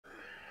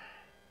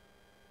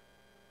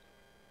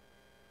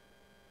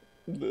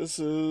This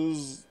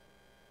is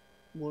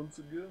once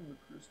again the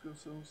Crisco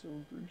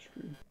 773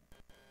 stream.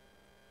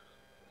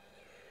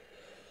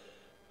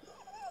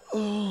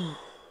 Oh.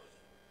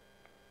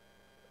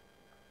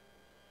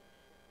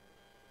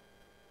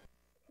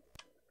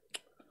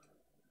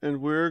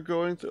 And we're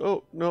going to.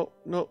 Oh, no,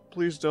 no,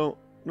 please don't.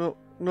 No,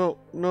 no,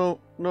 no,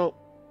 no.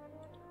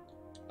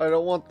 I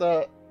don't want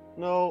that.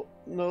 No,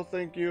 no,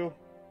 thank you.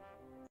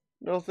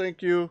 No,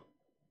 thank you.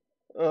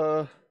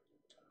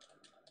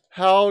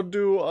 How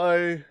do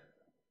I.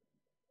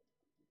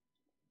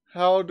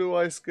 How do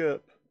I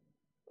skip?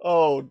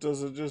 Oh,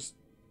 does it just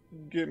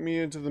get me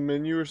into the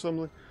menu or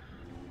something?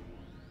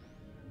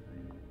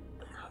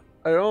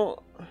 I don't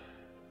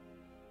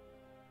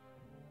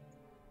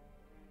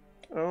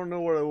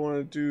know what I want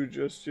to do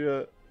just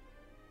yet.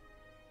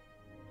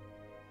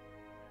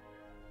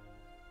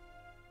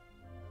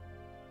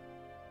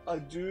 I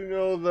do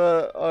know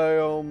that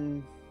I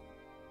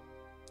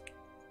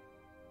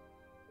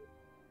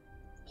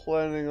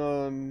planning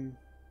on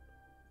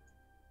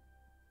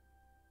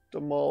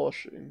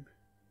demolishing.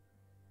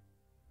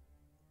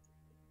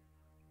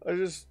 I don't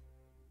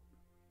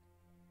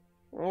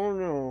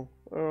know.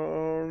 I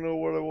don't know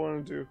what I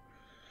want to do.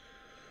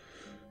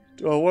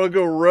 Do I want to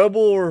go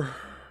rebel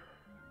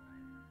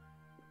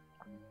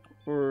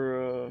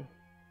or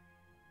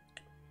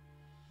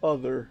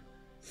other?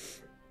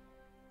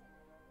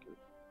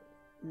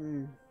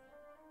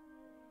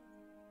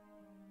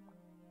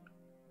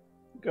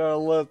 Gotta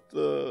let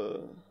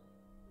the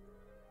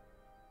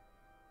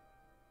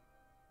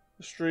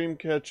stream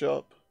catch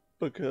up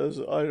because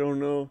I don't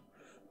know.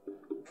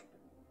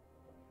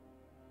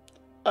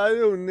 I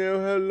don't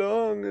know how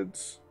long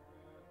it's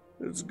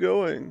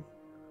going.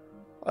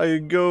 I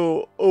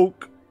go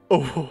oak.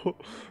 Oh,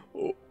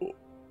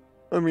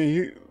 I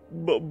mean,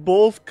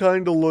 both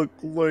kind of look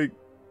like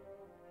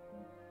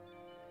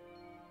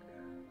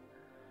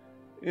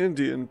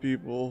Indian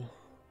people.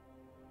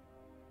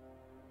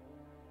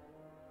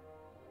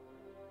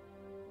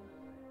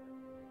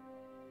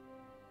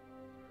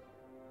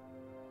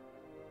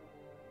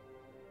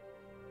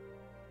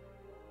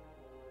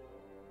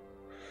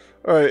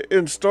 Alright,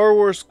 in Star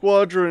Wars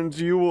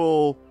Squadrons, you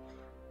will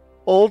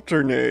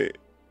alternate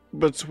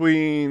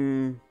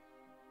between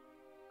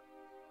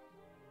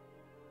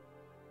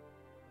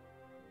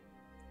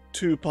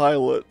two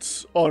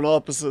pilots on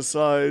opposite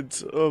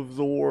sides of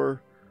the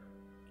war.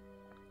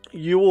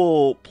 You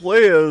will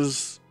play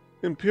as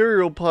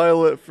Imperial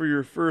pilot for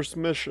your first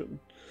mission.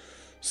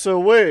 So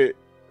wait,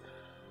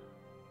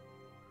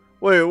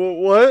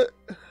 what?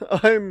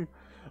 I'm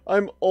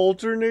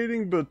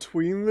alternating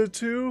between the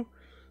two?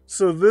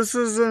 So this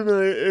isn't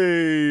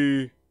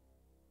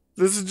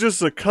this is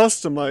just a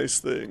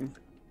customized thing.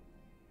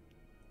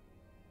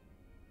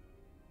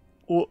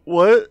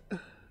 What?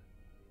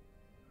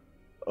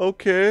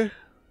 Okay.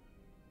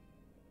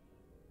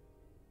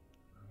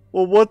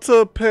 Well, what's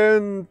a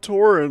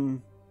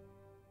Pantoran?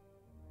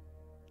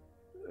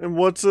 And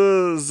what's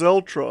a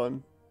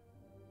Zeltron?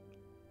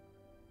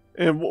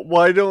 And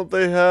why don't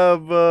they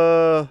have,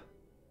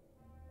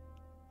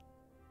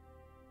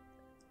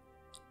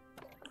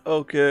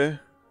 okay.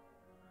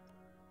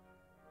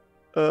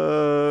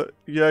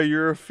 Yeah,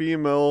 you're a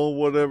female,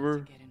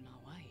 whatever.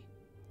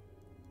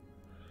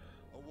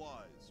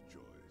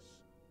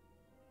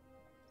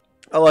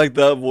 I like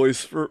that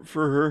voice for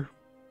her.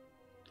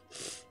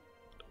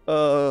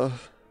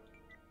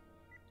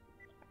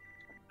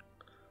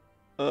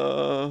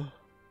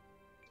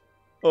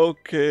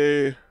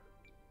 Okay.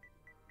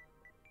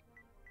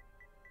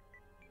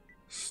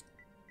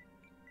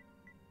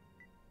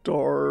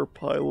 Star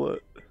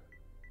pilot.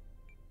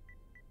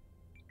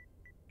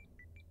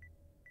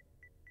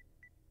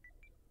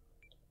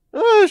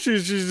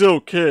 She's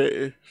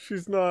okay.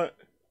 She's not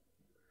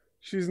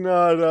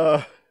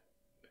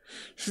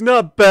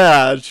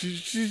bad.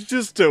 She's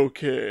just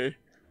okay.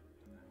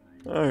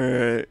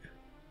 Alright.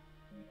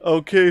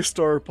 Okay,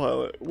 star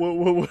pilot.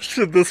 What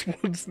should this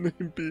one's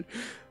name be?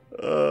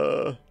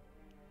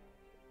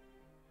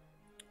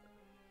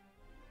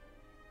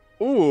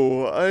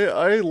 Ooh,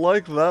 I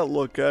like that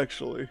look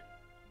actually.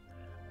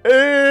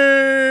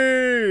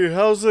 Hey,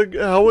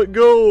 how it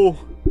go?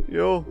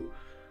 Yo.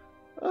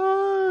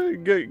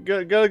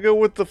 Gotta go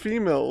with the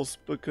females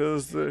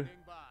because they.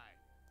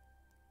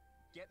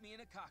 Get me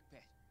in a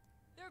cockpit.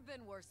 There have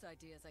been worse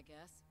ideas, I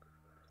guess.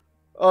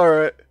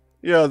 Alright.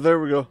 Yeah, there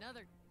we go.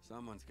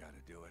 Someone's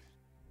gotta do it.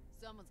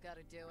 Someone's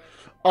gotta do it.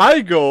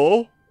 I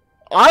go.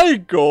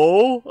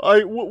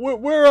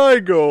 Where I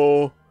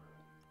go?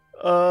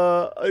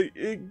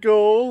 It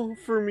go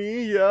for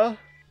me, yeah.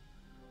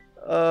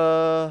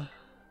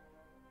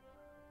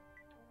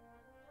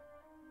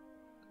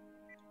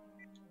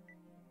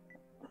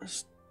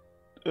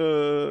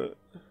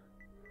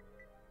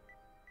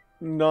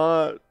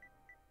 Not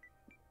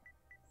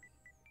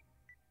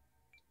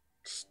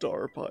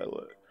star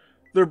pilot.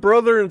 They're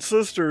brother and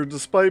sister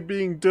despite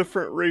being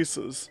different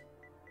races.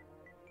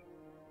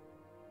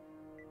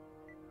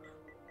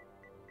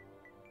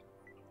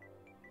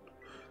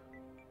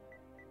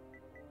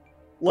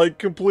 Like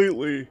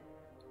completely.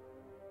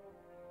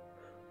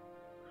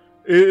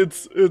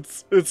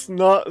 It's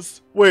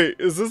not. Wait,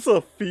 is this a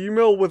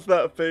female with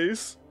that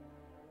face?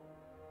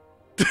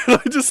 Did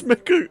I just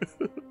make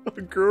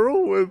a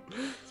girl with?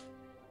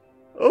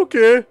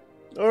 Okay,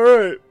 all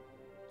right.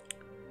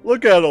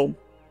 Look at them.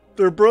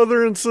 They're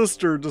brother and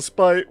sister,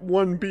 despite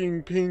one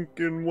being pink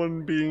and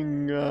one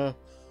being.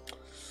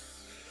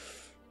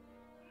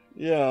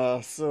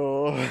 Yeah.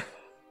 So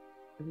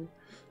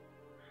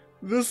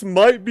this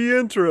might be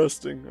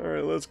interesting. All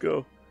right, let's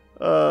go.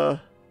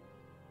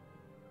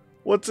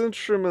 What's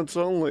instruments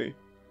only?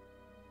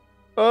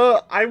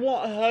 I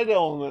want head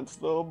elements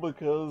though,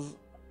 because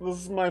this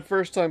is my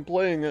first time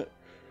playing it.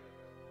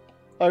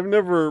 I've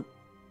never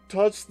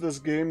touched this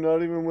game,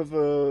 not even with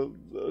a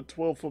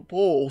 12-foot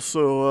pole,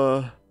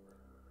 so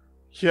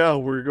yeah,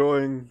 we're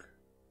going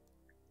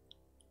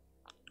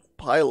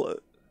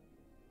pilot.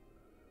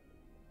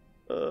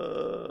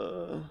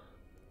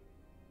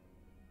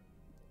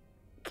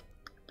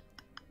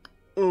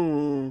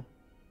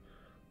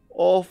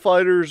 All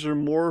fighters are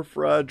more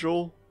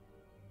fragile,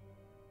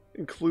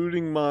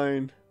 including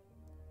mine.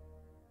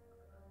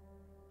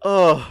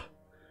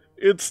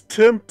 It's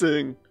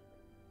tempting.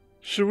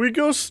 Should we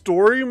go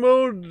story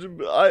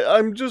mode?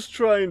 I'm just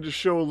trying to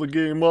show the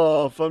game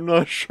off. I'm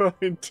not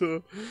trying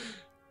to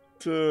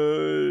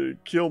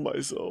kill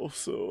myself.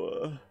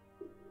 So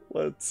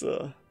let's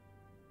oh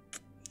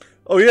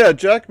yeah,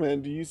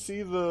 Jackman, do you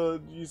see the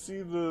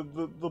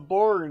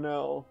bar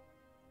now?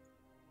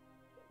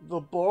 The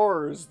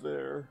bar is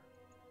there.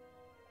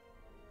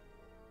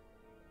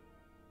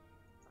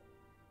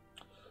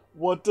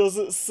 What does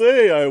it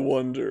say, I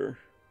wonder?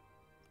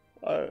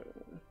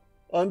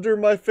 Under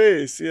my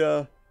face,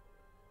 yeah.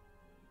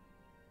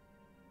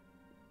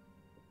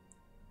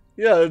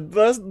 Yeah,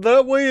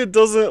 that way it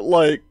doesn't,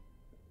 like,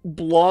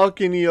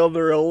 block any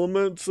other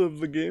elements of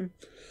the game.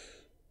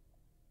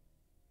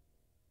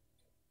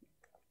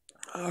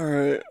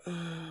 Alright.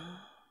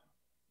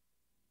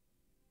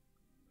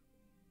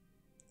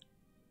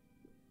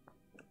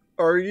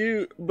 Are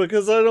you...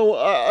 Because I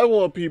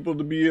want people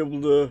to be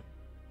able to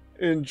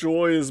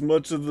enjoy as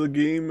much of the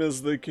game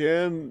as they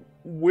can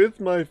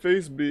with my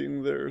face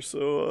being there,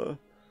 so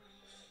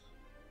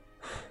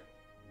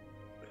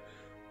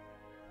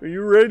are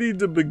you ready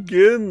to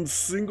begin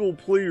single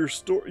player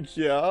story?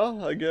 Yeah,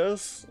 I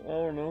guess. I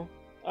don't know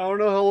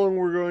how long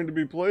we're going to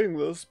be playing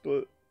this,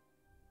 but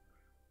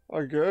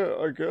I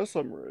guess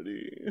I'm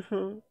ready.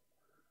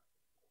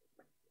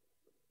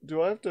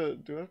 Do I have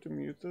to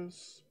mute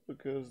this?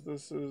 Because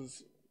this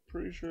is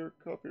pretty sure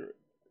copyright.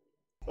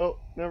 Oh,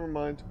 never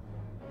mind.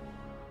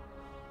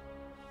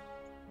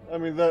 I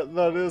mean, that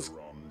is...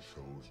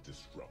 chose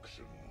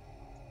destruction.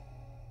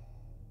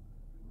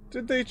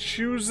 Did they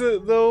choose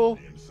it, though?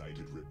 They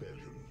incited rebellion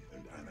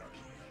and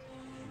anarchy.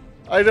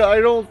 I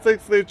don't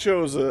think they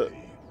chose it.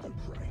 The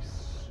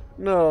price.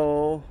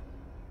 No.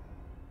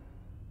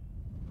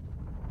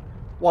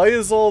 Why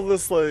is all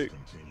this, like,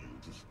 Continue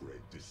to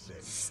spread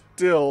dissent.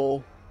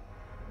 still?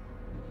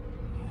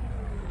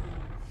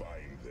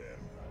 Find them.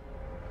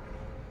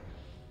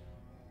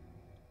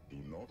 Do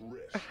not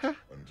rest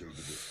until the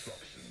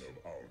destruction of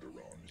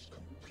Alderaan is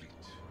complete.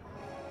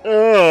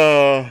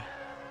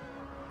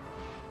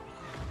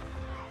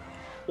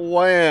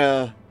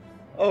 Wow.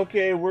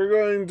 Okay, we're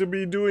going to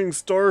be doing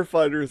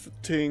Starfighter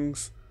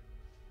things.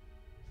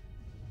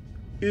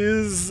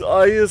 Is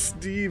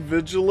ISD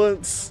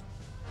vigilance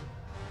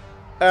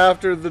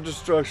after the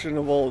destruction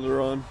of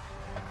Alderaan?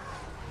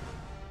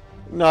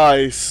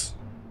 Nice.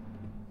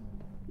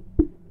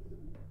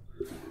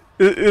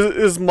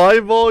 Is my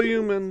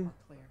volume and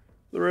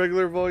the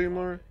regular volume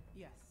are?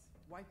 Yes.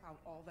 Wipe out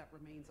all that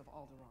remains of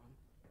Alderaan.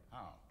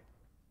 How?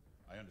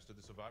 I understood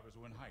the survivors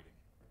were in hiding.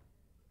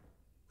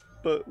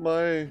 But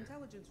my...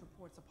 Intelligence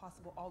reports a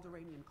possible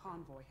Alderaanian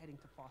convoy heading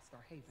to Foster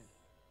Haven.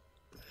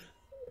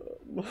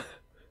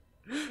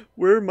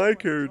 Where are my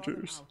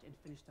characters?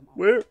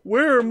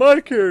 Where are my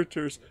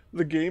characters?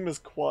 The game is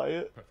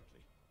quiet.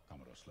 Perfectly,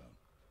 Commodore Sloan.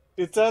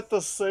 It's at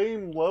the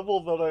same level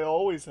that I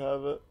always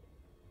have it.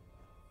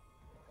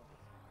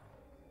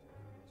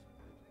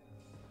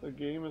 The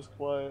game is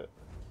quiet.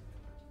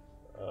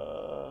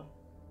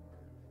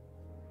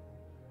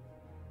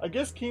 I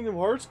guess Kingdom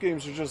Hearts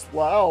games are just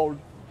loud.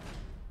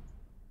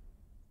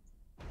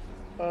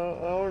 I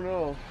don't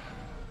know.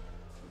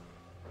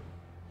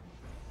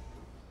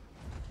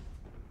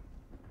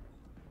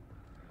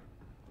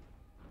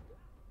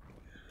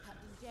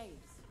 Captain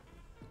James,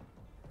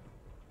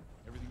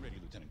 Everything ready,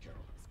 Lieutenant Carroll.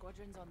 the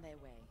squadron's on their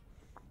way.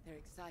 They're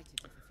excited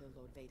to fulfill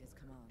Lord Vader's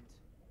command.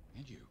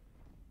 And you?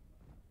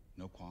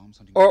 No qualms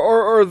hunting?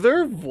 Are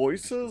their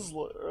voices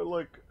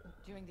like...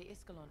 During the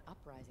Iskalon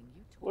uprising,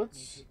 you taught me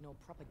What's- to ignore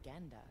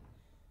propaganda.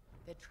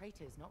 They're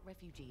traitors, not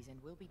refugees,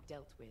 and will be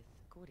dealt with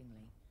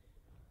accordingly.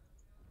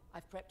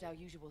 I've prepped our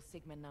usual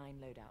Sigma 9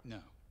 loadout. No.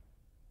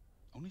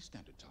 Only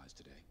standard ties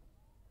today.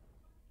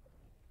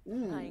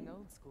 Flying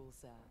old school,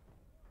 sir.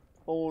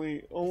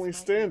 Only This might be a big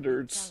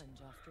standards.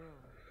 challenge after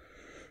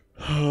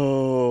all.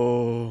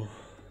 Oh.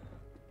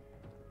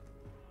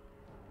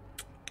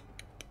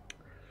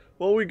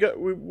 Well, we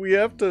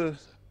have to...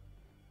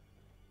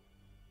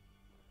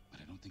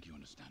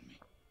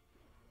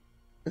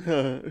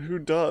 Who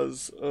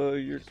does?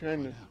 You're Just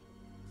find out.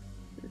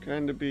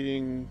 kind of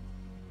being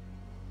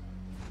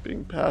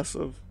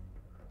passive.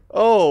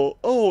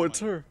 Oh, it's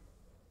her.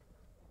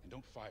 And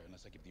don't fire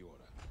unless I give the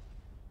order.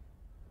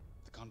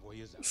 The convoy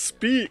is out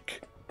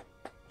Speak,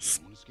 there. You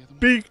wanna scare them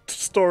off? speak,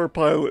 Star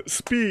Pilot,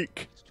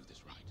 speak. Let's do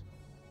this right.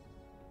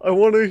 I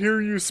want to hear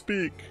you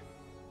speak.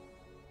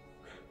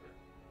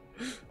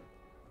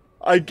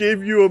 I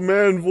gave you a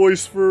man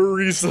voice for a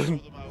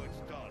reason.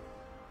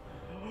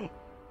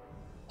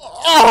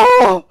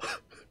 Ah!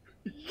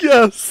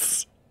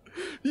 Yes!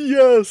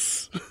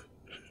 Yes!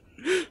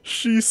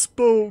 She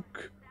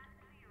spoke.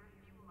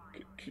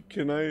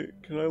 Can I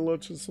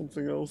launch in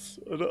something else?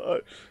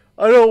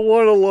 I don't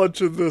want to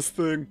launch in this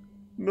thing.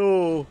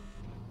 No.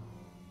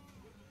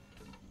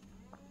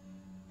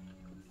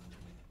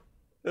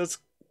 That's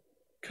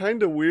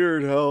kind of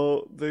weird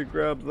how they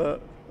grabbed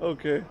that.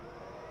 Okay.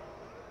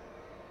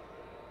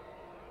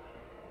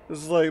 This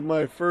is like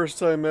my first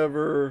time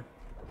ever.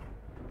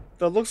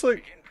 That looks like.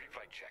 Begin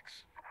pre-flight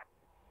checks.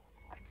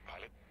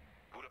 Pilot,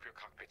 boot up your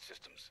cockpit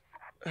systems.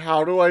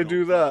 How do I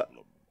do that?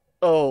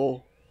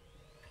 Oh.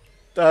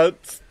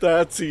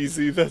 That's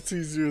easy. That's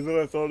easier than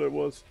I thought it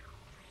was.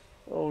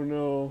 Oh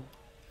no.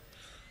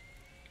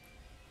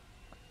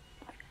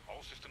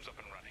 All systems up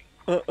and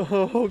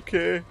running.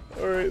 Okay.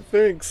 Alright,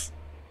 thanks.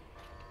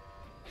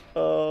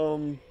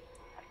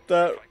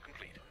 That. Flight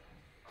complete.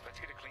 Let's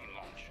get a clean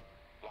launch.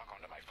 Lock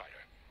onto my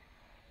fighter.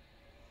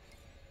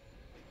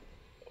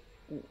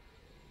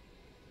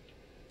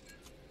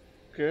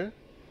 Okay.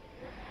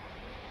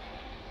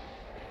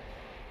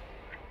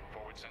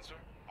 Forward sensor,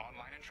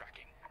 online and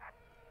tracking.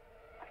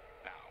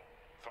 Now,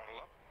 throttle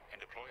up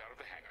and deploy out of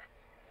the hangar.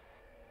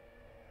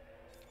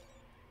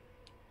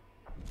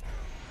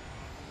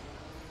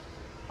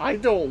 I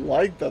don't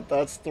like that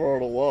that's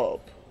throttle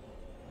up.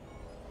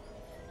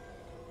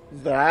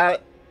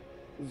 That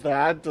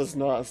does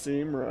not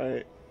seem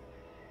right.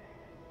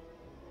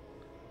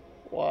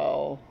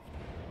 Wow.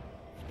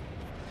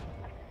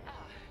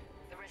 Ah,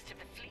 the rest of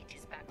the fleet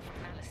is back from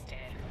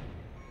Malastare.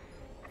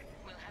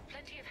 We'll have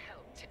plenty of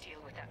help to deal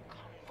with that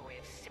convoy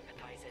of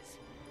sympathizers.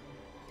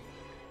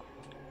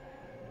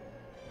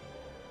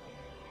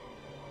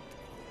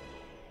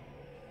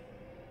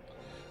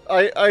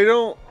 I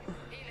don't.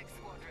 Helix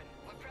Squadron,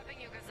 we're prepping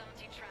your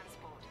Gazanti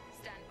transport.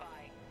 Stand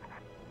by.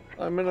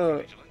 I'm gonna.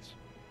 Vigilance.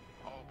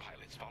 All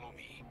pilots follow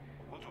me.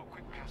 We'll do a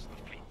quick pass of the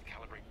fleet to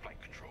calibrate flight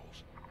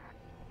controls.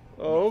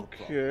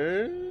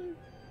 Okay.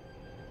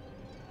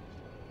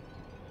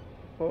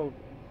 Oh,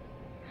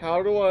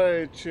 how do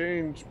I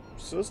change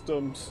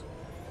systems?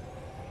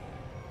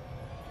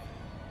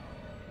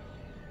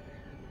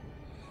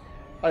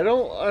 I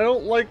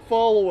don't like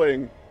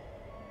following.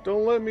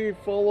 Don't let me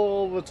follow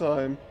all the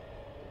time.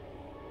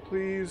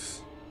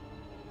 Please.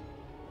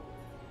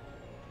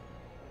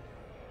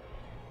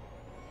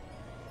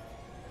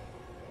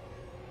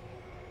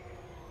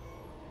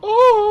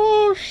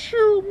 Oh,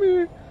 shoot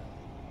me.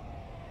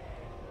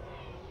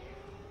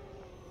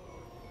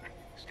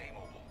 Stay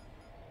mobile.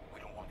 We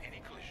don't want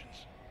any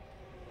collisions.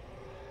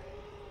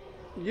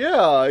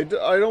 Yeah, I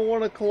don't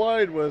want to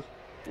collide with.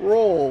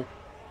 Roll.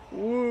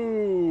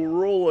 Woo,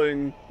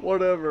 rolling.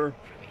 Whatever.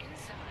 From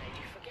inside,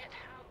 you forget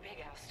how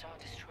big our Star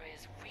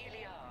Destroyers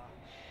really are.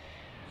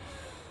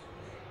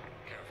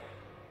 Careful.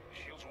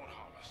 Shields won't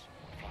harm us.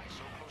 Flying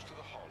so close to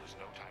the hull is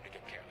no time to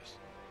get careless.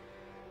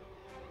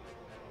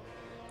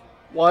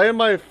 Why am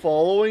I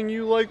following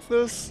you like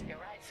this? You're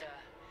right, sir.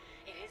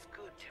 It is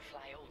good to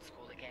fly old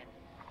school again.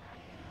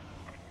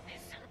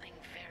 There's something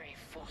very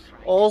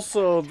forthright.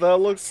 Also, that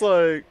looks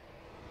like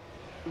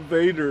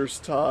Vader's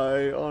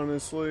tie,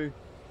 honestly.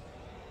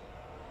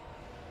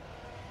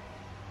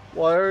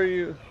 Why are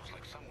you... Looks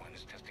like someone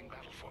is testing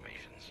battle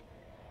formations.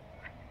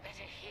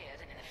 Better here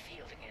than in the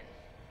field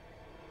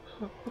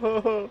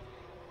again.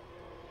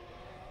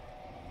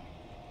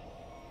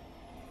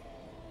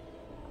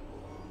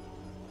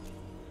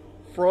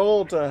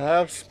 Throttle to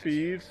half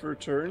speed for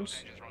turns?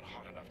 Engines run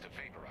hot enough to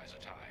vaporize a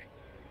tie.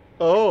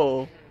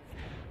 Oh.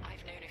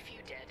 I've known a few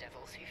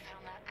daredevils who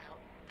found that out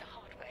the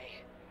hard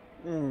way.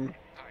 Hmm.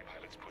 Tie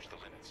pilots push the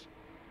limits.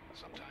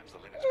 Sometimes the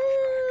limits push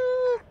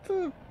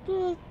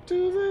back. Do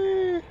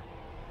they?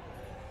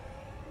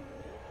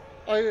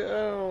 I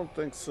don't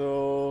think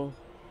so.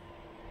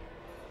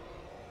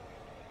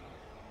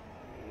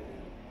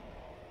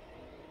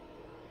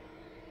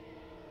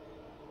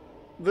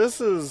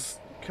 This is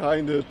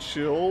kind of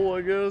chill,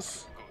 I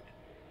guess. Good.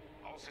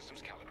 All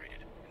systems calibrated,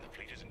 and the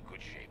fleet is in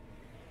good shape.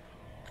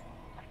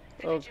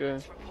 Okay.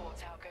 Vigilance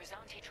reports our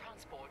Gozanti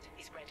transport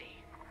is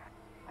ready.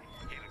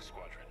 Helix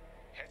Squadron,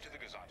 head to the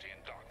Gazanti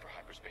and dock for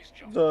hyperspace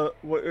jump.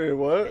 Wait,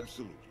 what?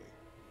 Absolutely.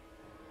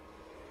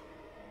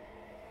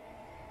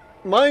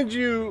 Mind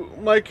you,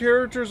 my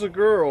character's a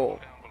girl.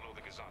 Down below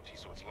the Gazanti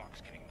so its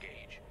locks can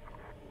engage.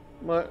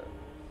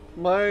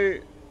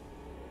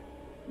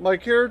 My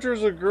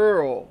character's a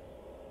girl.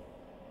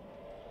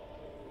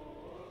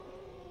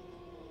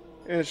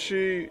 And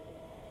she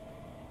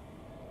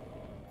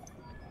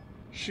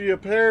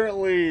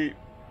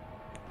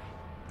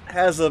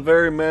has a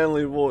very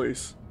manly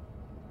voice.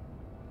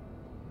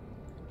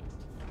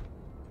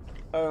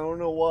 I don't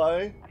know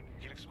why,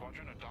 Helix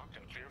Squadron are docked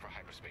and clear for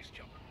hyperspace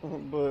jump.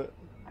 but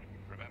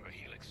Remember,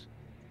 Helix,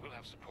 we'll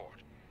have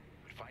support,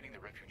 but finding the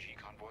refugee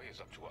convoy is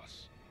up to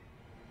us.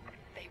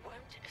 They won't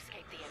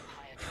escape the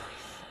Empire twice.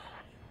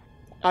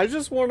 I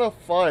just want to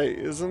fight.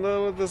 Isn't that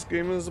what this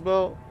game is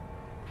about?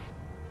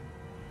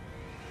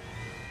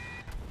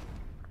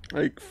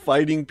 Like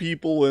fighting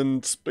people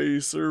in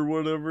space or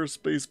whatever,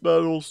 space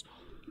battles.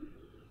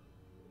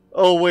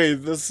 Oh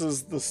wait, this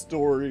is the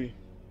story.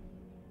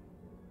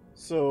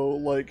 So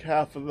like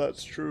half of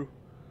that's true.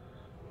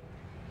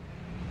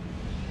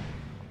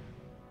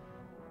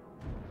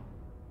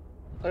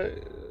 I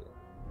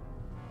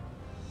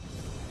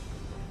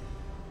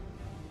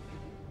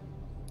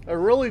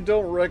really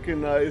don't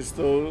recognize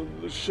the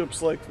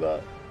ships like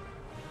that.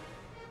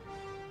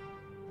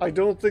 I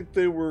don't think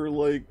they were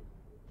like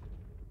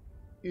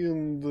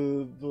in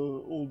the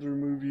older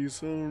movies.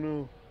 I don't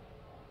know.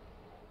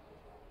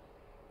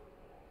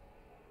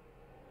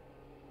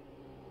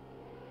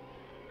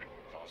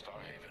 Star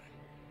Haven,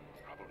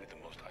 probably the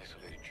most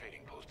isolated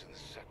trading post in the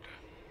sector.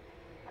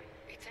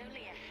 It's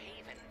only a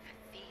haven for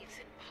thieves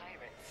and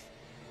pirates.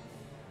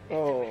 If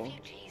Oh. the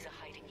refugees are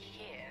hiding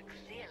here,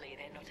 clearly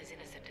they're not as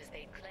innocent as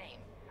they claim.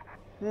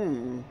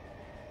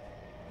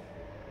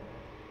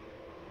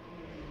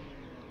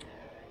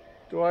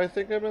 Do I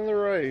think I'm in the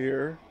right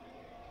here?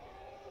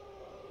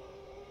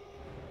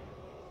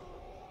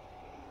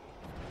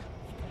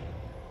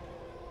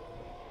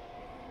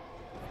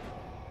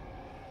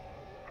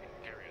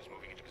 Carrier's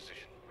moving into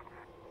position.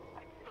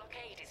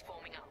 Blockade is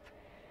forming up.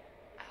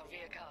 Our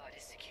rear guard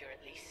is secure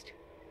at least.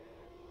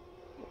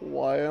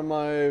 Why am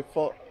I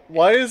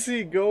why is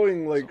he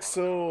going like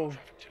so?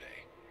 Traffic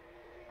today.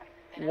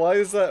 Why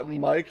is that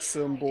mic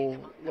symbol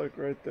like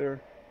right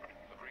there?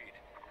 Agreed.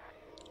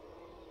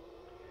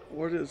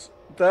 What is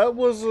that?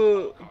 Was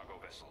a Cargo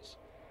vessels.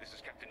 This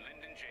is Captain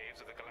Lyndon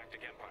Javes of the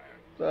Galactic Empire.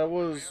 that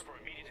was For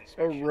immediate a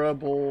inspection.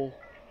 rebel.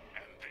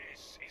 And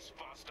this is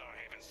Star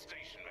Haven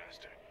Station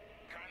Master.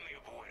 Kindly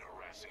avoid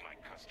harassing my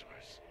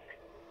customers.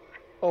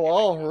 Oh,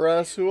 I'll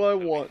harass who I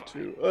want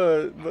to.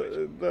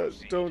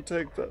 Don't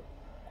take that.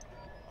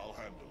 I'll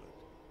handle it.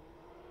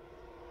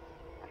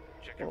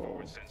 Check your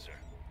forward sensor.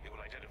 It will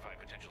identify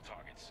potential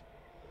targets.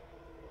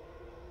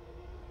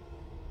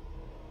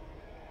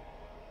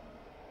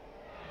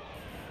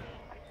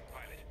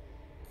 Pilot,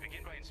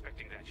 begin by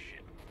inspecting that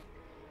ship.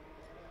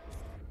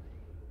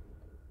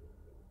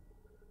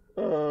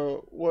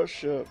 What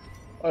ship?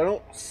 I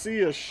don't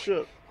see a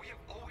ship. We have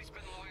always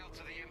been loyal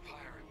to the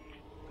Empire.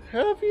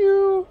 Have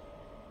you?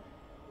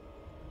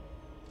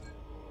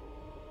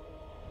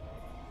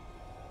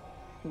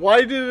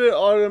 Why did it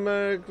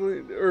automatically,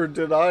 or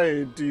did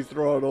I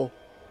dethrottle?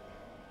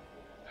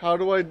 How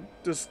do I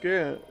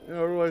descan?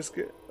 How do I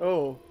scan?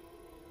 Oh.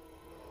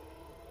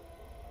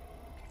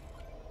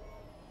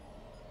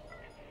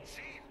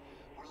 See?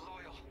 We're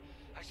loyal.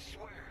 I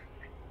swear.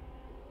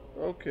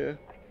 Okay.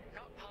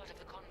 Not part of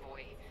the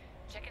convoy.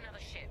 Check another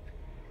ship.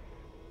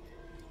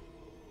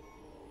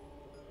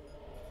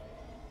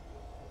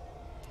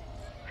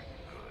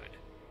 Good.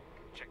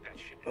 Check that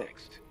ship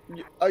next.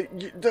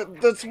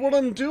 That's what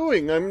I'm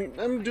doing.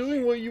 I'm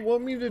doing what you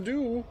want me to do.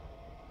 No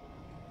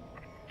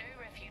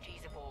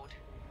refugees aboard.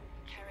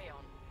 Carry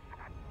on.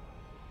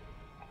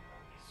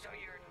 So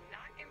you're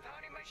not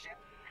impounding my ship?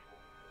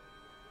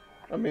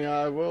 I mean,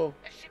 I will.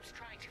 A ship's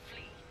trying to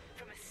flee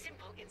from a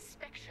simple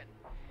inspection.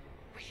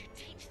 We should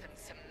teach them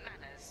some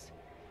manners.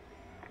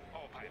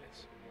 All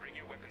pilots, bring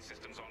your weapon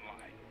systems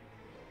online.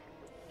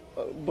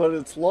 But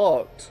it's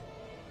locked,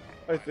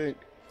 I think.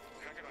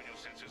 Track it on your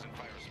sensors and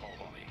fire a small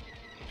volley.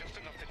 Just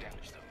enough to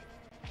damage them.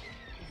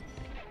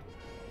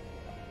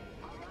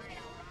 Alright.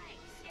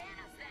 Scan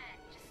us then.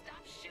 Just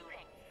stop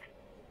shooting.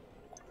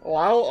 Oh,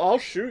 I'll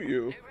shoot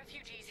you. No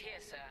refugees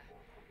here, sir.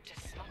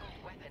 Just smuggled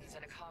weapons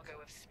and a cargo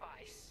of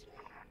spice.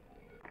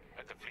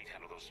 Let the fleet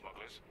handle those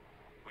smugglers.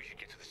 We should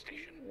get to the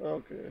station.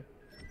 Okay.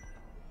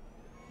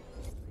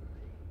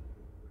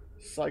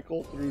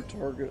 Cycle through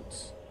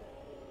targets.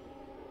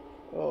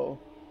 Oh.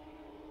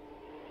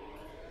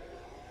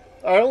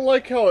 I don't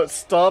like how it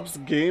stops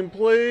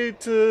gameplay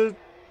to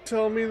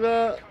tell me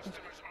that.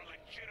 Customers are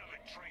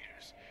legitimate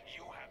traders.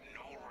 You have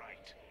no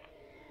right.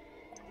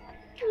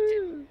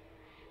 Captain,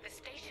 the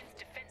station's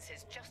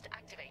defenses just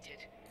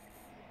activated.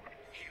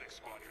 Helix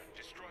Squadron,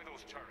 destroy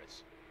those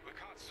turrets. We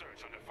can't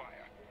search under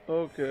fire.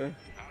 Okay.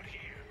 Out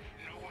here,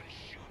 no one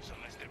shoots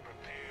unless they're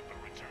prepared for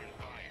return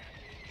fire.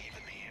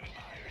 Even the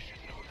Empire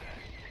should know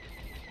that.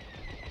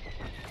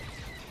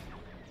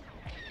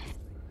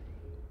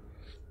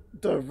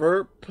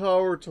 Divert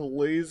power to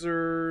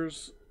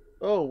lasers.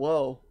 Oh,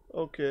 wow.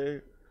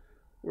 Okay.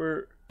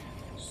 We're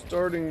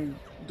starting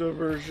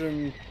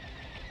diversion.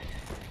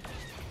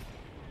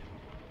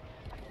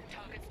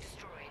 Targets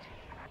destroyed.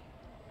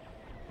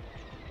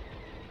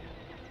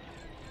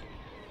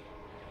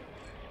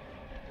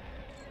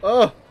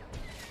 Oh!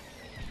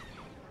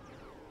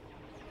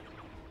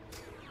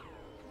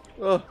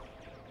 Oh!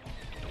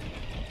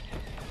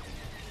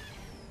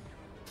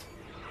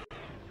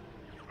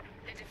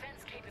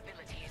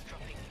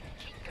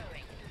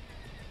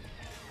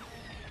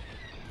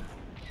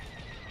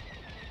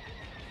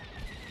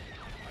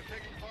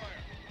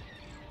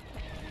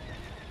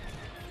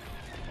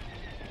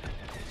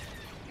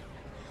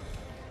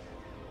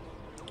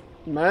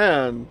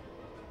 Man,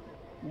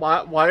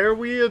 why are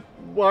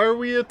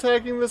we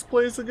attacking this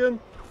place again?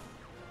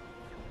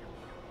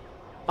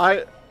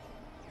 I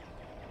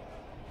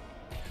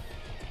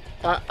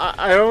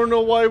don't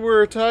know why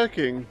we're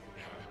attacking.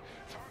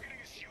 Targeting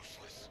is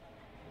useless.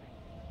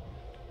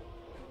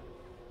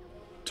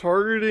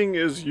 Targeting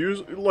is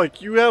like,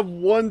 you have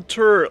one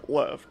turret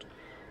left.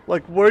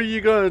 Like, what are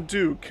you gonna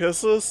do?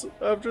 Kiss us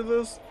after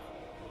this?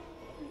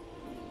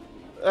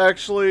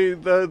 Actually,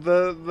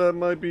 that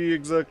might be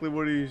exactly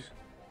what he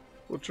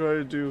will try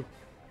to do.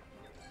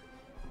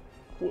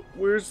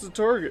 Where's the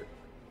target?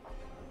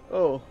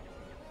 Oh.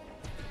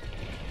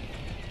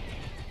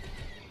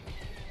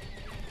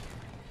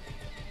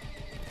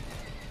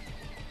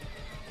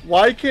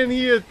 Why can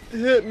he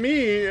hit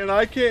me and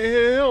I can't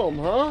hit him,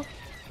 huh?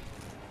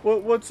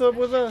 What's up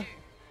with that?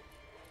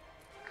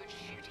 Good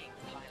shooting,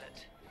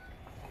 pilot.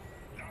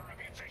 Our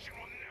reputation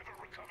will never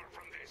recover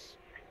from this.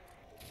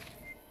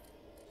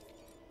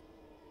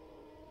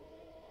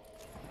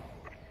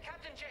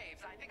 Captain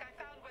James, I think I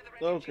found where the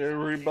Okay,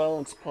 refugees are.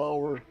 rebalance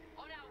power.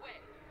 On our way.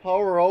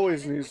 Power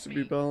always needs to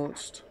be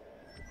balanced.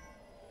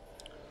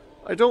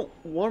 I don't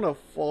want to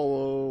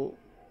follow.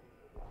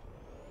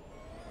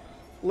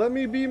 Let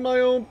me be my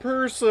own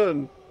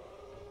person.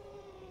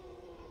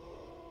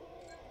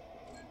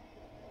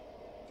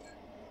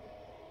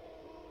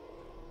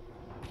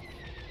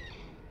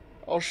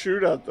 I'll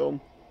shoot at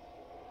them.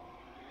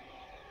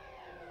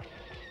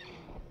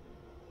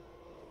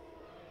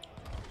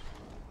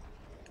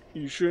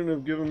 You shouldn't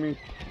have given me. We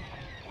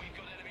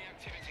got enemy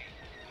activity.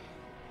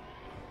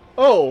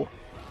 Oh!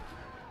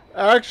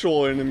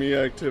 Actual enemy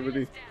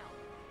activity. Down.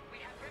 We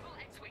have rebel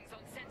X-wings on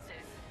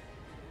sensors.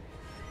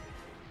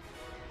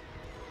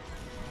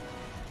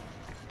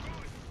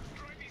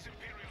 Drive these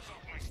Imperials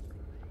off my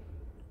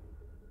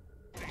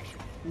station.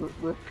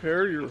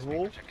 Repair your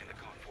hull? Protecting the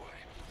convoy.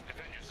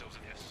 Defend yourselves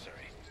if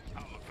necessary.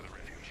 I'll look for the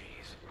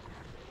refugees.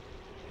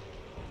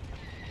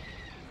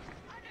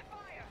 Under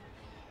fire.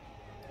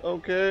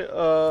 Okay,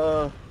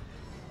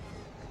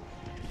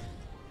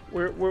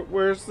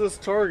 where's this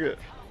target?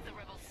 Half the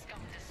rebel scum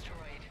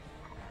destroyed.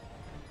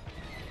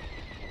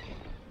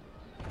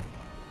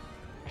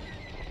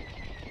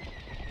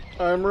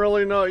 I'm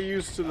really not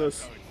used to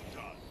this.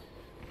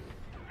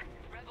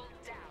 Rebel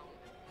down.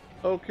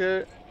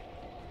 Okay.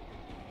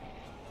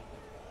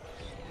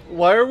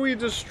 Why are we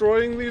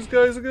destroying these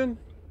guys again?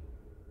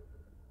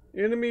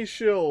 Enemy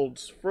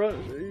shields.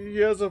 Front. He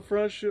has a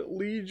front shield.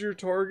 Lead your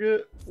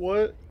target.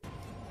 What?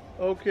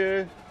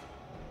 Okay.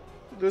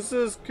 This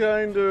is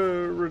kind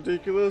of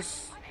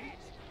ridiculous.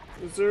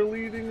 Is there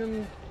leading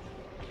in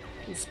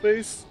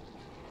space?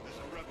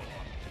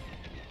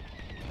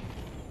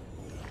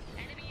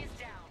 Enemy is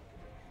down.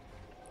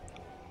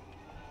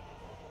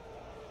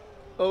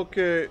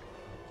 Okay.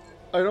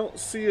 I don't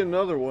see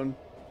another one.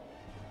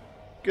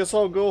 Guess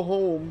I'll go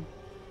home.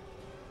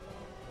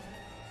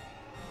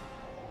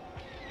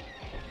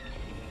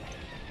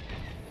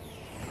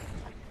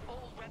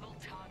 All rebel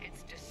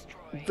targets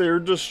destroyed. They're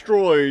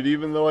destroyed,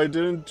 even though I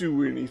didn't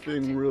do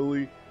anything,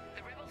 really.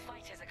 The rebel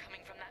fighters are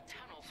coming from that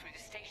tunnel through the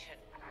station.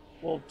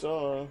 Well,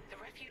 duh. The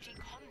refugee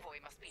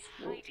convoy must be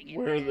hiding in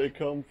Where there. they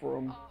come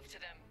from. After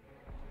them.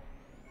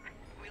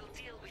 We'll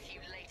deal with you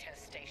later,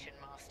 Station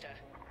Master.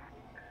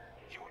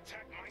 You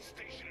attack my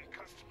station and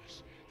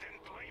customers, then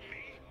blame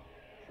me?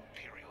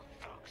 Imperial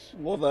thugs.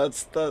 Well,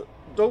 that's that.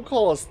 Don't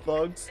call us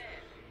thugs. There.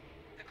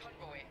 The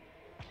convoy.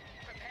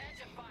 Prepare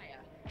to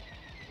fire.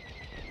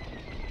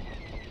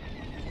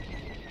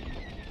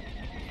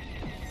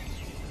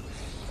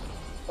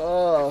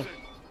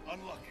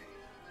 Unlucky.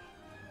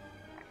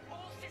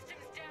 All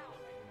systems down.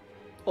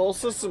 All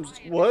systems.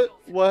 What?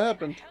 What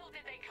happened? Where the hell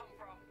did they come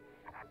from?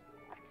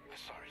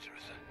 Sorry,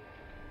 Teresa.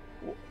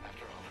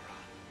 After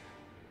Alderaan,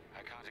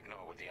 I can't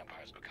ignore what the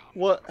Empire's become.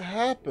 What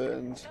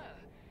happened? Sir.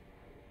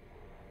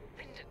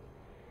 Lyndon,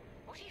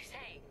 what are you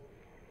saying?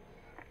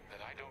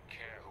 That I don't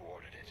care who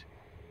ordered it.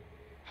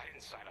 I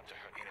didn't sign up to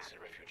hurt innocent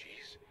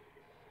refugees.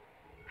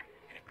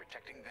 And if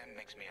protecting them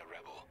makes me a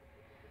rebel,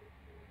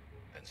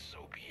 then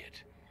so be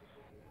it.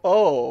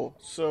 Oh,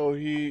 so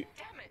he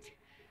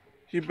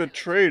Damn it.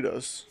 betrayed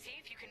us. See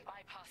if you can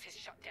bypass his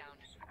shutdown.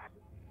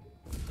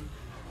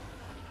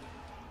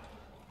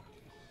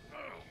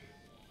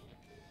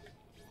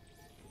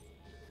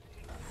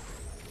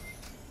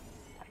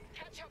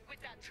 Catch up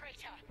with that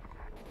traitor.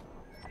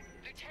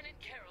 Lieutenant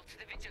Carroll to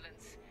the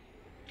Vigilance.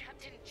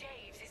 Captain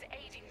Javes is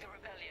aiding the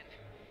rebellion.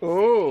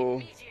 Oh,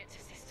 Immediate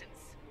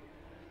assistance.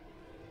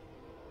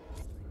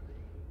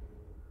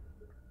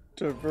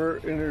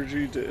 divert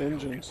energy to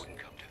engines. Wouldn't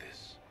come to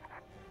this.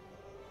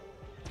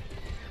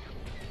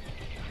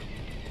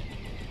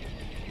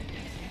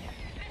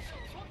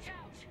 Missiles, watch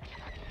out!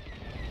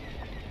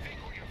 Think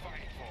who you're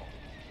fighting for.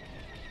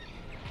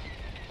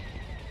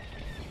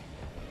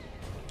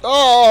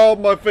 Oh,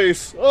 my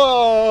face.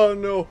 Oh,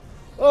 no.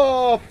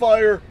 Oh,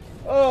 fire.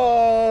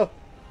 Oh.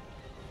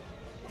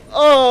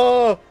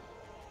 Oh.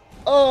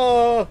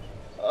 Oh.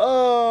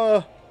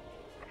 Oh.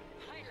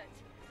 Pilot,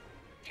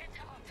 get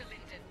after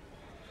Lyndon.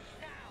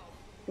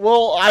 Now!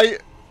 Well,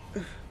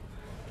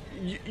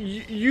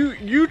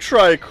 you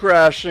try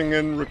crashing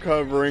and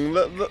recovering.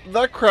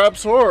 That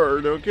crap's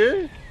hard,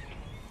 okay?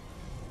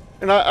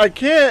 And I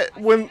can't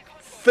when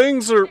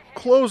things are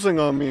closing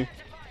on me.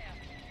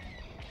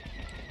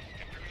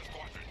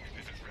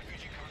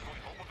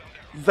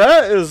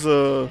 That is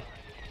a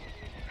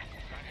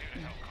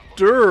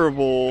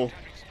durable.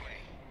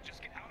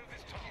 Just get out of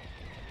this tunnel.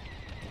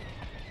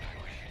 I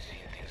wish you'd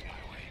seen things my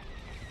way.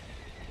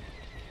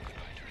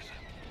 Goodbye, Teresa.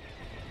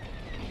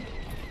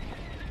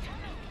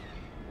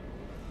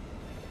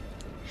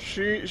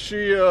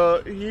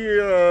 He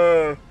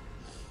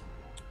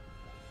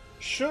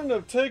shouldn't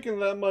have taken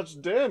that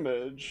much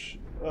damage.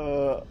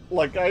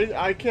 Like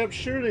I kept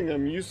shooting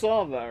him. You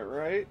saw that,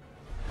 right?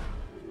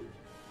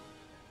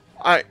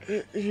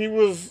 He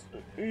was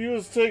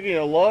taking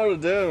a lot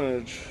of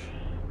damage.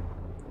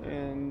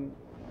 And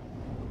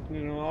you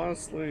know,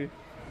 honestly,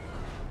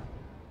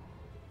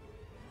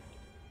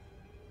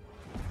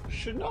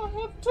 should not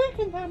have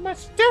taken that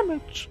much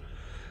damage.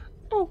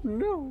 Oh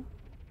no.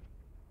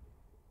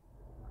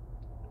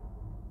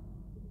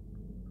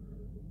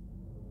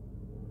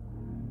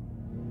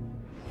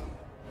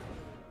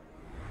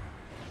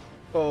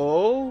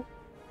 Oh,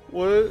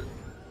 what?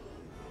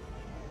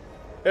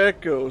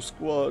 Echo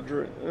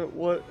Squadron.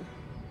 What?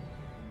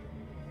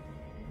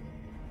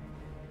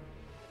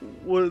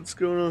 What's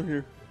going on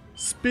here?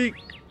 Speak.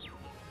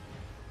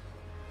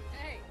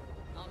 Hey,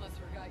 almost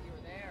forgot you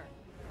were there.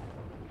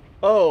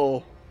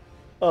 Oh,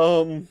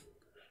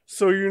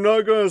 so you're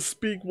not going to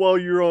speak while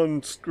you're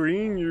on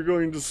screen? You're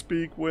going to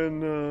speak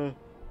when,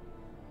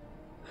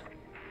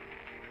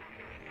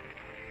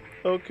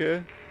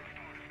 Okay.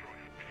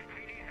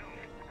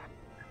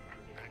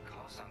 That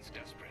call sounds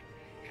desperate.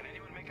 Can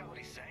anyone make out what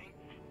he's saying?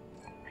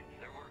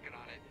 They're working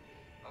on it.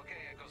 Okay,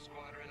 Echo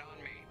Squadron,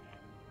 on me.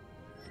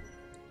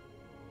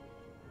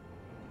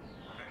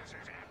 This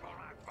is Admiral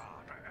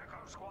Akbar to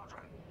Echo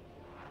Squadron.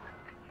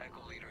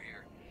 Echo Leader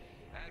here.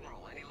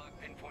 Admiral, any luck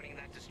pinpointing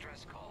that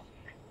distress call?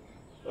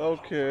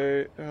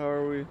 Okay, how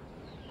are we? You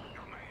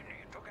may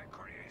need to get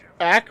creative.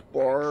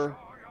 Akbar?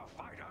 All your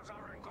fighters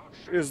are in good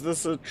shape. Is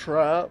this a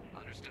trap?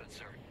 Understood,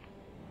 sir.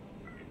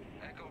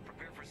 Echo,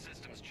 prepare for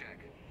systems check.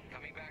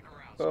 Coming back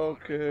around. Squadron.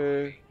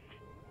 Okay.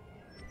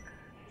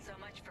 So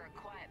much for a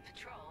quiet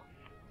patrol.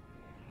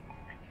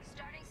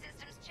 Starting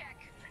systems check.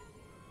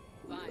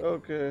 Fine.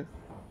 Okay.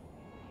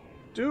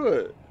 Do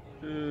it.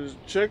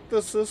 Check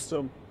the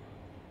system.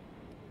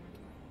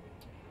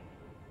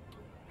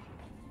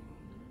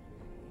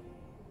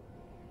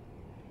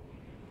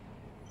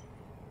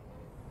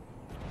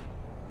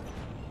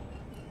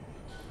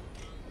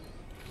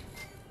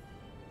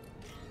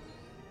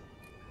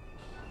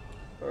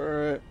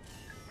 Alright.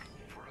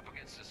 If we're up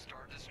against a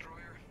Star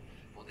Destroyer,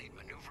 we'll need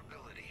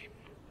maneuverability.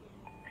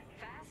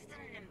 Fast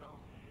and nimble.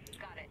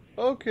 Got it.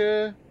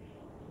 Okay.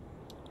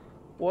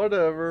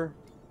 Whatever.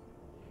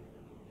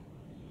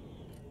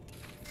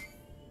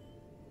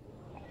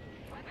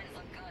 Weapons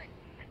look good.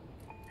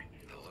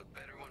 They'll look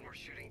better when we're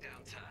shooting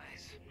down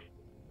ties.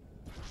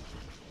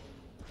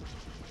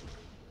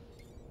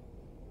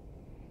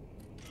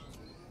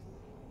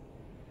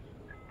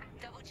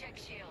 Double check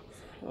shields.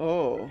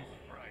 Oh.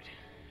 Right.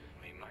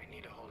 We might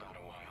need to hold out a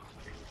while.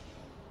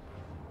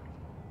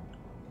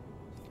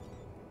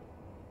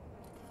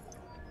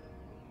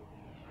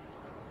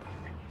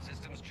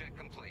 Systems check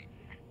complete.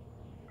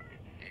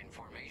 In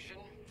formation.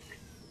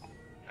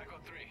 Echo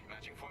 3,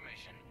 matching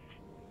formation.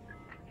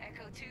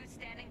 Echo 2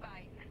 standing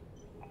by.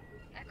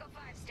 Echo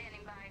 5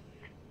 standing by.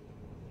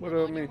 What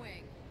about On me? your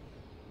wing.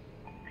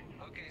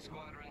 Okay,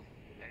 Squadron.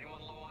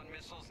 Anyone low on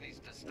missiles needs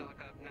to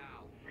stock up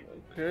now.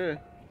 Okay.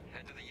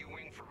 Head to the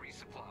U-Wing for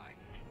resupply.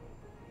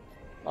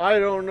 I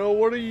don't know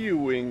what a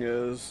U-Wing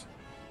is.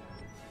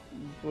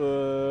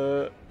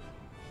 But...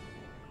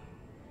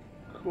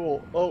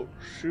 Cool. Oh,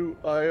 shoot.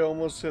 I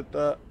almost hit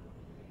that.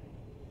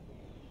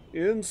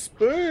 In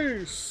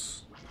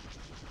space!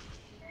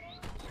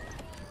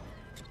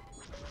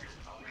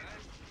 Okay.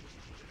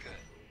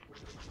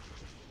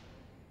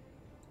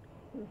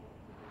 Good.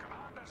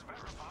 Command has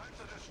verified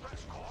the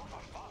distress call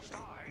from Boss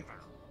Dive.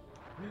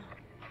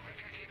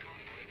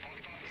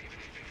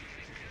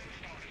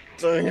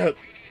 Dang it.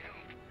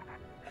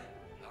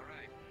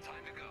 Alright,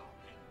 time to go.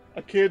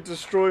 I can't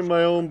destroy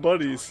my own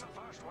buddies. The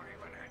first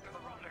wave and head to the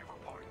rendezvous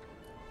point.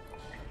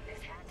 This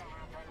had to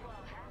happen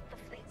while half the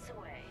fleet's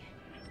away.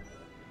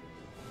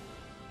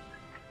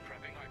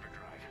 Prepping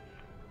hyperdrive.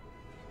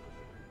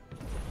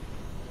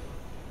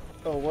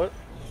 Oh, what?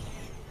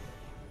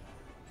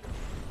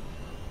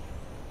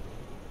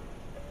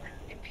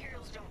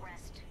 Imperials don't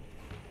rest.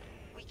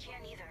 We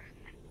can't either.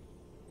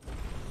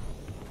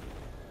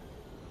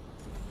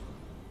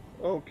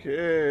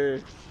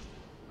 Okay.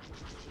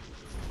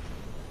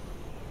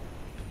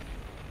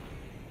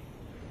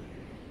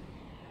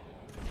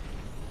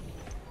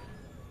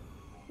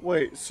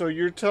 Wait, so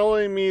you're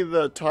telling me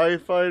the TIE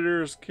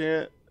fighters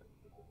can't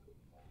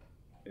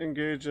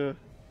engage a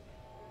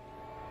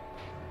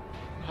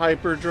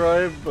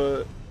hyperdrive,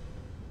 but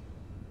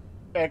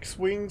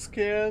X-Wings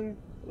can?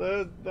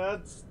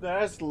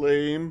 That's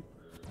lame.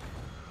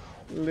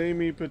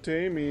 Lamey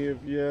patamy, if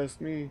you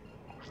ask me.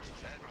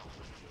 Admiral,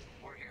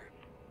 we're here.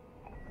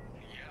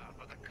 Yeah,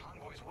 but the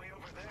convoy's way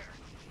over there.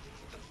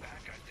 The bad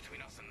guys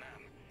between us and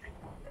them.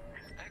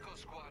 Echo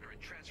Squadron,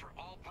 transfer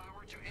all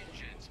power to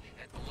engines.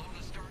 Head below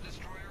the Star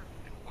Destroyer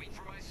and wait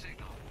for my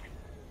signal.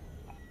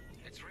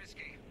 It's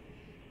risky,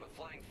 but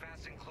flying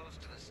fast and close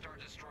to the Star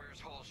Destroyer's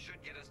hull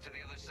should get us to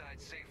the other side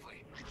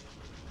safely.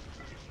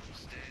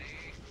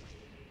 Steady.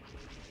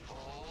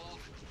 Hold.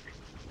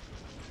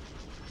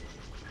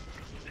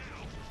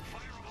 Now,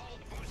 fire all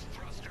boost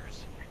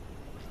thrusters.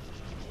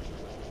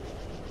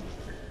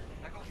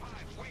 Echo 5,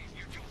 wait,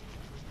 you two.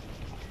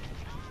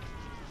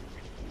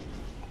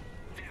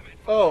 Damn it.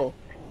 Oh.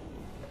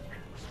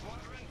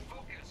 Squadron,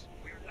 focus.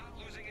 We are not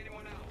losing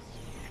anyone else.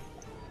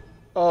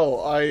 Oh,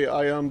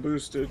 I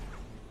unboosted.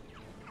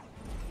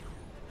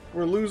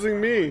 We're losing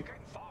me.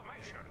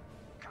 Formation.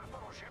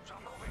 Capital ships are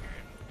moving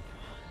in.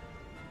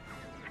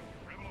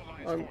 Rebel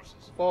Alliance I'm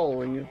forces.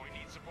 following you. Convoy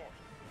needs support.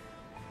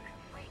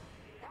 Wait,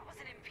 that was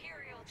an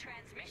Imperial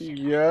transmission.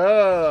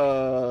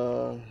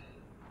 Yeah.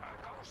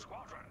 Echo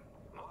Squadron,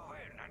 move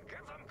in and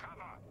give them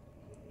cover.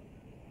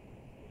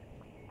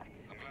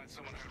 I'm glad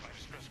someone heard my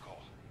distress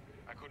call.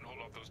 I couldn't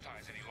hold off those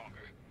ties any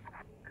longer.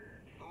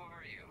 Who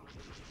are you?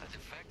 A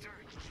defector?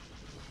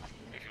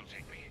 If you'll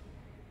take me,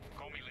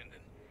 call me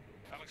Lyndon.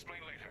 I'll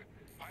explain later.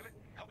 Pilot,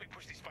 help me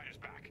push these fighters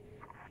back.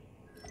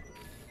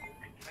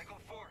 Echo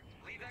 4,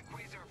 leave that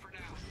quasar for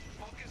now.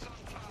 Focus on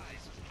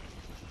ties.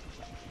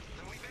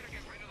 Then we better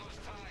get rid of those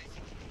ties.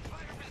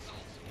 Fire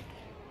missiles!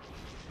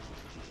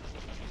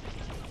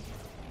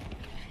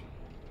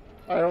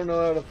 I don't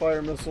know how to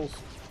fire missiles.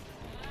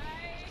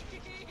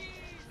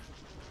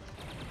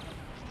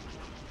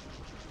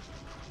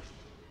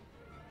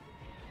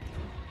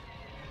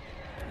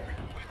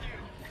 With you!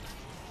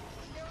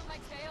 There on my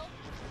tail?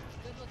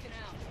 Good looking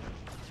out.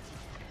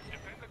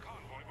 Defend the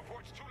convoy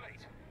before it's too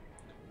late.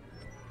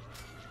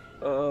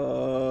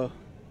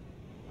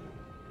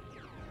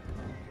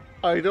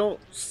 I don't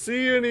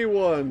see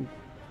anyone.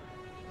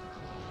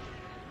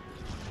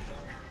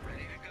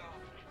 Ready to go.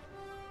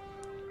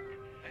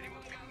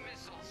 Anyone got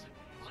missiles?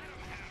 Let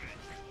them have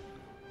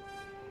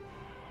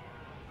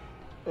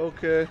it.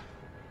 Okay.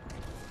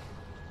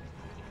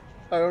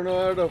 I don't know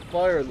how to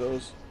fire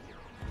those.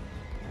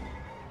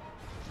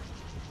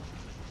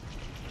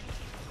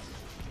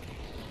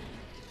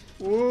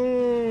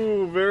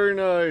 Woo, very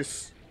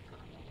nice.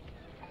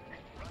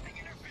 Running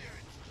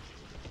interference.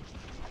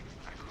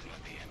 I couldn't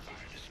let the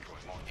Empire destroy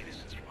more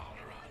innocents from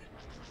Alderaan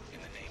in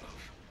the name of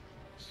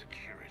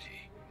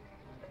security.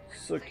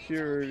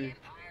 Security.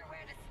 Empire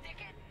where to stick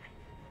it?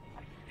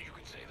 You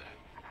could say that.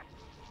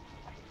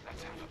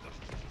 That's half of them.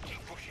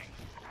 Keep pushing.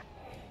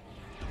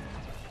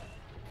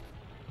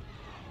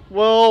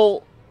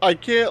 Well, I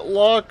can't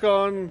lock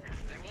on.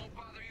 They won't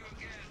bother you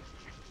again.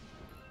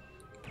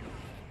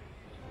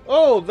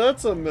 Oh,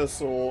 that's a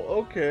missile.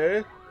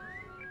 Okay.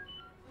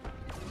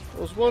 I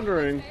was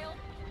wondering. Tail?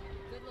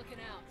 Good looking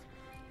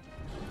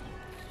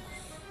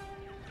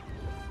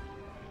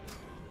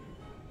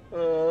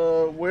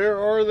out. Where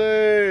are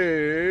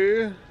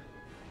they?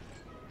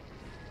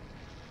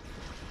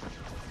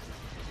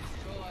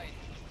 Destroyed.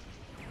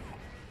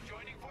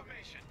 Joining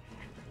formation.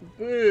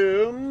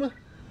 Boom.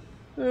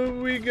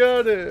 We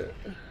got it.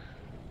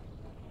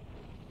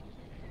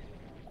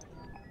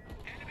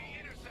 Enemy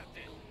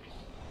intercepted.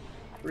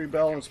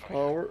 Rebalance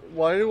power.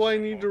 Why do I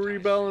need to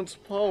rebalance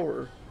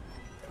power?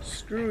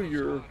 Screw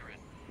your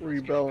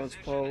rebalance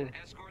power. And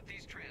escort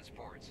these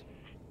transports.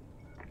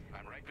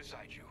 I'm right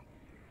beside you.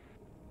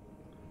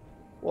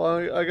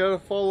 Well, I gotta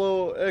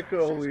follow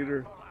Echo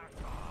Leader.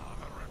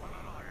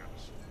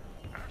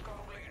 Echo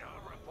Leader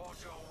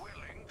reports you're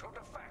willing to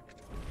defect.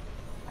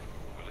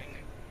 Willing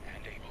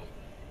and able.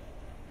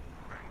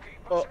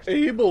 And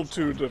keep Able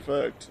to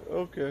defect.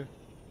 Okay.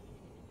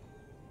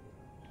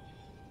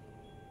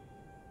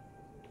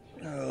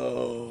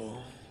 Oh.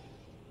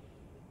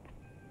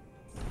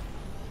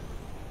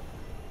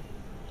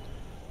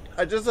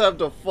 I just have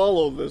to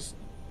follow this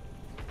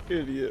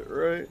idiot,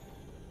 right?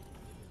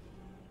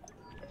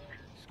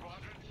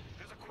 Squadron,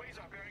 there's a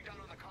quasar bearing down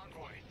on the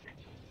convoy.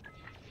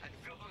 And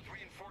filled with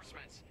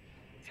reinforcements.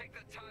 Take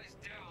the ties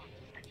down.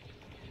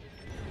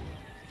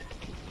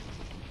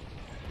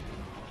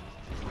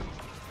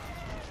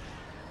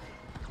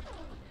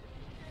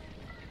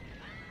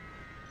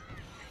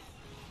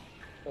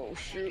 Oh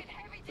shoot.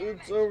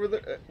 It's over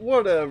there.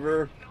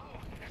 Whatever. No,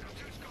 Echo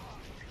 2's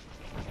gone.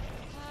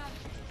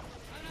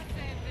 I'm not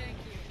saying thank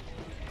you.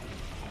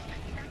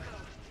 Echo,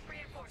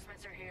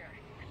 reinforcements are here.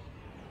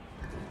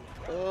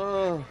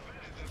 Uh,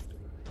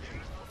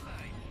 Beautiful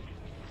sight.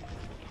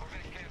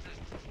 Corvette captain,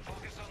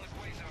 focus on the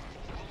quasar.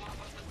 We'll mop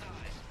up the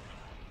ties.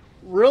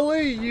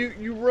 really?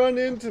 You run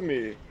into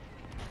me.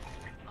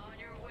 On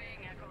your wing,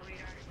 Echo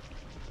Leader.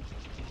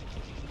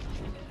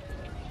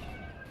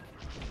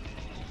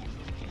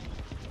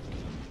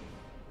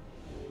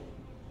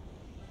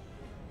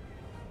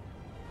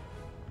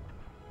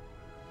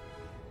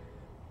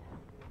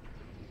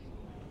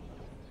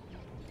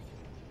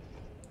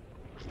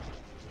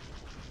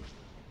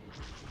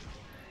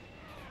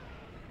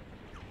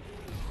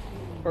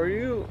 Are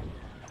you?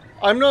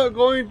 I'm not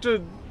going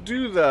to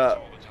do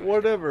that.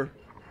 Whatever.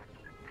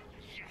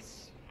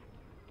 Yes.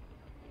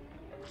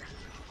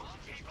 Come on,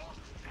 people.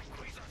 That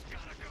quasar's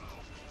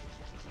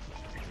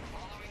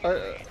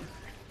gotta go.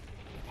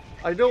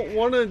 I don't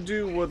want to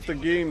do what the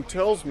game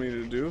tells me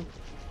to do.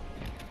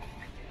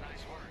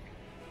 Nice work.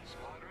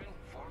 Squadron,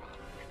 form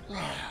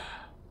up.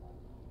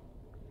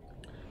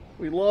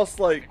 We lost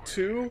like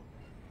 2,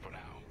 For now.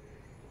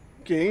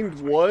 gained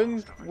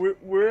 1.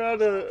 We're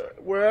at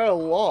a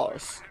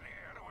loss.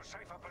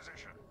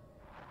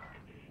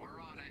 We're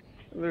on it.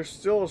 And there's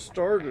still a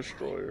Star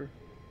Destroyer.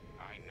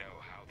 I know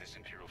how this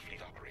Imperial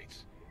fleet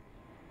operates.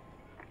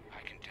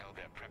 I can tell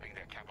they're prepping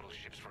their capital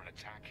ships for an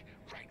attack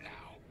right now.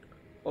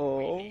 We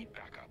Oh. need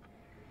backup.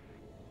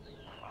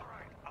 All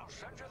right, I'll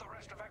send you the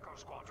rest of Echo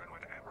Squadron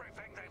with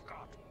everything they've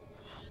got.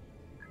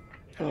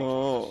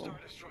 Oh. Star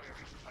Destroyer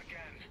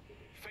again,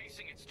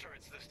 facing its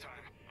turrets this time.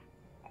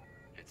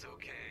 It's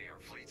okay, our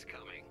fleet's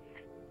coming.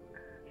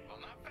 Well,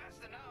 not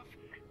fast enough.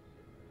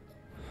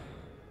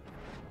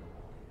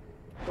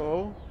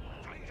 Oh.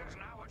 Fleet is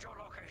now at your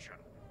location.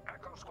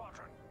 Echo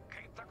Squadron,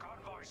 keep the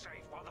convoy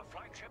safe while the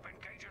flagship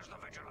engages the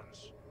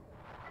Vigilance.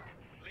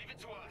 Leave it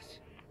to us.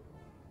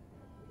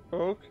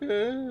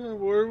 Okay.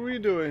 What are we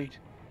doing?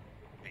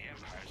 The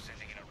Empire's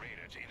sending in a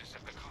raider to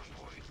intercept the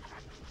convoy.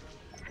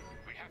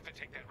 We have to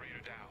take that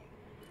raider down.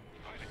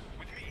 Pilot,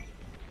 with me.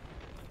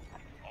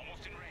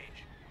 Almost in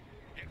range.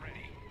 Get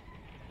ready.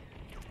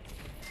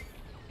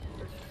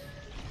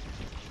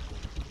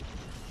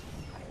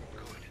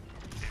 Good.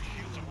 Their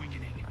shields are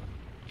weakening.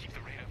 Keep the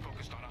raider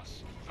focused on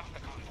us, not the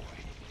convoy.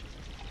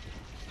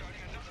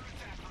 Starting another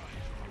attack run.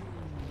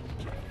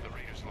 The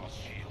raiders lost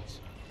shields.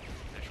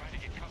 They're trying to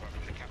get cover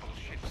from the capital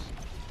ships.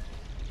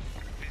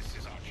 This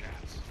is our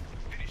chance.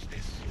 Finish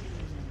this.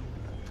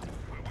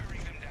 We're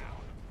wearing them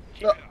down.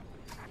 Keep it up.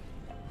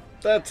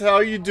 That's how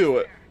you do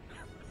it.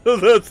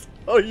 That's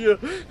how you,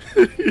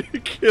 you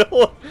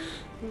kill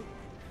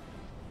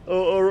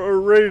a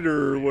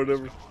raider or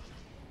whatever. Good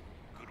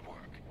work.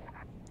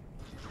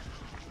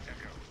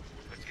 Echo,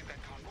 let's get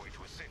that convoy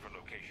to a safer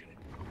location.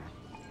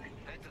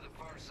 Head to the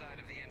far side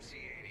of the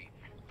MC-80.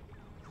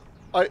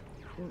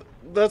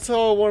 That's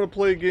how I want to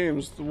play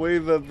games. The way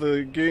that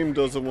the game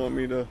doesn't want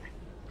me to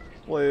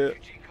play it.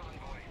 Refugee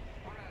convoy,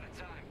 we're out of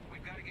time.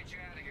 We've got to get you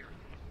out of here.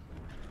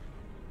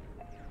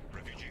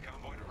 Refugee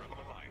convoy to Rebel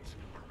Alliance.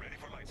 We're ready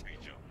for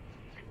lightspeed jump.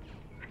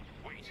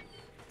 Wait.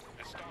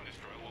 The Star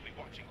Destroyer will be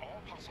watching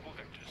all possible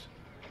vectors.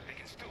 They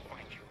can still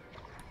find you.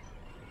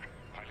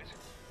 Pilot,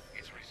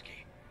 it's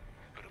risky.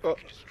 But if we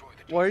can destroy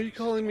the Why are you targets,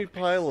 calling me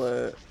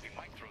pilot? we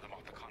might throw them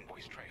off the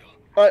convoy's trail.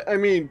 I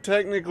mean,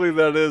 technically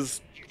that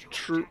is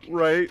true,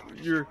 right?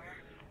 You're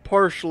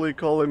partially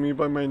calling me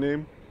by my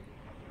name.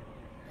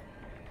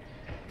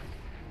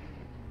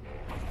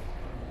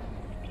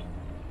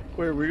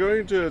 Wait, are we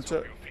going to attack?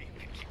 Your fleet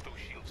can keep those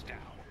shields down.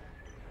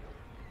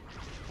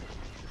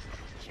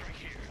 Strike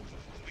here.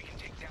 We can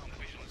take down the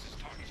Vigilance's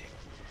targeting.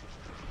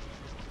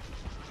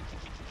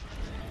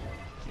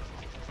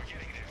 We're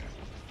getting there.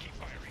 Keep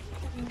firing.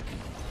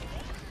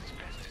 It's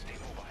best to stay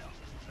mobile.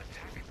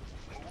 Attack,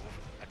 move,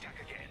 attack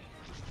again.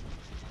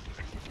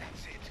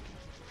 That's it.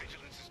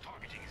 Vigilance's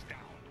targeting is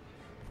down.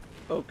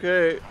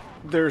 Okay,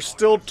 they're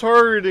still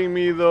targeting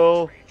me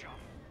though. Jump.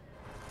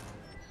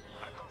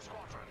 Echo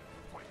Squadron,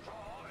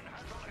 withdraw and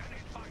handle any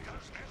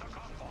fighters near the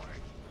convoy.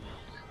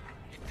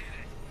 You did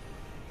it.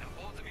 Now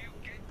both of you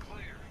get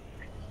clear.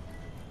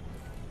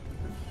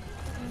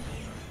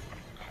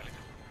 Pilot,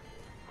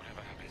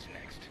 whatever happens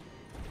next,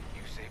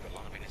 you save a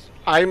lot of innocent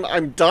lives.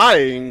 I'm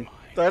dying.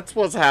 That's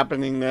what's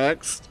happening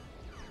next.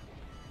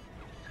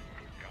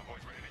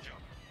 Convoy's ready to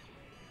jump.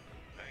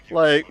 Thank you.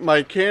 Like,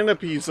 my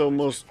canopy's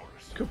almost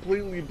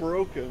completely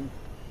broken.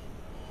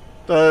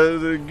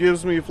 That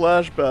gives me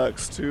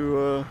flashbacks to,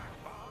 Bow to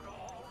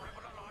all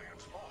Rebel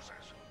Alliance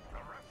forces. The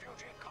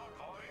refugee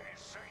convoy is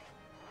safe.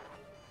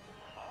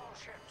 All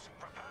ships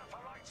prepare for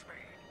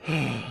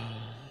lightspeed.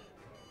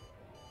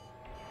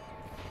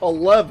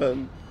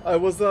 11. I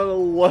was at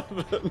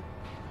 11.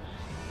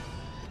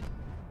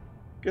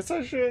 Guess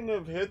I shouldn't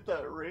have hit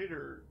that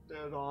raider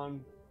dead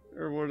on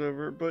or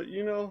whatever, but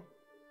you know,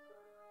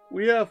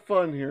 we have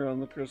fun here on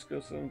the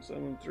Crisco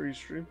 773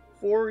 stream.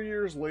 4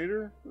 years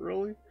later,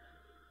 really?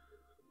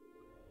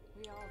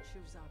 We all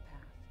choose our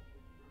path.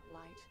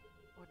 Light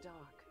or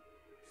dark.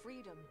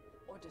 Freedom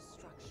or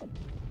destruction.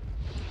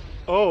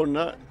 Oh, The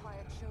not.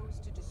 Empire chose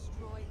to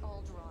destroy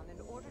Alderaan in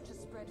order to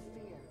spread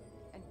fear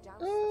and douse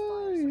the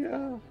Oh, fires of yeah.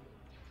 rebellion.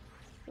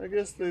 I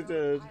guess they Now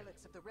did. The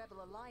pilots of the Rebel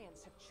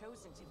Alliance have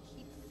chosen to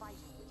keep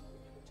fighting,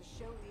 to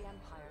show the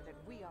Empire that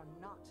we are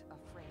not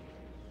afraid.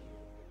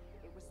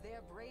 It was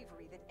their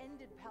bravery that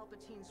ended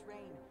Palpatine's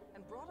reign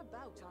and brought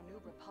about our new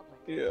republic.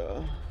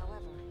 Yeah.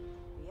 However,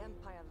 the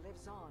Empire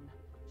lives on,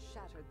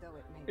 shattered though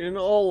it may be. In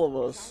all of As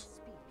I us.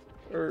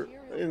 speak, Or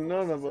Imperial in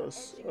none of forces are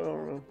us. edging I don't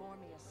toward know. the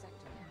Bormia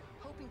sector,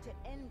 hoping to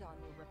end our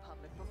new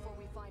republic before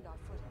we find our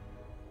footing.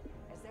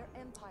 As their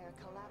empire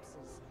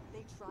collapses,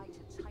 they try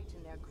to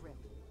tighten their grip.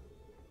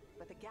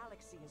 But the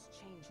galaxy is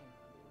changing,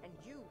 And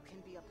you can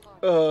be a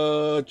part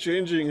of it.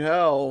 Changing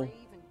how? Brave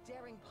and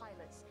daring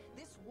pilots,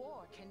 this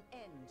war can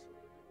end.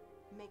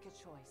 Make a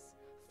choice.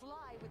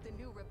 Fly with the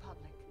New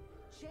Republic.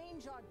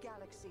 Change our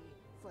galaxy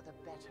for the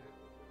better.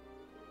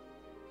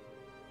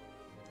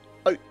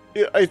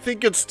 I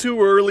think it's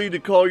too early to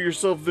call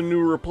yourself the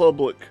New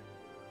Republic.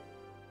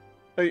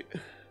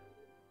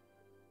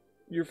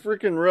 You're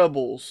freaking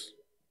rebels.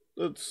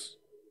 That's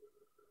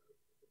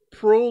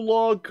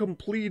prologue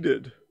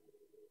completed.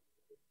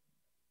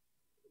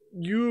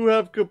 You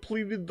have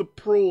completed the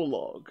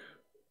prologue.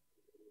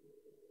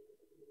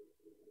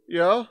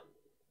 Yeah?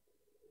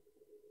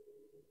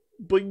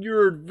 But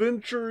your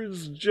adventure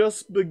is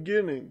just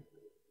beginning.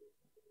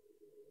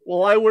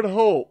 Well, I would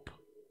hope.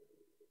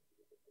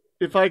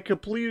 If I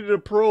completed a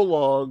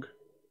prologue,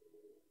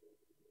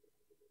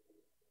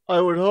 I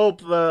would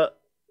hope that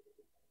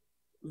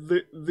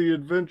the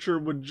adventure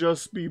would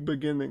just be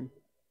beginning,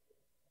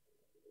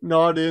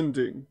 not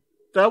ending.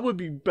 That would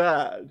be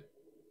bad.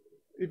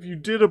 If you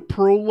did a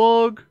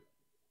prologue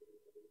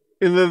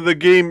and then the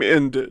game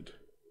ended.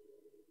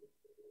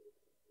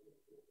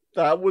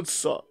 That would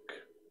suck.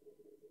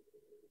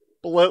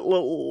 But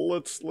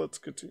let's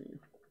continue.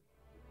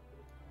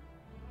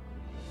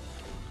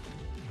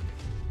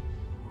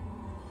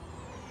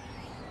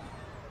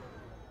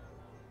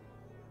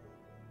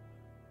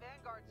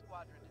 Vanguard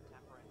Squadron to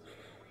Temperance.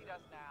 Read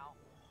us now.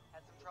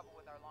 Had some trouble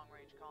with our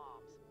long-range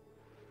comms.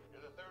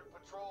 You're the 3rd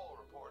patrol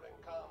reporting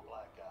comm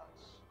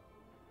blackouts.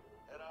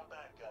 Head on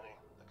back, Gunny.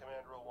 The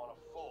commander will want a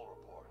full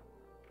report.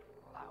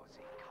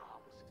 Lousy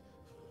comms.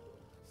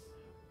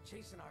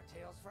 Chasing our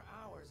tails for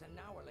hours, and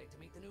now we're late to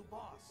meet the new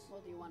boss.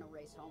 Well, do you want to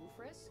race home,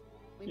 Frisk?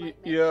 We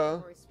might make yeah. it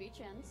before his speech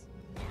ends.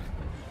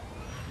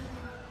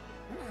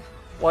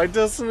 Why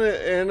doesn't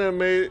it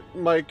animate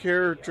my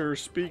character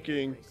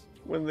speaking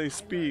when they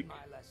speak? My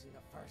lesson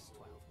the first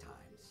 12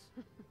 times.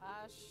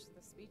 Hush,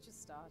 the speech is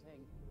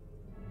starting.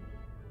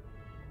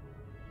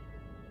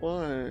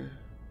 Why?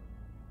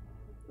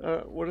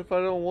 What if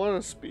I don't want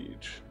a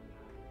speech?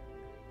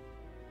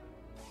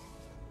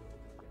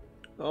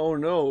 Oh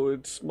no,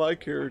 it's my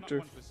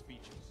character.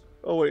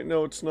 Oh wait,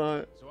 no, it's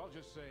not. So I'll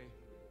just say,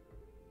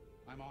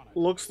 I'm honored.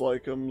 Looks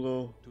like him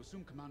though. To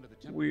assume command of the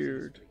Temple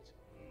Weird.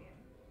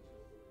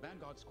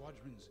 Vanguard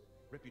Squadron's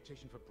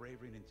reputation for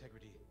bravery and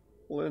integrity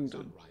is Blended.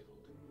 unrivaled.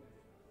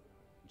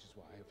 Which is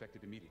why,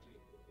 effective immediately,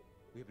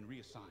 we have been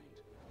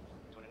reassigned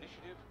to an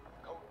initiative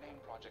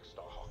codenamed Project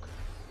Starhawk.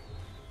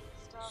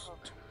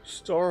 Starhawk.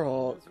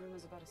 Starhawk. Those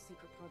rumors about a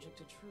secret project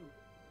are true.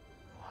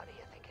 What do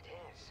you think it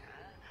is,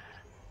 huh?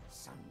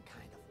 Some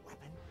kind of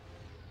weapon.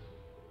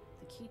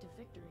 The key to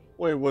victory.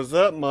 Wait, was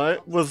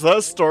that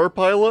Star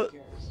Pilot?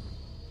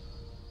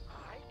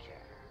 I care.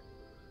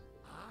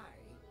 I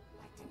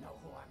like to know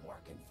who I'm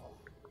working for.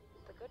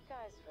 The good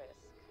guys, Frisk.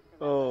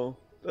 Oh,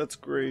 that's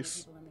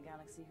Grace. People in the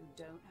galaxy who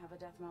don't have a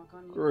death mark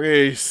on you.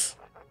 Grace.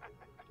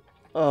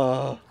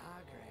 Ah,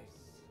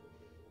 Grace.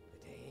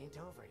 The day ain't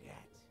over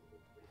yet.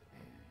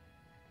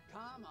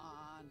 Come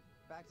on.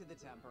 Back to the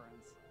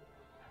Temperance.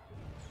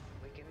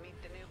 We can meet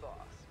the new boss.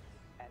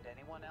 And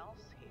anyone else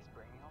he's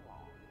bringing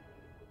along.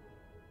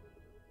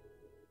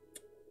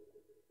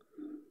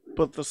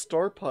 But the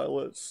Star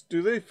Pilots,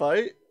 do they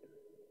fight?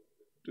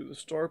 Do the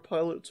Star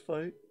Pilots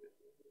fight?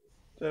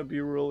 That'd be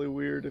really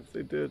weird if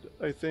they did.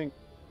 I think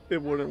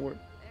it wouldn't work.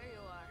 There you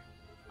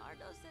are.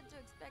 Ardo said to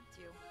expect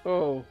you.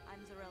 Oh, I'm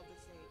Zerelda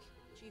Sage,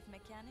 Chief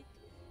Mechanic,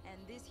 and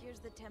this here's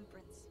the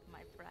Temperance,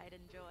 my pride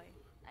and joy.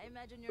 I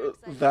imagine you're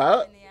excited that?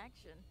 to join the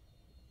action.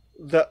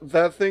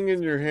 that thing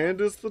in your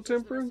hand is the Choose the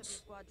rest of your Temperance?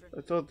 squadron.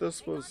 I thought this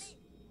Hey, was. Connie,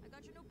 I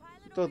got your new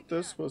pilot I thought over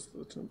this here. was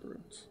the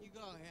Temperance. You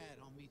go ahead,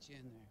 I'll meet you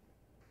in there.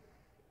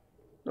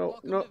 No,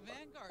 Welcome no, to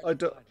Vanguard I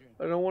don't. Squadron.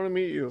 I don't want to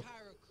meet you.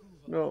 Tyra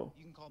Kuva. No.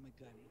 You can call me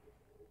Gunny.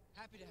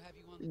 Happy to have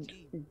you on the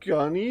team.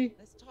 Gunny?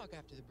 Let's talk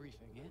after the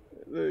briefing, yeah?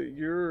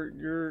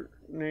 Your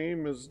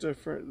name is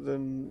different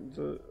than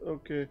the.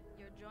 Okay.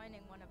 You're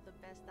joining one of the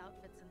best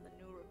outfits in the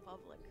New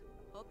Republic.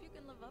 Hope you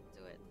can live up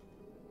to it.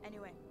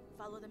 Anyway,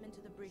 follow them into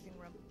the briefing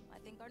room. I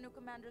think our new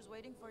commander's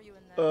waiting for you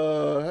in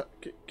there.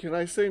 Can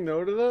I say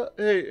no to that?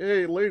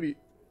 Hey, lady.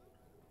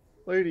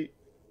 Lady.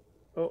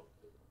 Oh.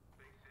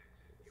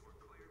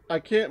 I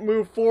can't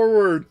move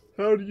forward.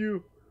 How do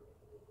you...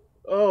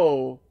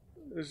 Oh.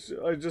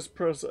 I just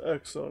press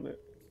X on it.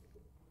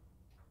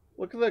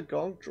 Look at that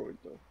gonk droid,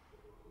 though.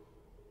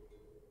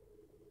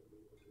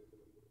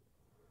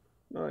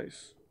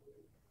 Nice.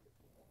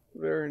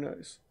 Very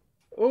nice.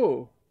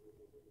 Oh.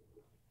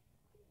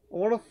 I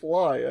want to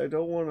fly. I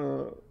don't want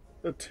to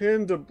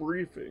attend a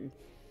briefing.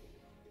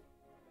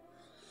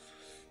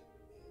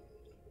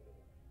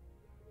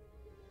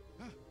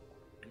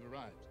 You've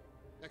arrived.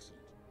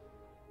 Excellent.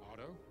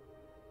 Ardo,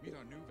 meet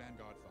our new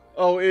Vanguard 5.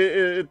 Oh,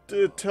 it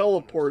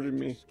teleported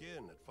me.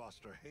 Skin at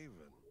Foster Haven.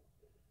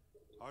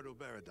 Ardo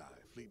Baradai,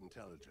 Fleet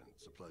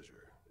Intelligence, a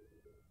pleasure.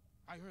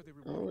 I heard they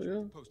rewarded you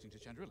yeah. for posting to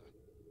Chandrilla.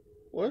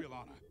 What? Real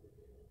honor.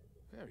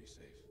 Very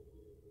safe.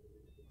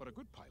 But a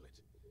good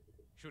pilot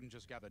shouldn't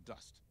just gather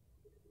dust.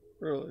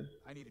 Really?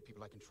 I needed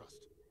people I can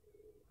trust.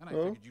 And I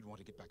Oh? figured you'd want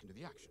to get back into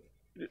the action.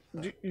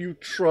 You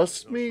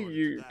trust me?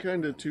 You're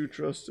kind of too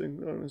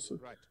trusting, honestly.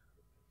 Right.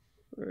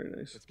 Very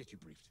nice. Let's get you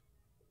briefed.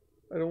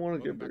 I don't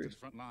want to get Back to briefed. the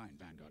front line,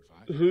 Vanguard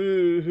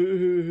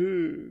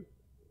 5.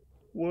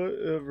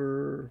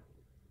 Whatever.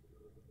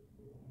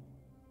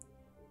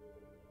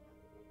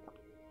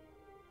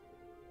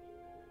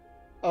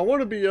 I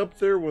want to be up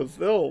there with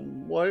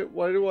them. Why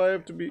do I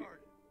have to be...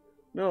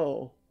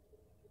 No.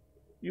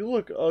 You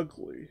look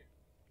ugly.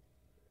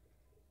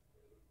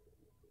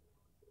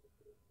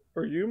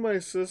 Are you my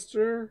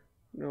sister?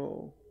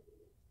 No.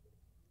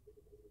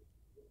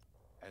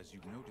 As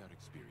you've no doubt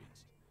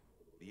experienced,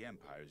 the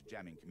Empire is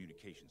jamming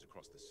communications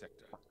across the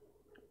sector.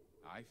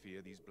 I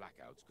fear these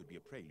blackouts could be a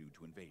prelude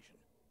to invasion.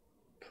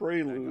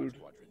 Prelude.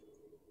 Squadron,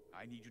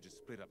 I need you to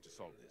split up to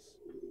solve this.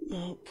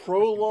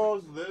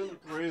 Prologue, then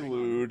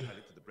prelude.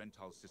 To the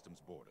Brental system's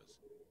borders.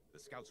 The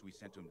scouts we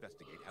sent to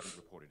investigate haven't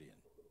reported in.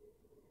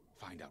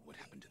 Find out what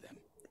happened to them.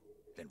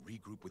 Then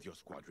regroup with your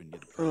squadron near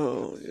the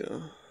Oh,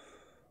 yeah.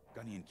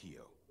 Gunny and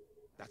Keo.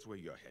 That's where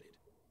you're headed.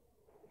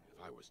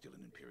 If I were still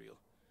an Imperial,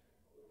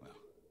 well,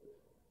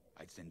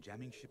 I'd send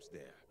jamming ships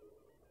there.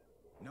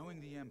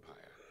 Knowing the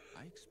Empire,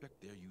 I expect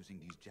they're using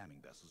these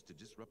jamming vessels to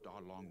disrupt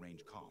our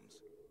long-range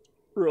comms.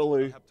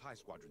 Really? They'll have TIE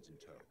squadrons in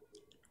tow.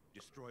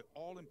 Destroy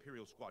all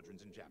Imperial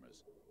squadrons and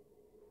jammers.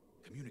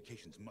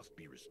 Communications must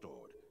be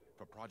restored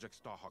for Project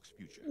Starhawk's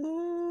future.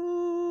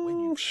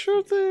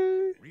 Sure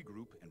thing.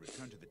 Regroup and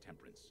return to the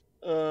Temperance.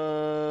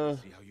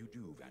 See how you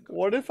do, Vanguard.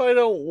 What if I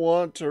don't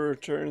want to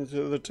return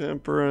to the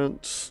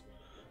Temperance?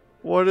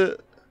 What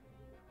it...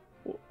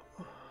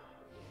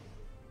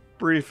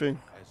 Briefing.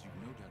 As you've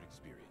no doubt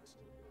experienced,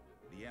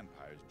 the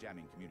Empire is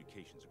jamming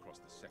communications across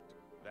the sector.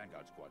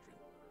 Vanguard Squadron.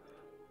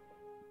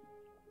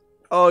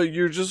 Oh,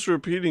 you're just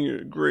repeating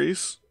it,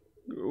 Grace?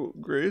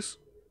 Grace?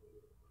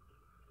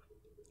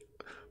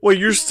 Wait,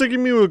 you're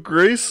sticking me with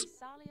Grace?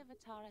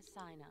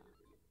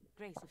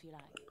 Grace, if you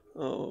like.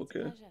 Oh,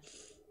 okay.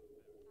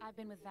 I've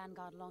been with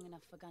Vanguard long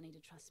enough for Gunny to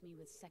trust me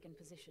with second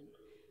position.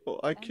 Well,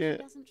 I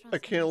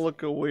can't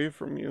look away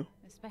from you.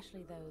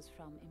 Especially those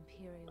from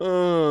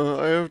Imperial.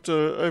 I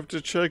have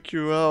to check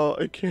you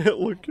out. I can't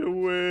look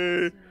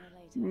away.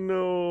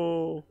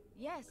 No.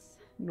 Yes.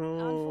 No.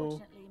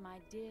 Unfortunately, my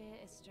dear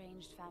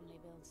estranged family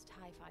builds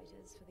TIE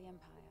fighters for the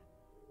Empire.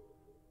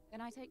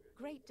 And I take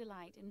great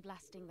delight in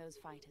blasting those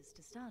fighters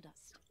to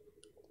stardust.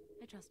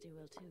 I trust you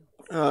will too.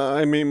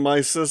 I mean,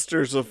 my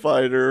sister's a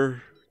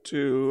fighter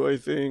too, I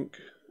think.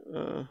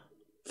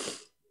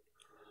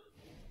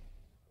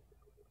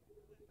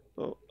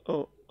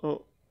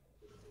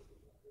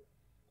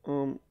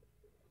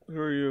 Who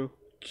are you?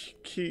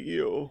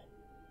 Keo.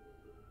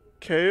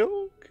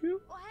 Kale? Keo?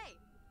 Oh, hey,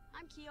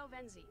 I'm Keo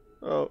Venzi.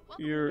 Oh,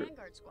 Welcome you're to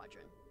Vanguard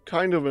Squadron.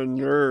 kind of a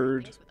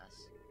nerd.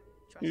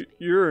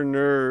 You're a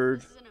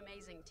nerd. This is an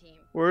amazing team.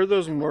 Where are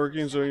those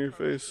markings on your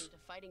face?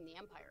 Fighting the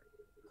Empire.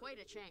 Quite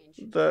a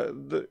change. But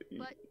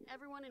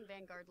everyone in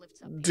Vanguard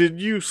lifts up.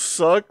 Did you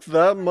suck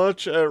that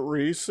much at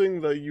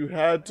racing that you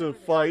had to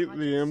fight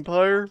the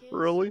Empire?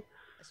 Really?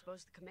 I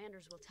suppose the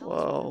commanders will tell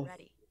us when we're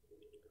ready.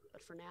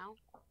 But for now,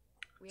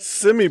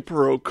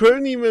 semi-pro.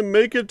 Couldn't even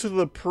make it to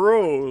the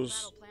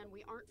pros. battle plan,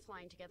 we aren't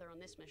flying together on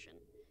this mission.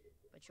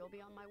 But you'll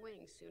be on my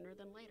wing sooner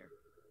than later.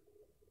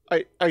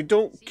 I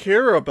don't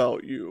care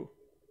about you.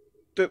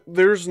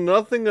 There's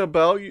nothing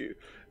about you.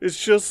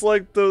 It's just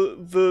like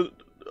the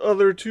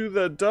other two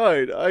that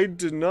died. I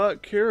did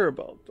not care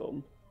about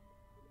them.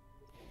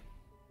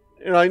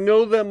 And I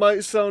know that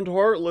might sound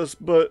heartless,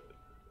 but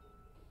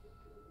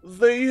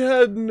they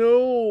had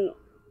no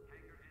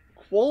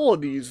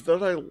qualities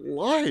that I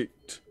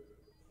liked.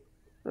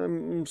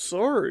 I'm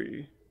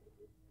sorry.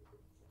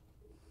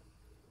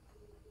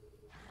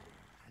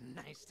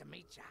 Nice to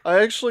meet you.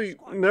 I actually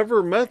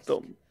never met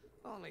them.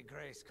 Only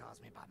Grace calls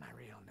me by my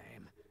real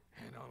name,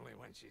 and only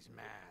when she's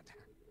mad.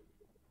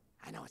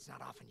 I know it's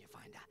not often you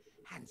find a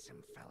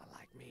handsome fella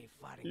like me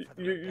fighting for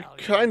the You're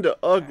kind of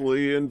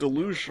ugly and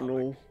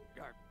delusional.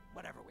 Or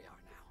whatever we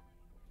are now.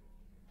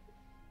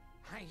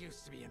 I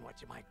used to be in what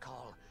you might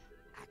call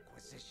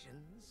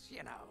acquisitions.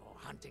 You know,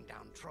 hunting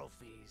down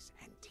trophies,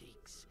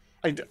 antiques.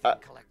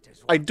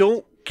 I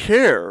don't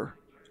care.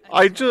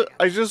 I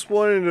just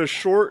wanted a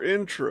short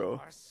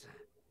intro.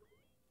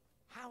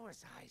 How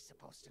was I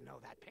supposed to know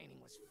that painting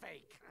was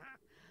fake? Huh?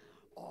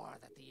 Or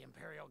that the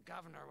Imperial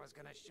Governor was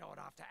going to show it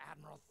off to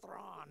Admiral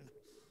Thrawn?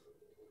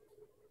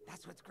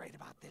 That's what's great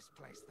about this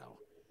place, though.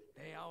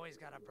 They always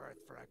got a berth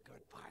for a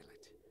good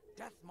pilot.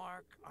 Death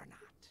mark or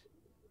not.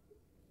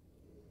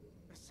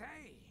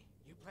 Say,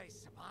 you play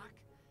Sabak?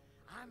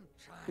 I'm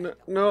trying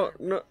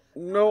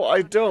No,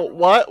 I don't.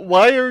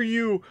 Why are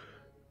you...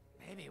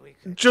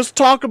 Just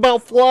talk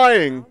about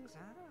flying.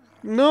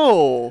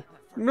 No.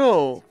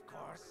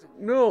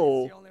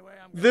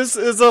 This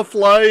is a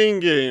flying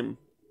game.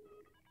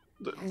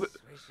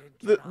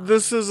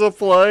 This is a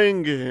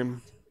flying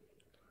game.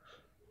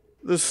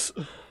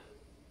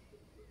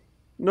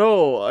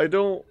 No, I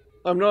don't...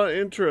 I'm not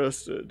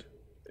interested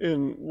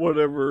in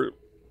whatever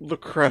the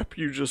crap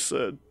you just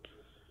said.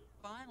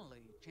 Finally,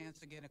 chance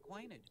to get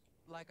acquainted.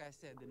 Like I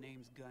said, the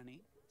name's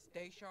Gunny.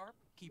 Stay sharp,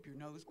 keep your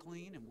nose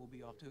clean, and we'll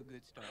be off to a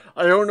good start.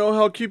 I don't know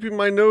how keeping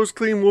my nose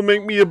clean will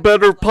make me a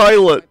better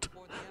pilot.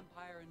 Before the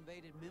Empire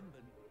invaded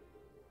Minban.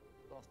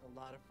 Lost a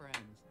lot of friends.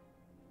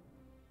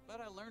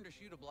 But I learned to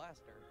shoot a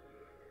blaster.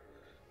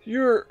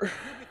 You'll be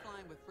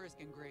flying with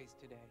Frisk and Grace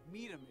today.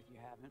 Meet them if you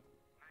haven't.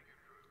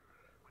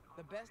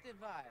 The best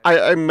advice.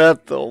 I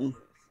met them.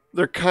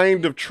 They're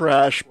kind of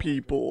trash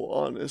people,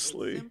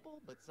 honestly. It's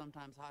simple, but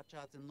sometimes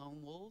hotshots and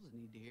lone wolves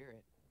need to hear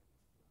it.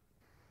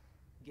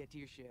 Get to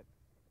your ship.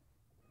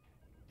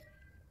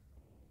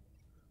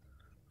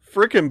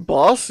 Frickin'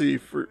 bossy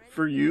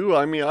for you.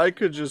 I mean, I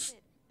could just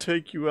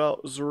take you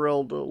out,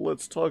 Zerelda.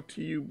 Let's talk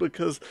to you,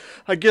 because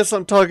I guess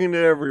I'm talking to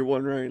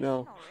everyone right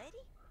now.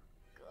 Already?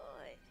 Good.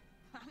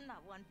 I'm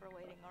not one for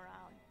waiting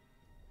around.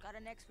 Got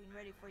an X-Wing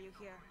ready for you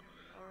here.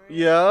 Or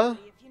Yeah?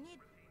 if you need...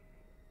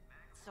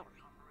 Sorry.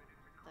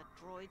 The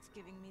droid's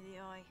giving me the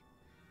eye.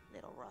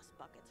 Little rust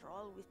buckets are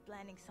always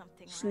planning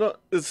something.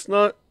 It's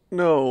not,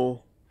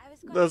 no.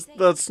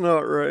 That's not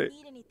right. If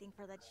you need anything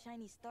for that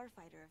shiny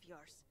starfighter of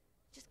yours,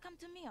 just come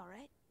to me,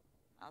 alright?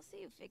 I'll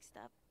see you fixed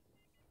up.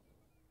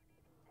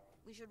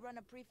 We should run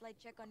a pre-flight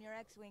check on your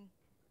X-Wing.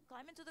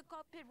 Climb into the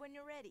cockpit when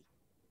you're ready.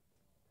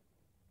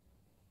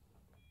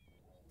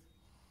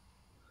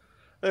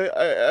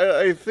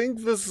 I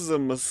think this is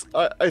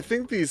I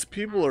think these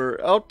people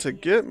are out to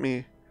get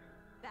me.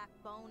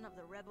 Backbone of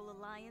the Rebel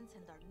Alliance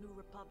and our new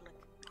republic.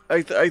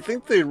 I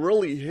think they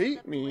really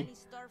hate me.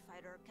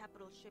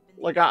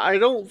 Like, I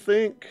don't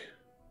think...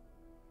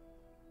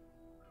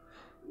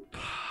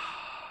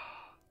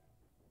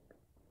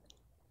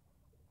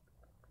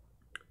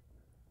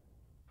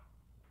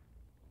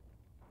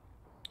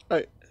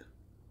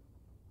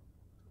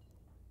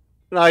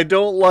 I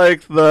don't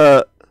like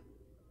that,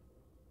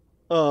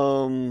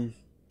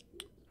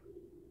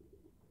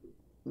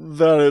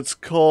 that it's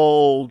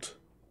called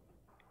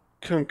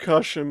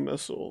concussion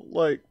missile.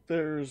 Like,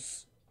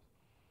 there's...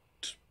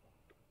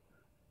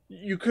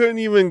 You couldn't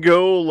even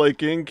go,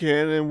 like, in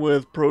cannon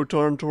with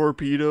proton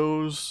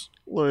torpedoes.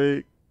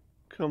 Like,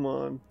 come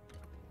on.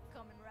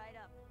 Coming right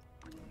up.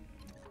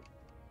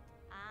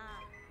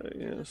 I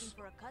guess.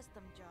 For a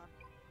custom job.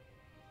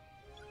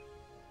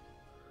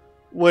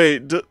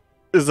 Wait,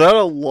 is that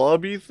a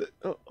lobby thing?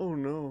 Oh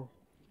no.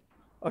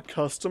 A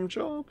custom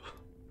job?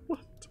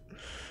 What?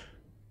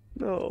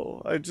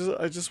 No, I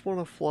just want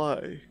to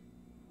fly.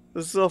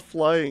 This is a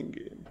flying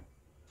game.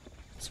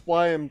 That's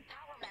why I'm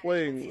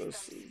playing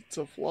this,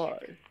 to fly.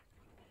 Alright.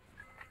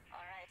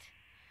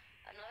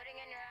 I'm loading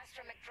in your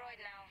astromech droid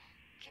now.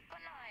 Keep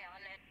an eye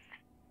on it.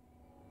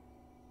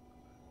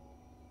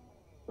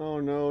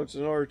 Oh no, it's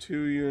an R2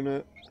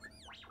 unit.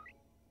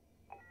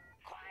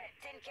 Quiet,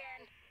 Tin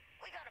Can.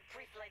 We got a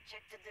pre-flight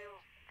check to do.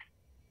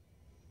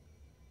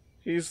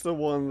 He's the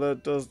one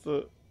that does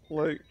the,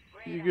 like,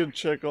 you could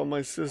check all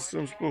my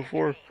systems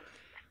before.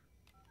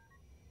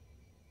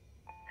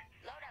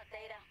 Loadout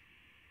data.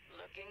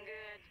 Looking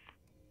good.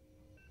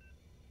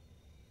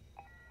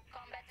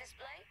 Combat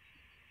display?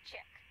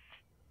 Check.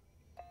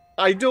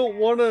 I don't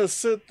want to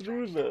sit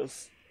through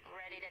this.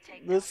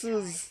 This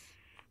is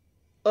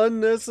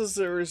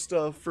unnecessary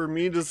stuff for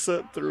me to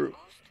sit through.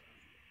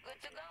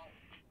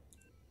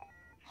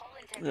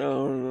 I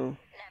don't know.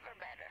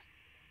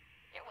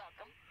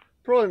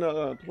 Probably not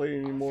gonna play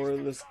any more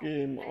of this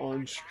game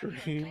on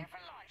stream,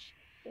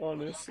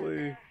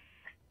 honestly.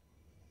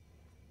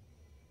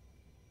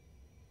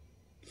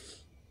 I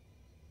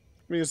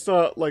mean, it's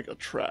not like a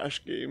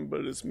trash game,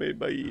 but it's made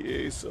by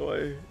EA, so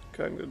I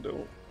kind of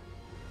don't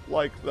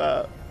like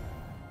that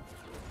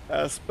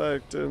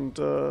aspect, and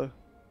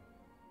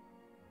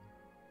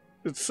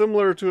it's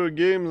similar to a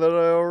game that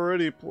I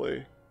already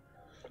play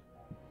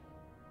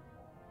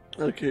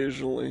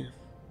occasionally.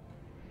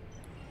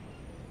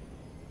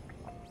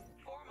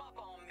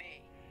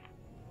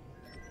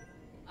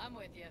 I'm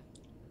with you.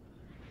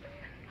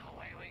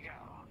 Away we go.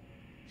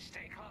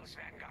 Stay close,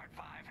 Vanguard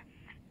 5.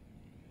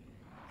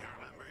 You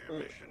remember your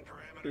mission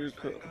parameters,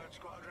 Vanguard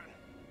Squadron?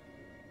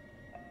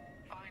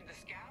 Find the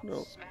scouts,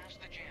 no. Smash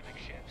the jamming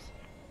ships,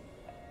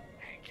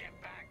 and get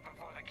back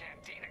before the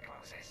cantina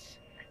closes.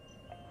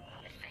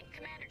 I think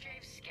Commander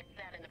Javes skipped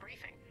that in the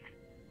briefing.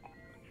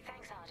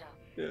 Thanks, Otto.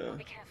 Yeah.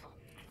 Be careful.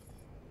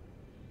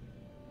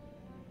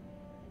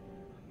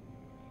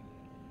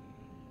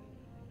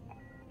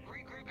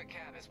 Regroup at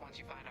Cabus once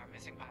you find our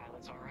missing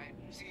pilots, alright?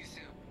 See you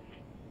soon.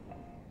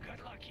 Good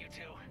luck, you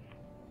two.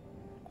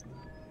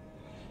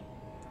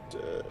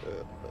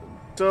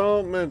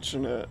 Don't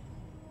mention it.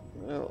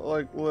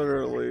 Like,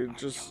 literally,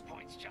 just...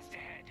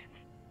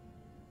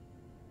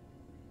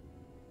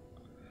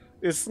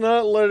 It's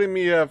not letting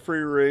me have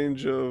free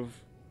range of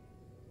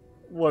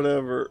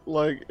whatever.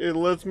 Like, it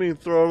lets me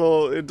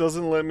throttle, it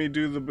doesn't let me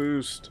do the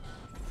boost.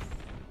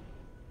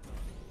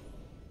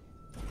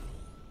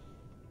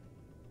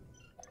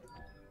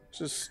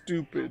 Just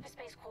stupid.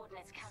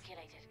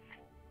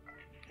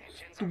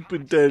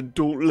 Stupid dad,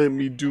 don't let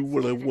me do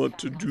what I want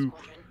to do.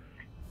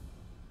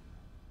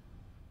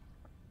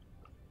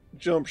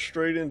 Jump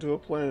straight into a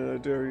planet, I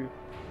dare you.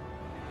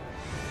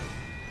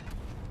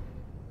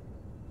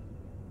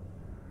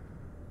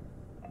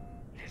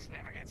 This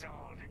never gets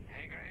old,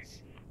 hey Grace?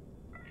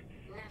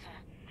 Never.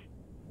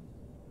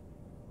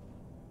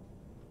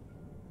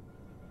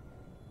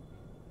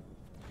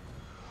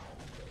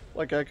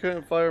 Like, I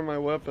couldn't fire my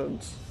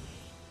weapons.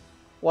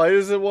 Why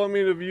does it want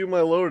me to view my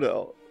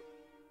loadout?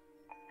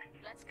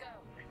 Let's go.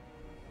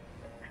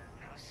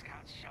 No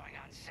scouts showing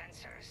on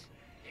sensors.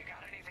 You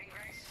got anything,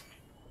 Grace?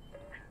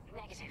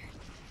 Negative.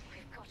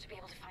 We've got to be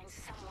able to find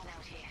someone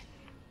out here.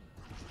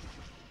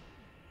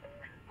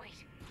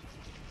 Wait.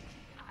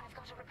 I've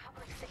got a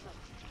Republic signal.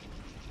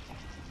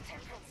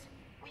 Temperance.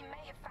 We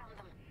may have found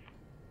them.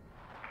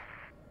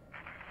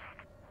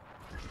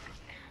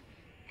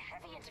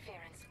 Heavy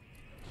interference.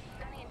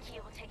 Gunny and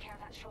Keo will take care of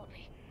that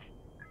shortly.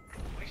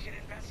 We should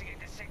investigate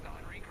the signal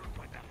and regroup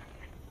with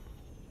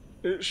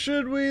them.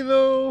 Should we,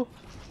 though?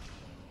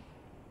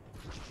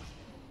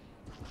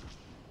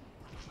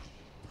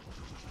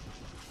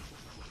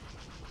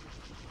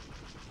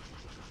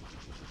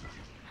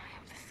 I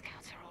hope the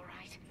scouts are all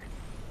right.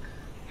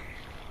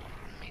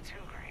 Me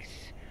too,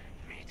 Grace.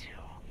 Me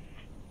too.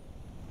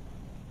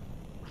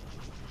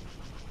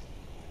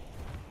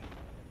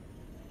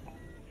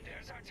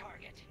 There's our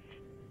target.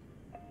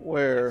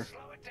 Where?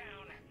 Slow it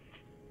down.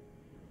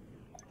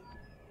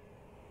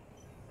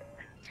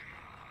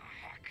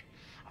 Heck,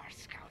 our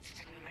scouts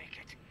didn't make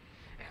it.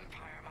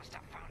 Empire must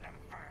have found them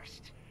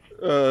first.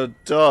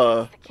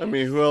 Duh. I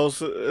mean, who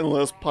else,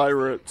 unless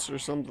pirates or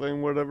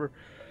something, whatever.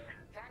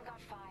 Vanguard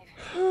 5,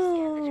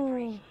 scan the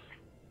debris.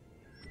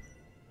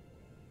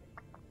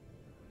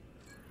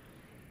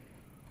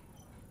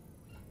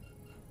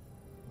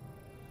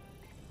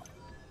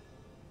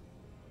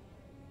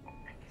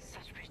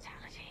 Such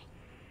brutality.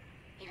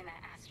 Even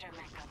that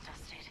astromech got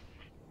dusted.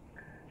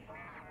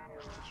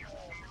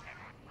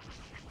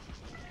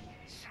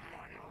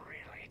 Someone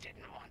really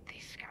didn't want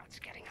these scouts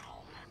getting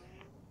home.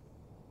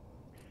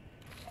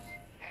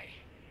 Hey,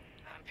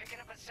 I'm picking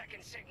up a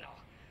second signal.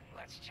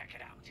 Let's check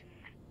it out.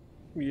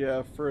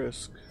 Yeah,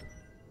 Frisk.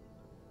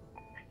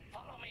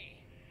 Follow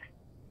me.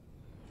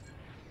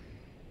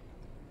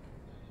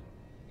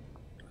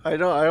 I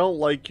don't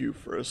like you,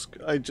 Frisk.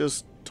 I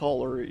just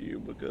tolerate you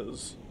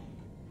because...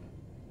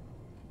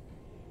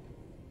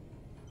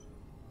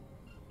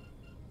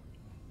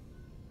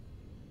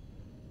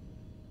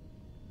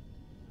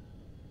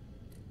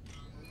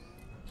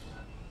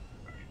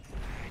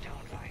 I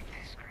don't like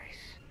this,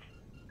 Grace.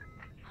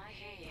 I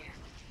hear you.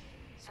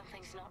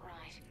 Something's not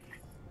right.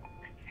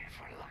 If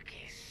we're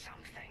lucky,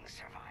 something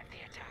survived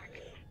the attack.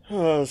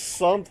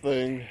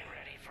 Something.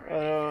 I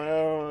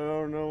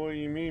don't know what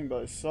you mean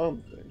by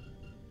something.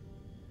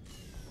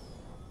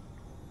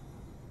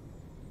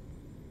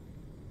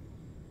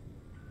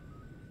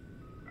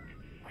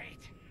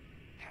 Wait,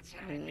 that's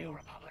not a New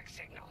Republic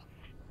signal.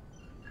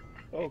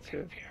 Okay.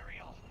 It's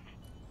Imperial.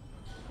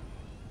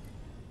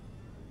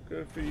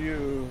 Good for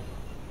you.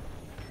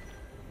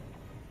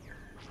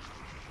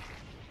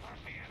 We're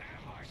being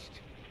ambushed.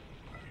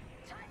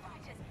 TIE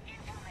fighters,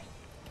 incoming!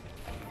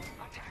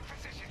 Attack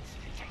positions.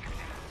 Take them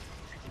down.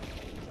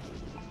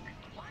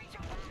 Mind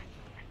your back!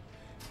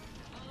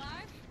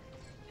 Alive?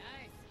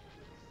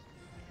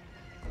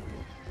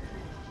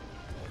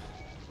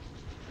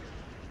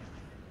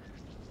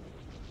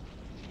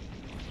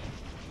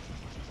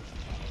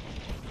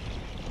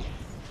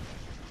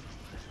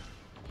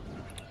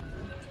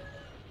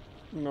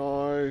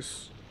 Nice.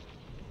 Nice.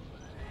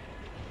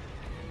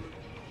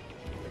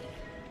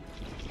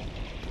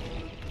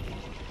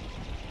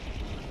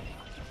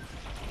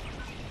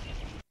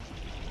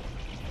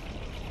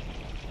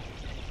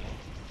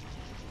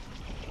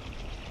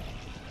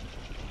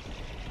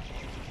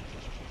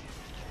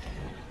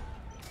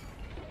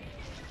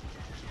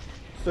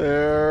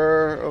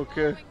 There.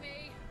 Okay.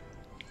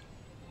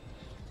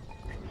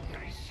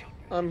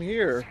 I'm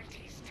here.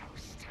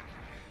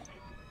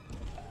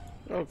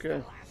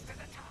 Okay.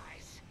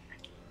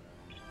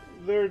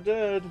 They're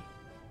dead.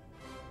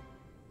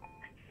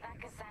 That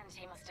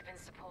Gazanti must have been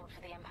support for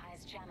the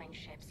Empire's jamming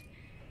ships.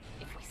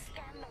 If we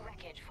scan the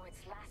wreckage for its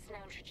last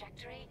known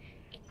trajectory,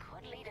 it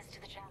could lead us to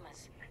the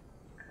jammers.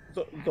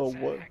 The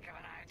what? Heck of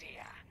an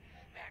idea.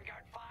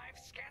 Vanguard 5,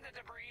 scan the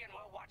debris and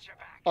we'll watch your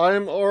back.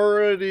 I'm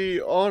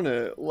already on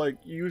it. Like,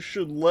 you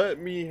should let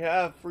me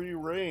have free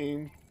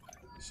reign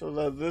so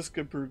that this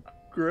could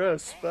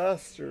progress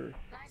faster.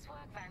 Nice work,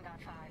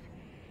 Vanguard 5.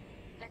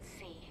 Let's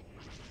see.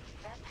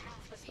 That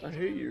path was I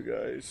hate you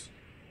guys.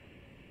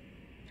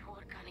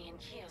 toward Gunny and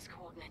Keo's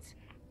coordinates.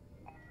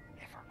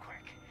 If we're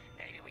quick,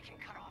 maybe we can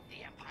cut off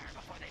the Empire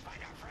before they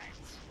find our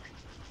friends.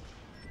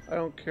 I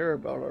don't care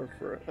about our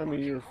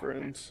your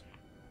friends.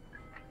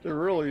 They're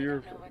really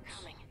your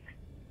friends.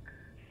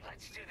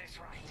 Let's do this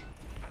right.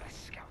 For the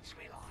scouts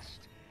we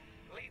lost.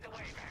 Lead the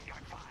way,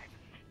 Vanguard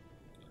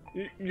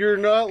 5. You're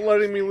not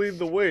letting me lead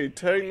the way.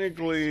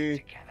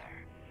 Technically,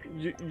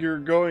 you're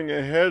going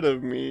ahead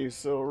of me,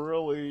 so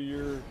really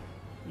you're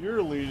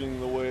leading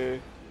the way.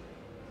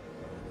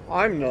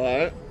 I'm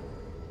not.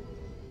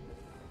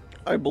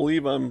 I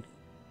believe I'm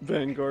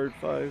Vanguard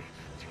 5.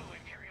 2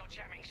 Imperial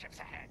jamming ships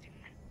ahead.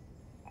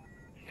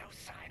 No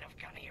sign of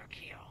Gunny or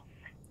Keo.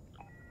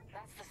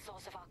 That's the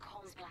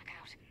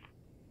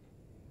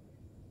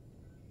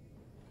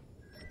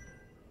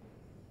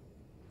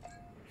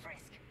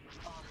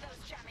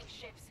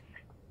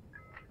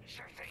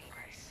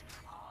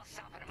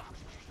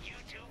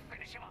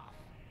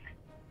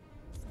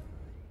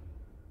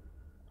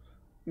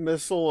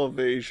Missile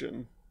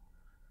evasion.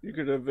 You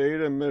could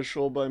evade a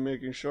missile by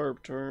making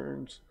sharp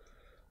turns.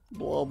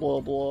 Blah,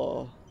 blah,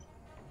 blah.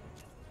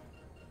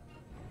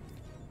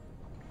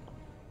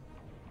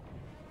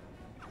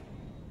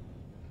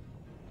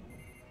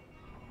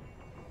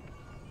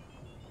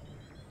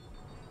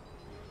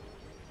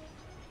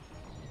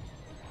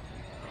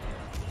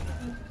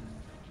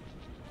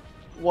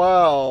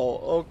 Wow,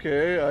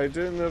 okay, I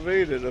didn't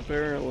evade it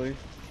apparently.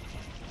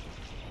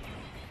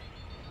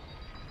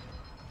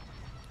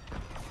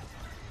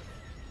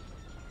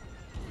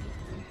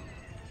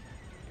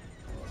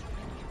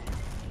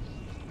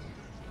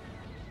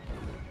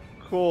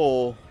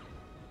 Cool.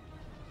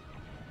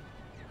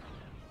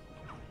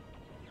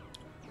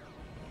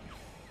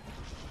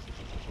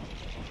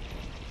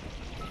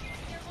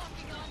 You're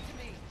locking onto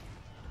me.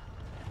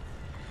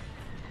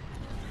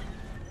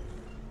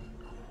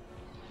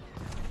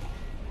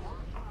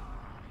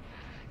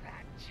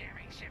 That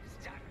jamming ship's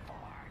done for.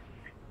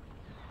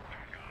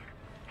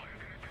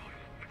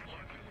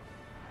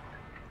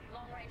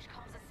 Long range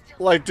comms are still.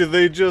 Like, did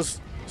they just...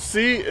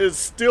 See, it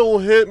still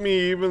hit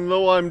me even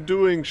though I'm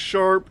doing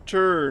sharp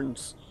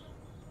turns.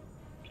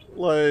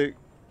 Like...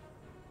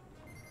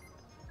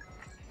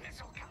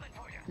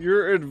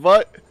 Your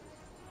advice...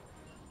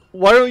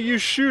 Why don't you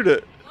shoot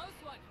it?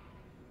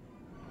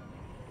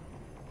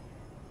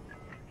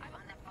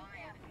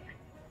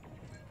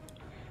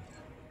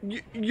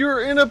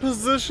 You're in a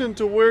position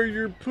to where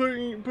you're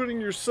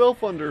putting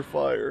yourself under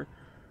fire.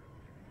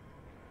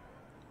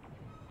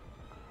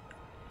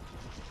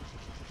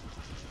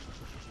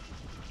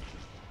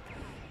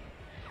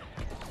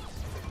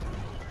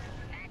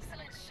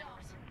 Excellent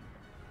shot.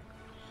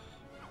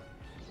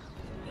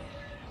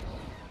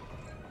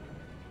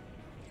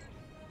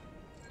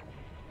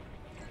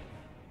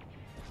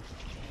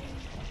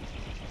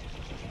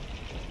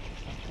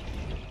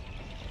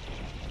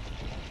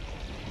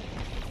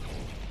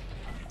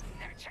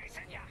 They're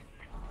chasing ya.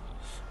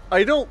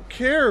 I don't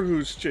care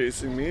who's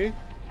chasing me.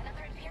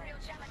 Another Imperial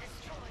jammer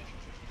destroyed.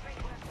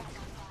 Great work, Black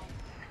Ops 5.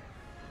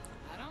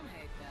 I don't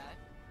hate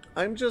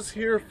that. I'm just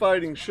here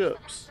fighting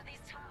ships. To these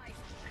ties.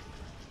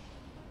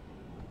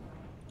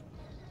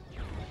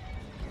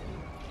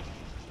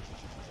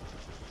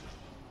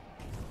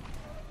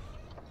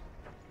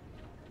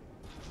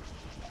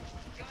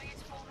 Going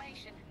into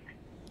formation.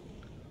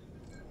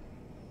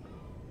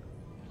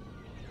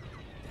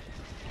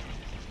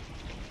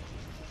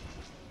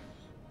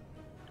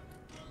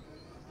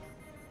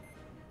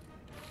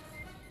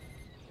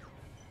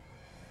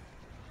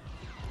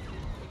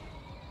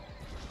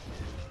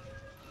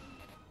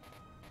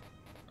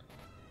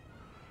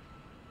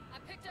 I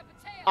picked up a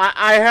tail.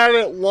 I had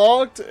it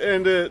locked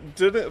and it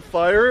didn't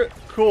fire it?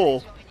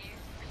 Cool.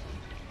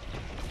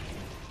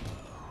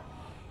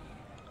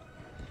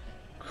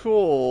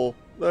 Cool.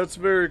 That's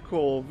very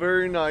cool.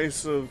 Very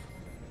nice of...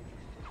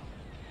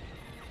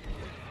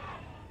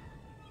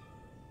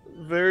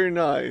 Very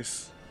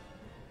nice.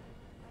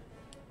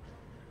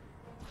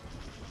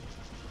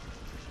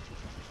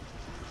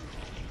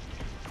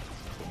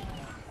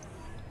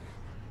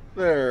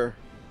 There.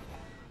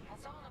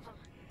 That's all of them.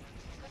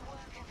 Good work,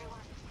 everyone.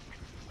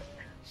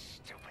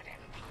 Stupid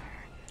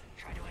Empire.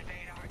 Try to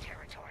invade our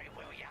territory,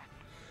 will ya?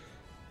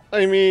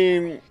 I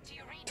mean,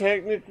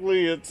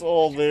 technically it's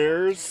all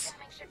theirs.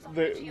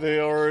 They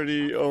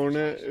already own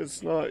it.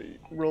 It's not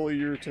really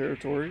your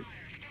territory.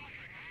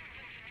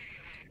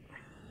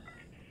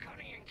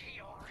 Connie and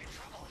Keo are in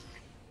trouble.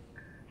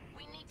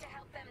 We need to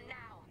help them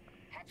now.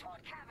 Head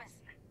toward Cavus.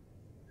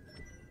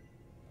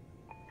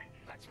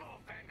 Let's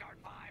move, Vanguard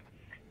 5.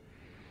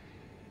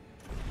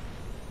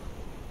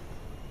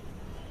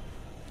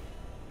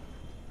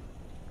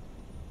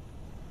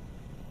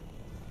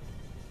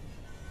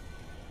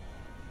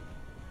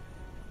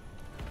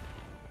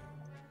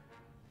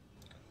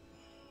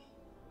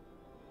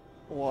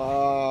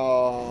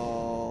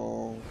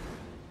 Wow.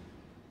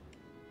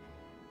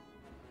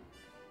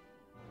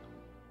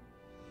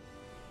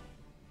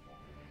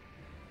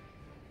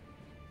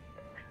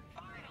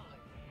 Finally.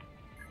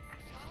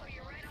 Oh,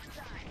 you're right on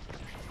time.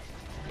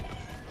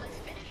 Let's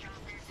finish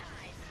off their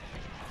ties.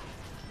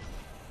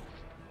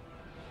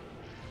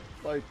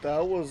 Like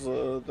that was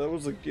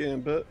a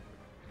gambit.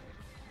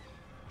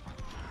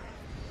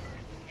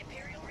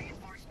 Imperial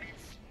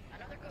reinforcements.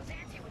 Another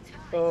Gozanti with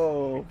ties.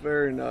 Oh,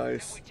 very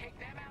nice. Take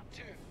them out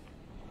too.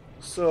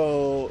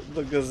 So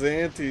the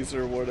Gazantes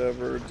or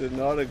whatever did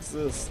not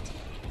exist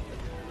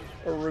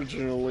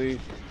originally.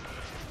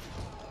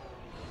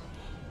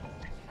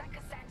 That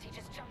Gozanti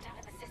just jumped out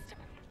of the system.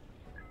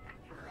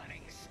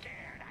 Running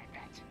scared, I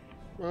bet.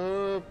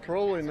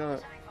 Probably not.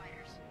 TIE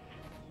fighters.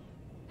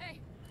 Hey,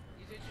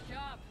 you did your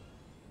job.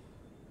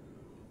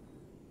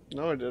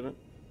 No, I didn't.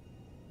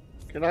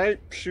 Can I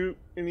shoot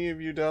any of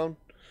you down?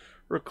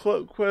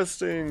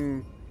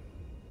 Requesting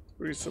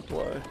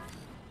resupply.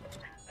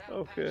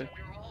 Okay.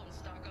 Your hull and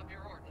stock up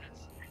your ordnance.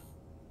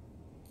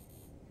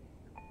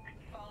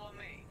 Follow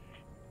me.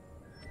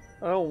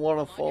 I don't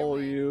want to follow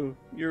you.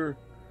 You're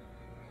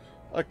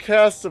a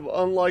cast of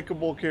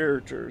unlikable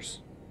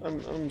characters.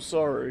 I'm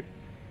sorry.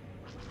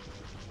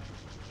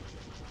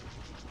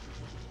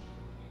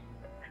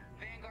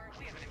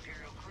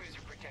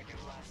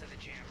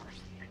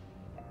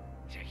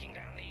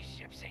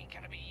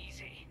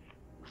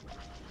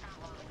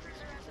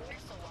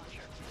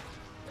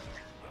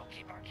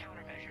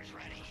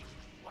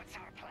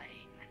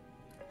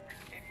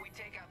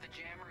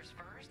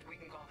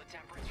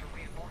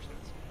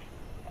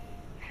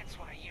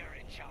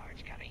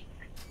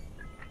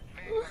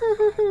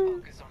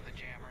 Focus on the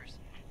jammers.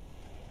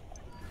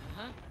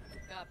 Uh-huh.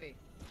 Copy.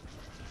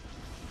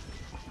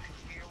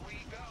 Here we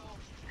go.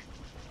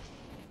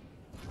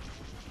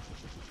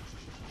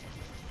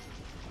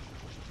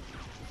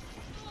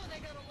 Oh, they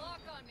got a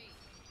lock on me.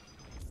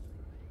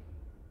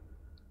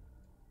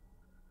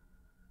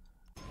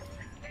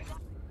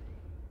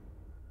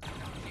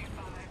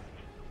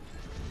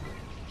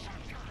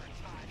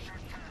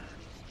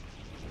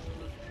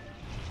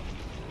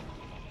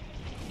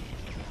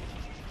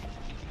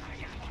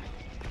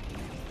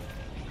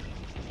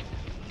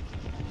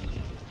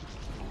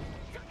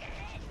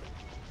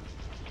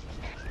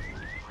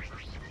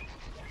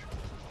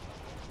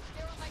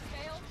 They're on my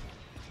tail.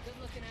 Good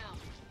looking out.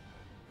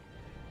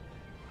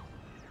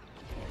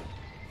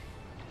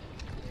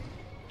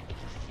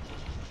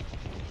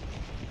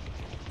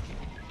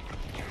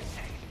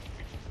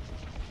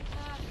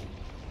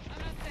 I'm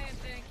not saying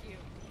thank you.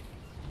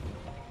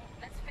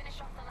 Let's finish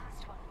off the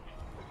last one.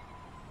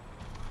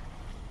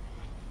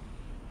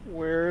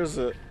 Where is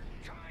it?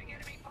 Trying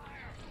enemy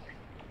fire.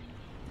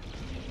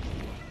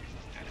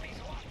 Enemies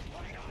locked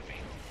right on me.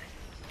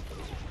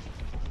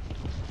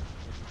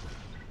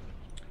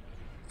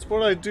 It's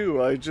what I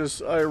do.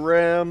 I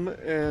ram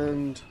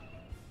and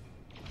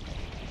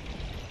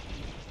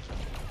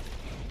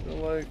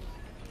like.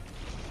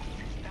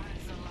 That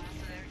is the last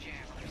of their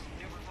jammers.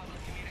 New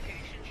Republic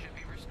communication should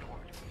be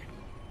restored.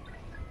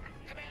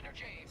 Commander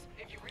James,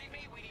 if you read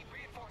me, we need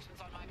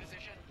reinforcements on my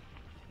position.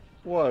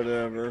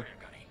 Whatever.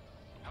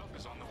 Help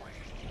is on the way.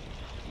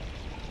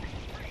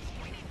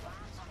 We need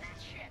bombs on that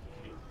ship.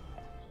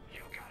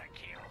 You got a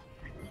kill.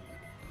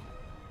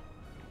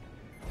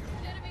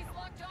 Enemies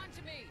locked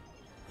onto me.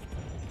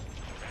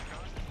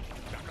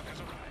 Backup has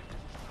arrived.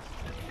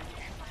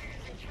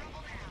 Empire's in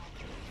trouble now.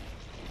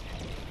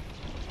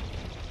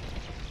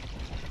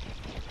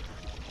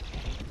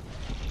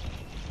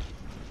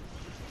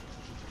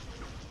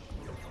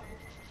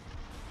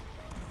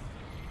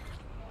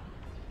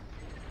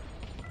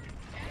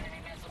 Enemy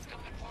missiles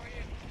coming for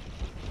you.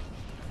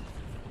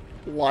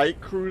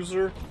 Light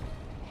cruiser?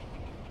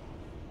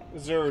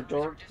 Is there a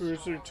dark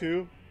cruiser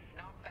too?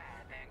 Not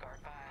bad, Vanguard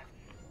 5.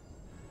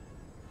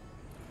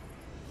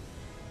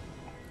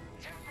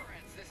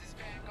 Temperance, this is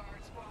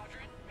Vanguard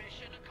Squadron.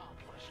 Mission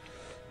accomplished.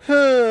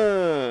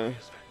 Huh.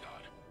 Yes,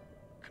 Vanguard.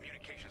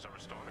 Communications are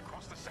restored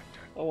across the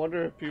sector. I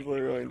wonder if people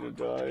are going to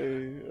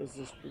die as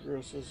this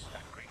progresses.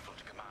 I'm grateful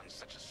to command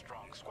such a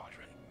strong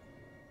squadron.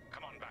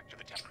 Come on back to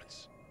the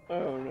Temperance. I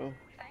don't know.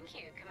 Thank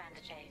you,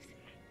 Commander Javes.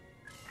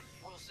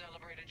 We'll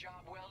celebrate a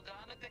job well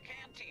done at the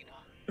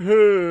cantina.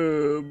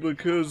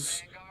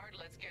 Because Vanguard,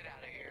 let's get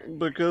out of here.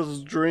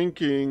 because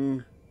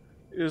drinking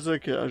is a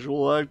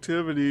casual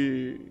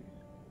activity.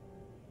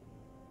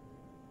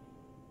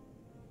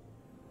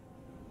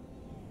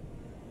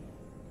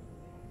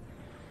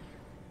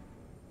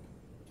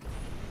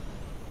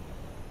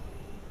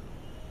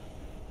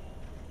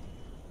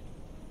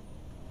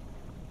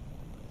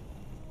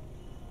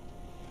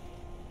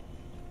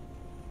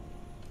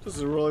 Does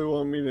it really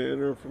want me to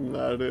enter from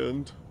that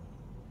end?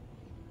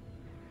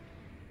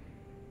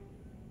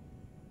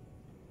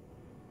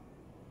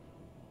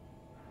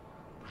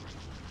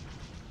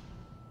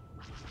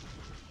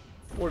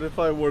 What if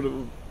I would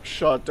have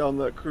shot down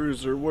that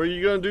cruiser? What are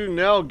you gonna do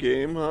now,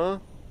 game, huh?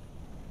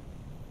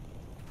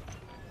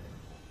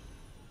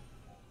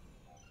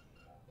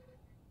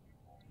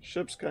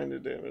 Ship's kind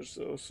of damaged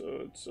though,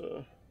 so it's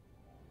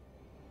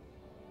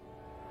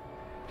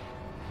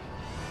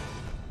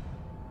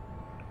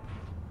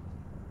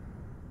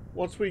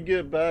once we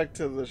get back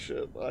to the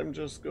ship, I'm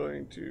just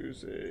going to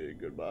say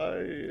goodbye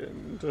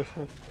and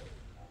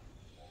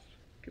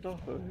get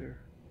off of here.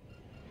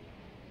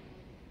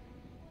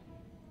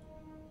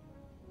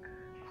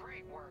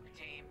 Great work,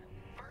 team.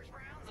 First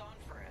round's on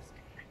Frisk.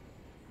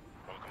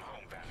 Welcome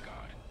home,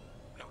 Vanguard.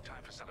 No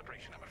time for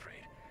celebration, I'm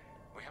afraid.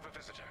 We have a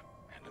visitor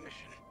and a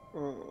mission.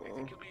 I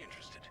think you'll be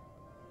interested.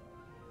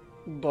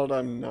 But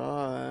I'm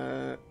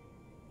not.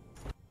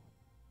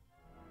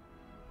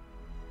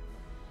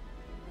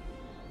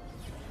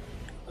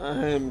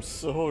 I'm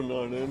so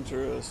not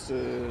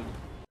interested.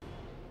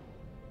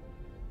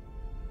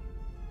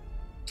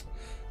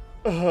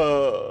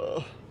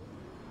 I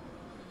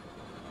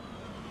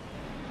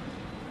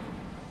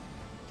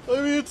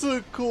mean, it's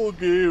a cool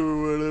game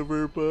or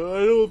whatever, but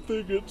I don't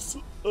think it's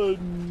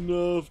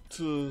enough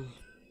to...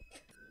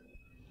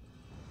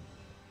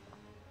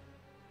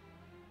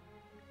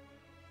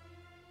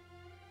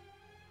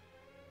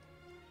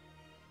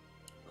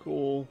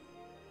 Cool.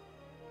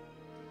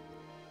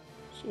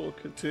 So we'll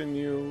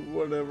continue,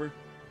 whatever.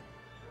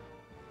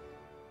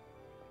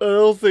 I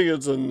don't think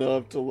it's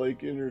enough to,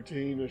 like,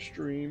 entertain a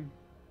stream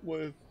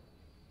with.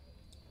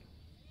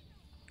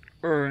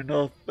 Or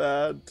enough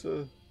bad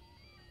to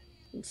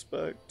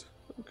inspect.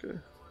 Okay.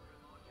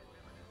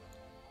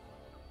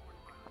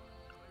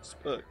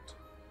 Inspect.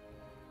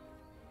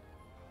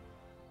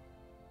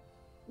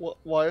 What?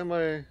 Why am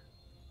I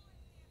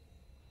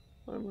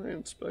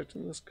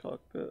inspecting this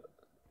cockpit?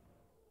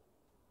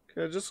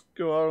 Can I just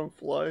go out and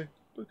fly?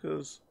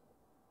 Because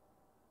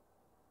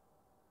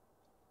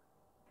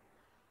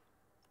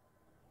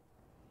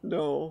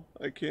No,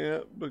 I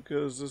can't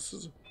because this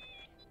is...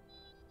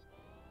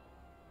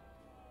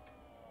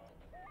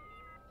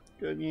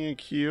 Gunny and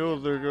Kyo,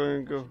 they're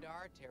going to go... Into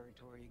our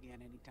territory again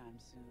anytime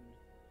soon.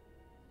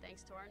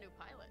 Thanks to our new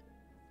pilot.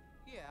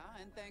 Yeah,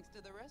 and thanks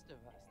to the rest of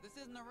us. This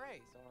isn't a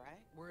race, all right?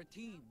 We're a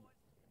team.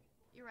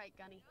 You're right,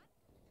 Gunny.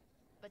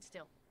 But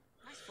still,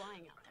 nice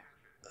flying out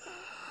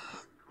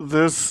there.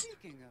 This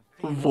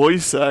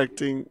voice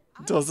acting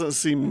doesn't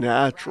seem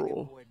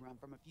natural.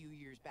 From a few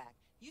years back.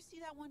 You see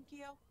that one,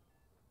 Kyo?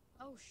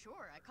 Oh,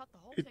 sure. I caught the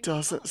whole It thing.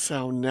 doesn't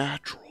sound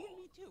natural. Me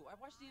too. I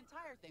watched the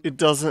entire thing. It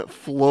doesn't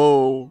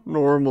flow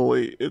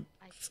normally.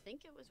 I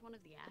think it was one of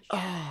the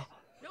Ashes.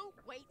 No,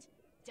 wait.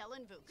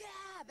 Dylan Vooks. Yeah,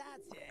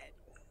 that's it.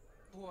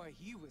 Boy,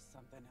 he was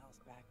something else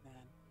back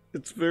then.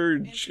 It's very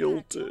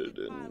jilted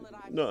and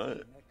not...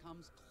 That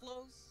comes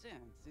close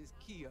since is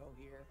Kyo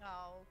here.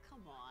 Oh,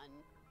 come on.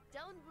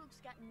 Dylan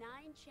Vooks got 9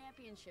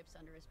 championships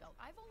under his belt.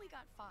 I've only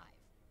got 5.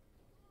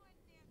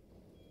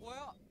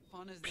 Well,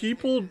 fun as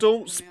People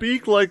don't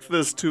speak like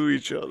this to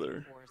each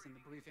other. in the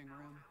briefing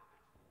room.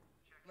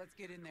 Let's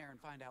get in there and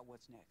find out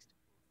what's next.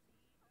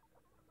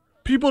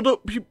 People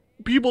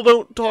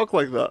don't talk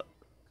like that.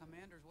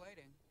 Commander's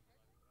waiting.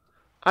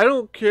 I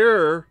don't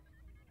care.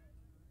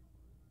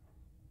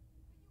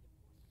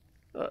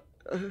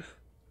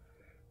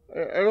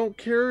 I don't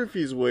care if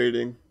he's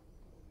waiting.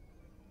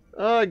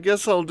 I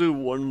guess I'll do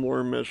one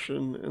more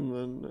mission and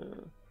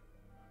then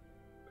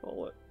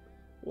call it.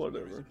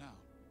 Whatever.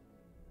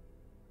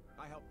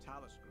 I helped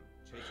Talus Group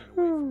chasing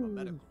away from a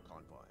medical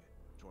convoy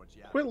towards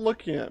Yavin. Quit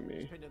looking at me.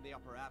 It's pinned in the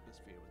upper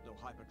atmosphere with no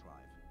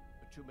hyperdrive,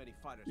 but too many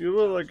fighters. You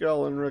look like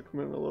Alan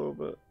Rickman a little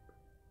bit.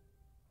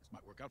 This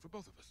might work out for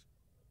both of us.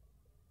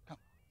 Come,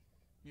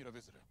 meet our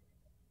visitor.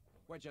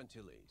 Wedge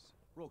Antilles,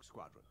 Rogue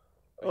Squadron.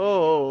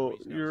 Oh,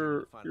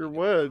 you're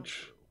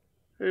Wedge.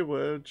 Hey,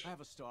 Wedge. I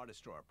have a Star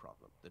Destroyer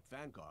problem that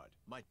Vanguard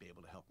might be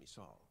able to help me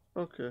solve.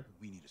 Okay.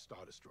 We need a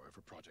Star Destroyer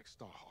for Project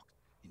Starhawk,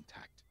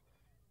 intact.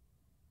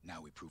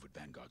 Now we prove what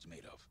Vanguard's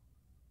made of.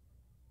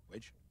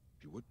 Wedge,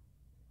 if you would.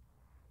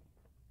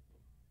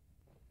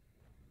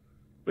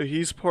 But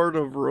he's part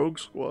of Rogue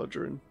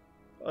Squadron.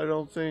 I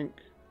don't think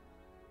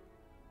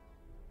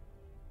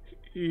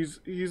he's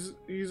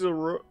a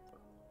rogue.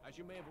 As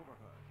you may have overheard,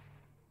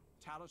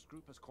 Talus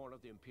Group has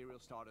cornered the Imperial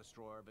Star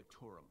Destroyer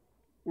Victorum.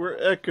 We're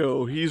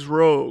Echo. He's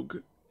Rogue.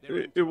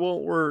 It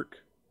won't work.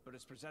 But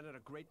it's presented a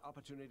great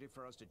opportunity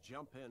for us to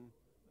jump in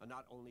and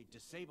not only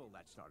disable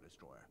that Star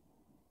Destroyer,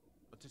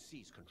 but to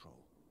seize control.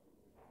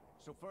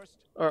 So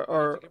first, we need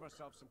to give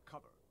ourselves some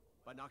cover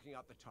by knocking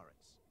out the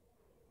turrets.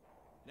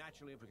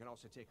 Naturally, if we can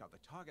also take out the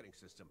targeting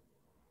system,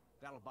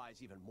 that'll buy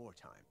us even more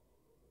time.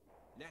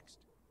 Next,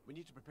 we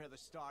need to prepare the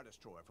Star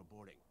Destroyer for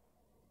boarding.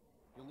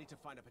 You'll need to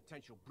find a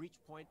potential breach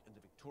point in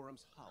the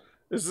Victorum's hull.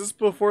 Is this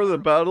before the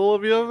Battle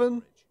of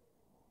Yavin?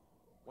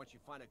 Once you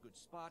find a good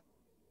spot,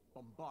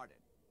 bombard it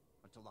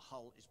until the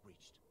hull is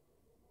breached.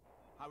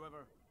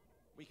 However,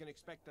 we can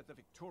expect that the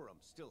Victorum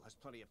still has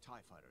plenty of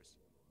TIE fighters.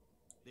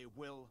 They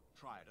will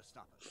try to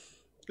stop us.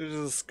 There's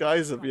the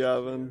skies of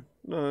Yavin.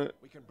 No.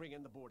 We can bring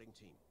in the boarding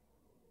team.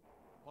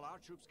 While our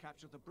troops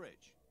capture the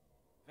bridge,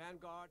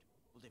 Vanguard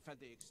will defend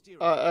the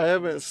exterior. I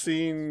haven't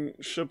seen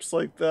ships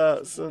like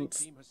that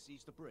since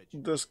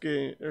this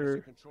game.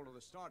 Control of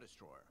the Star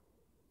Destroyer.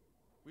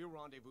 We'll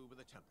rendezvous with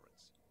the Temperance.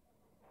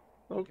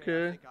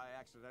 Okay. I think I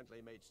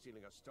accidentally made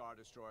stealing a Star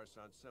Destroyer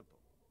sound simple.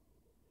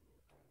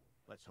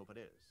 Let's hope it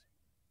is.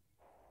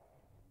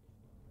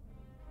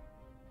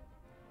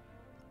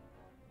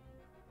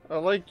 I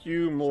like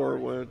you more,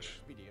 Wedge.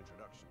 Speedy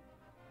introduction.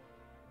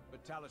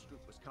 But Talus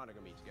Group was counting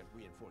on me to get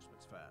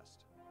reinforcements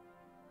fast.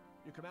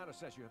 Your commander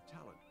says you have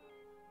talent.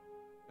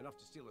 Enough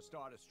to steal a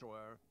Star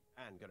Destroyer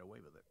and get away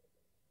with it.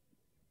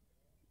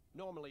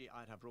 Normally,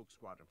 I'd have Rogue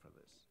Squadron for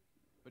this.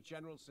 But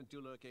General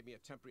Syndulla gave me a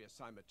temporary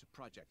assignment to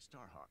Project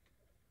Starhawk.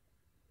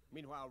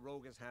 Meanwhile,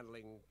 Rogue is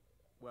handling,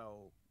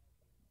 well,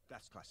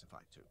 that's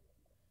classified too.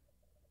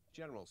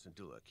 General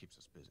Syndulla keeps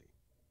us busy.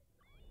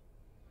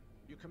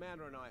 Your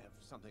commander and I have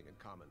something in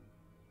common.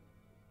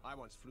 I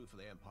once flew for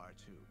the Empire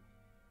too,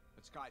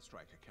 at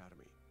Skystrike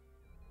Academy.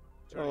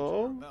 Turning to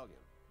a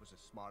rebellion was the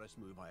smartest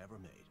move I ever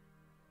made.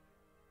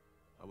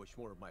 I wish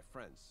more of my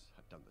friends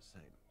had done the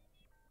same.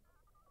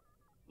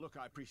 Look,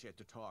 I appreciate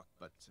the talk,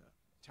 but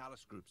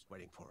Talus Group's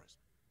waiting for us.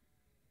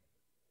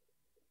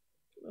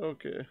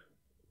 Okay.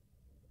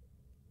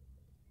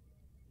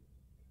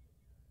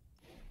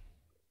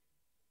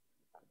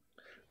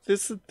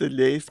 This is the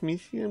last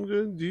mission I'm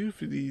gonna do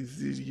for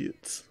these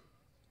idiots.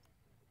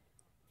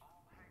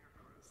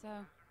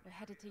 So, we're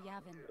headed to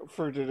Yavin.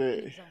 For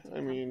today.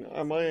 I mean,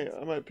 I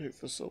might pick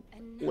this up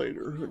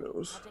later, who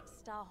knows. Project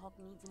Starhawk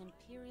needs an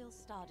Imperial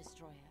Star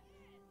Destroyer.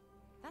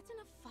 That's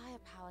enough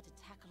firepower to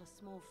tackle a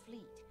small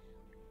fleet,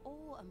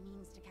 or a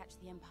means to catch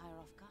the Empire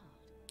off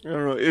guard. I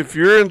don't know, if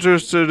you're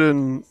interested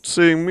in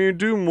seeing me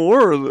do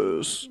more of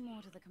this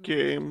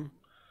game,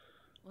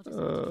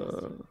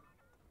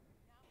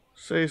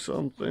 say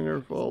something or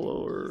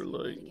follow or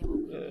like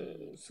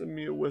send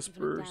me a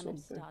whisper or Even a damaged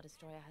something. Star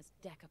Destroyer has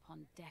deck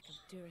upon deck of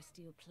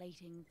durasteel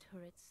plating,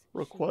 turrets,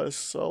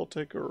 Requests. I'll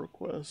take a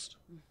request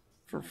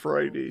for My poor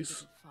Fridays.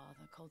 bigoted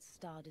father called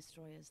Star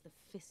Destroyers the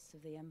fists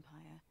of the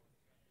Empire.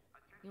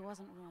 He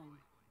wasn't wrong,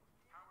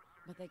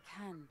 but they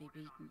can be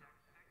beaten.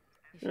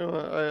 You know,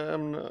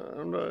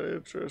 I'm not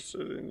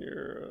interested in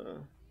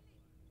your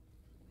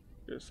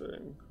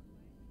thing.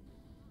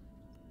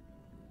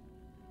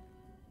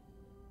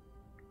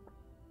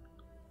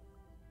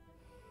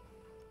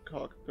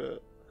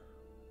 Cockpit.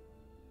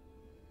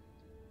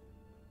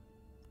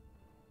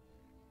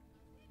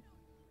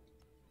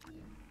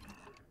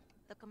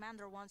 The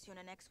commander wants you in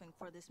an X-Wing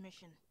for this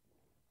mission.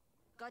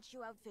 Got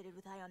you outfitted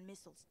with ion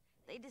missiles.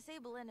 They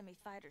disable enemy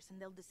fighters and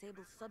they'll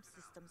disable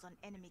subsystems on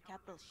enemy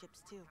capital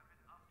ships too.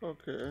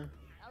 Okay.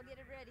 I'll get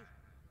it ready.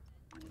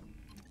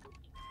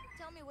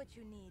 Tell me what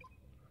you need.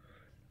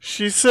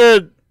 She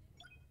said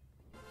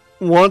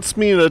wants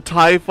me in a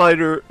TIE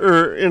fighter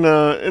or in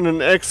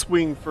an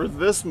X-Wing for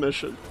this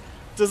mission.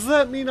 Does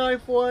that mean I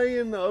fly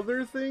in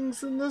other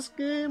things in this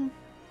game?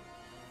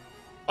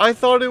 I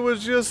thought it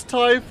was just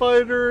TIE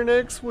fighter and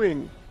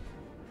X-Wing.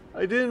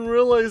 I didn't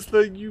realize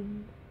that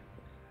you...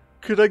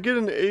 Could I get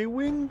an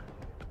A-Wing?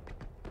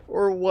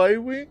 Or a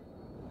Y-Wing?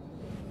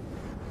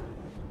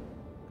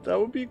 That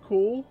would be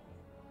cool.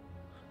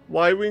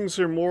 Y-Wings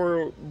are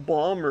more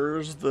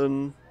bombers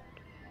than...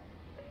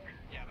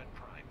 Yavin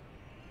Prime.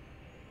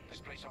 This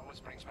place always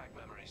brings back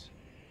memories.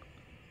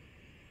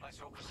 Let's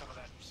hope for some of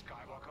that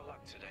Skywalker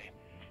luck today.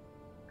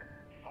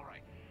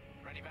 Alright,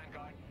 ready,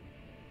 Vanguard?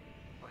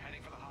 We're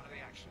heading for the heart of the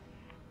action.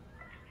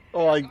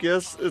 Oh, I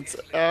guess it's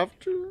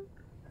after?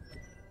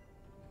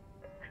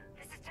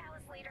 This is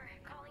Talus Leader,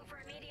 calling for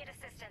immediate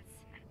assistance.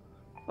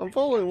 I'm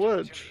following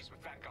Wedge.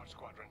 With Vanguard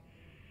Squadron.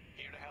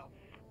 Here to help.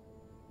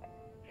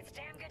 It's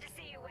damn good to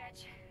see you,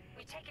 Wedge.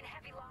 We've taken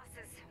heavy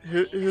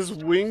losses. His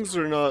wings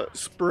are not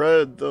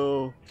spread,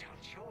 though.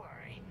 Don't you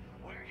worry.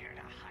 We're here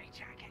to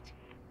hijack it.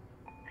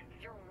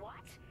 You're what?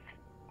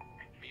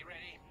 Be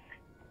ready.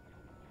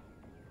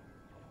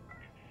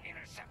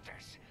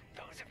 Interceptors.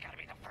 Those have got to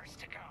be the first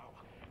to go.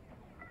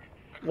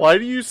 Why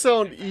do you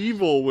sound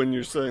evil when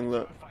you're saying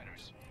that?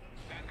 Fighters.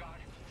 Vanguard.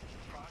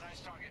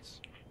 Prioritize targets.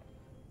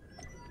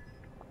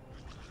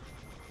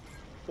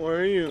 Where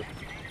are you?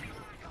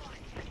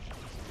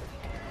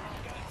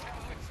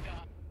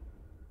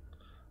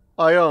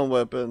 Ion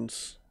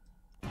weapons.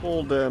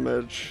 Full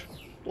damage.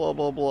 Blah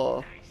blah blah.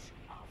 I'll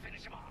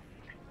finish him off.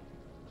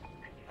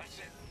 That's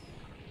it.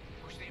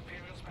 Push the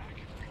Imperials back.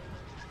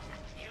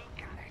 You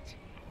got it.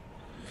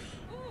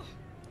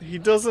 He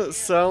doesn't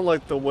sound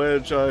like the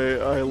Wedge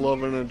I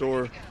love and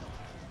adore. The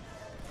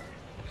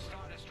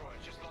Star Destroyer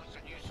just launched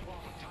a new swarm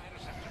of TIE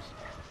interceptors.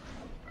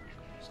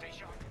 Stay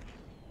sharp.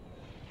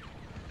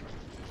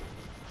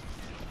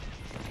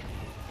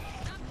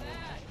 Not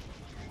bad.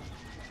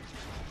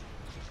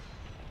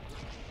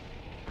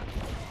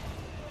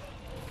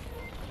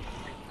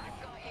 I've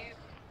got you.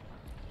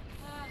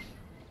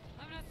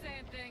 I'm not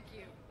saying thank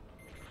you.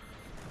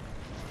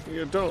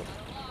 You don't.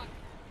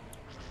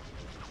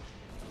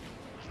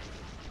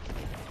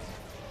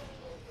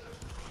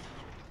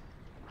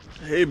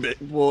 Hey, big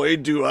boy,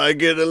 do I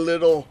get a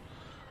little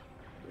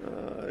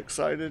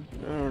excited?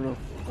 I don't know.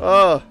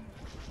 Ah.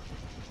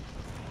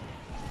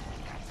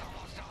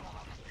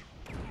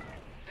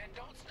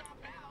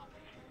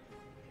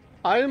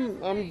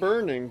 I'm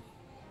burning.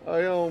 I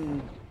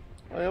am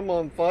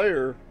on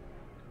fire.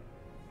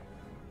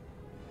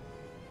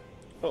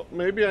 Oh,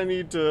 maybe I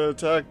need to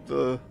attack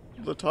the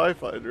TIE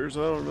fighters.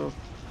 I don't know.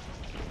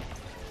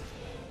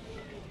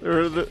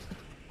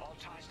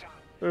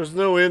 There's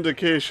no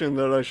indication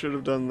that I should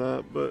have done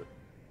that, but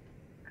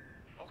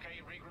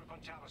Okay, regroup on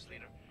Talus,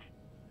 Leader.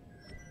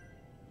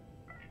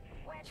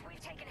 Wedge,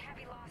 we've taken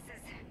heavy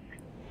losses.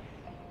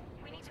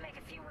 We need to make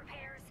a few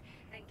repairs,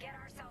 then get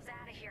ourselves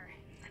out of here.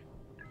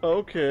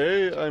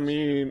 okay. I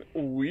mean,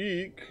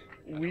 weak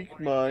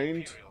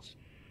mind.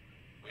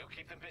 We'll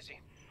keep them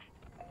busy.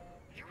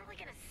 You're really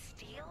gonna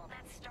steal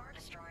that Star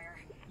Destroyer?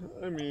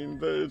 I mean,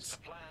 it's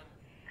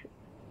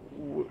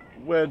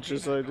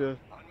Wedge's idea.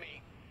 On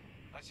me.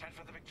 Let's head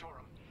for the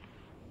Victorum.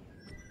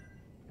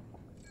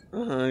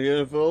 I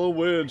gotta follow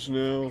Wedge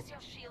now.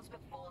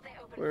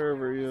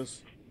 Wherever he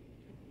is.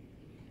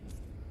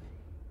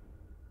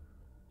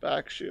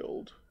 Back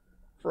shield.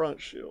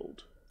 Front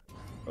shield.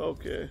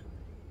 Okay.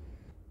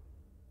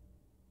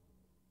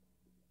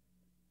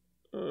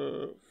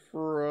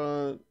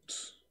 Front.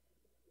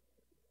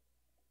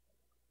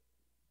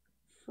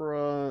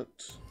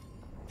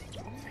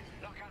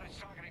 Knock out its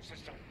targeting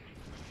system.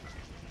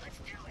 Let's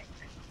do it.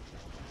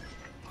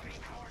 Putting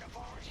power to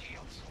forward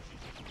shields.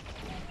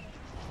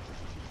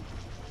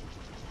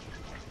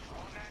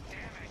 All that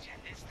damage,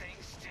 and this thing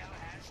still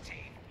has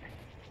teeth.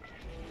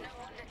 No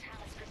wonder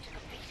Talus Group took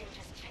a beating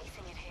just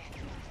chasing it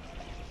here.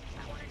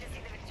 I wanted to see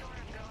the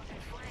Victorum go up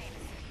in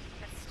flames,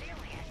 but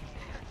stealing it,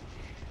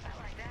 I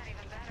like that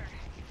even better.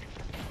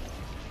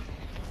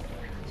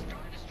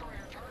 Star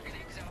Destroyer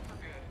targeting's out for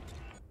good.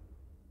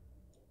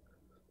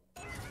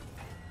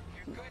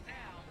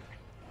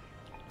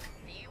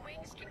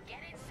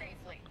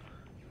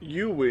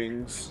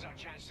 U-wings. This is our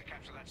chance to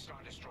capture that Star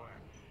Destroyer.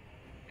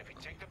 If we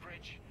take the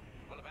bridge,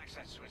 we'll have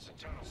access to its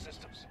internal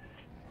systems.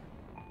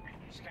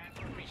 Scan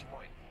for a reach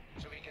point,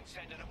 so we can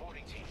send in a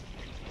boarding team.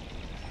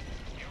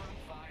 You're on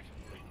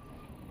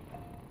 5.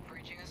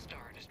 Breaching a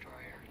Star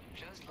Destroyer,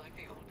 just like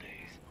the old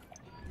days.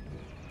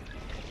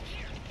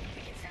 Here,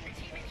 we can send a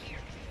team in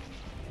here.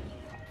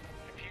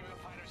 Imperial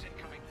fighters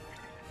incoming.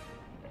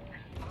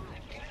 5,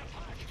 get a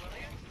punch, will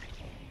you?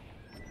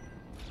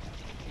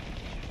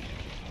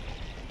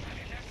 I'm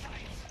in their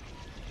sights.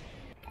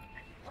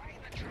 Right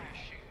in the trash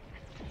chute.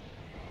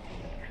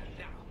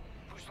 Now,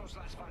 push those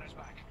last fighters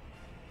back.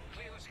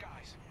 Clear the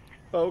skies.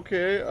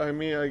 Okay, I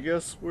mean, I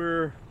guess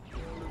we're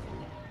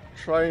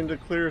trying to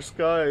clear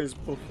skies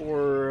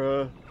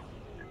before,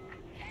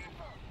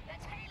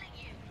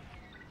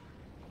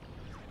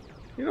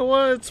 You know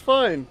what? It's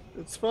fine.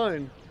 It's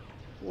fine.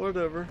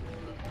 Whatever.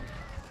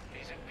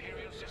 These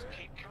Imperials just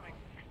keep coming.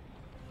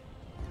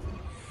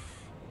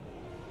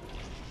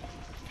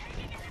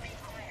 Taking enemy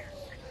fire.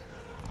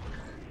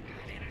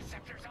 Got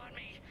interceptors on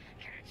me.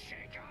 Can't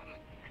shake them.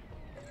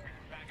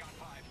 Back on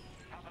 5.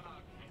 Help them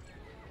out.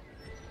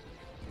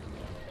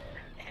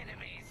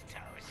 Enemies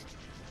toast.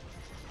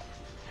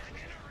 I'm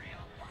in a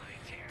real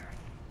bind here.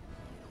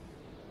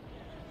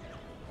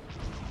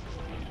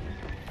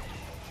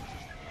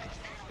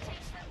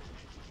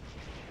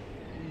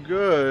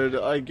 Good,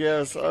 I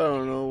guess. I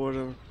don't know,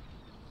 whatever.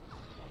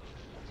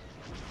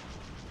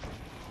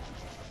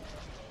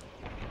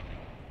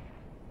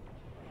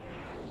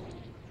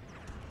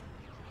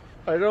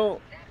 I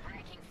don't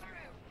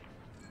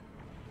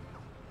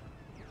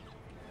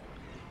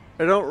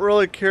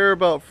really care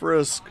about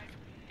Frisk.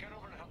 Get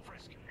over to help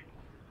Frisk.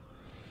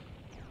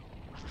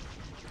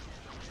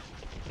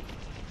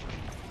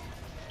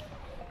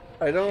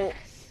 I don't.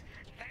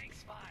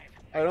 Thanks, 5.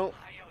 I don't.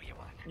 I owe you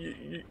one.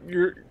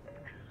 You're.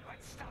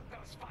 Let's stop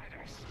those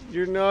fighters.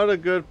 You're not a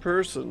good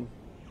person.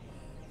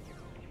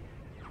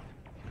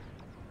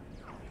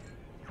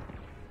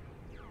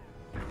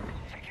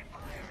 Taking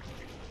fire.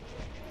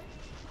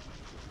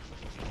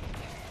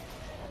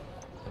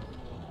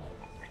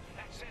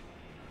 That's it.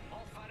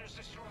 All fighters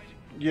destroyed.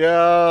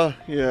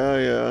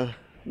 Yeah.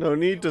 No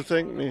need to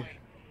thank me.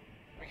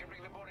 We can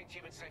bring the boarding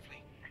team in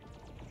safely.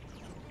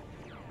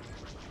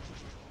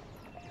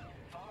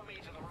 Follow me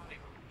to the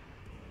rendezvous.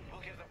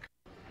 We'll give them.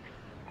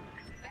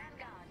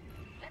 Vanguard,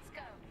 let's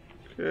go.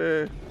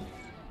 Okay.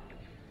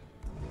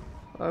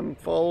 I'm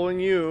following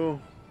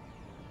you.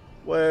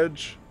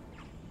 Wedge.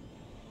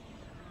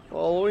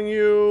 Following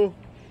you.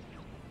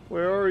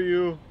 Where are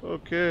you?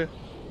 Okay.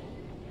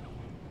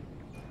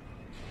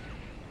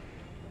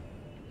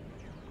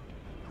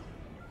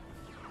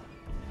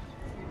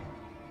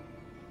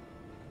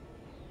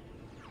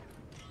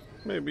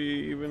 Maybe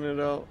even it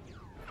out.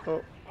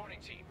 Oh. Boarding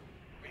team,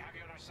 we have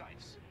you on our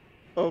sights.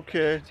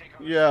 Okay.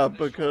 Yeah,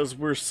 because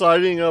we're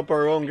siding up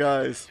our own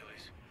guys.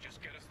 Just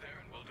get us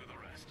there and we'll do the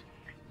rest.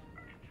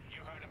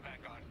 You heard him,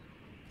 Vanguard.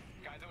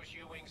 Guide those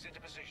U-wings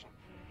into position.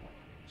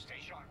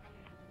 Stay sharp.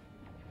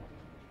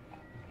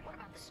 What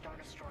about the Star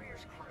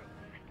Destroyer's crew?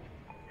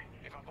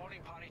 If our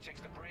boarding party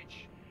takes the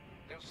bridge,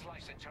 they'll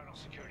slice internal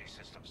security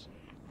systems.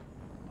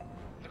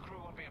 The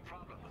crew won't be a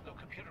problem with no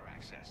computer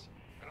access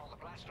and all the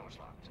blast doors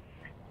locked.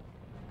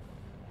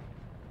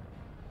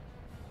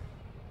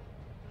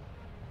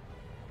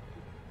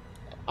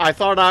 I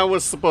thought I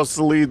was supposed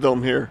to lead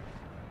them here.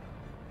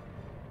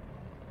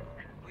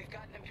 We've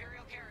got an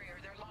Imperial carrier.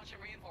 They're launching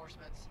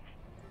reinforcements.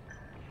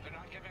 They're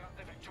not giving up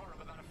the Victoria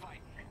without a fight.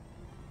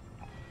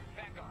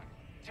 Vanguard,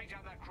 take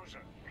down that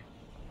cruiser.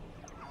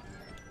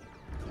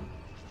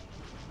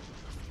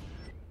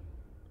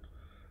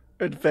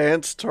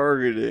 Advanced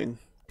targeting.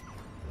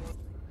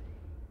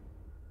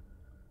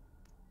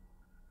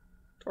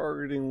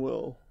 Targeting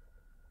will.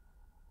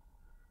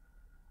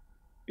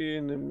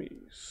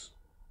 Enemies.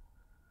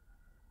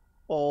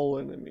 All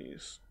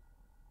enemies.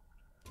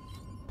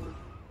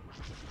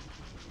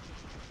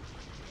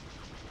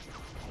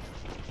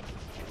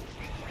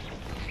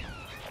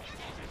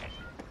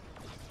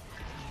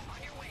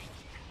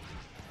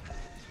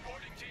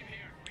 Boarding team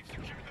here. We've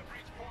secured the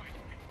breach point.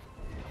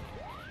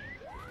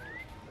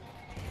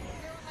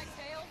 Clear on my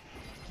tail?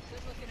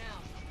 Good looking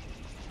out.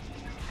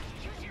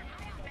 Use your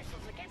ion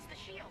missiles against the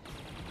shield.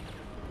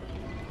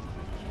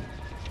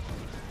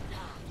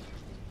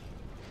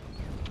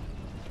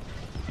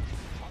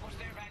 Almost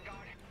there,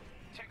 Vanguard.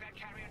 Take that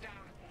carrier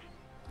down.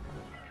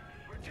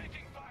 We're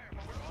taking fire,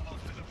 but we're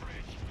almost to the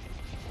bridge.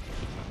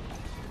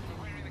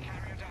 We're wearing the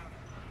carrier down.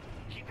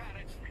 Keep at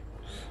it.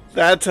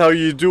 That's how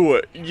you do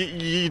it.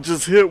 You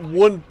just hit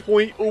one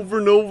point over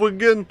and over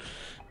again,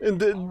 and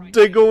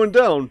they're going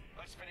down.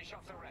 Let's finish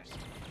off the rest.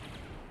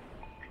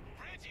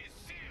 Bridge is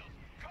sealed.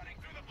 Cutting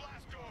through the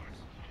blast doors.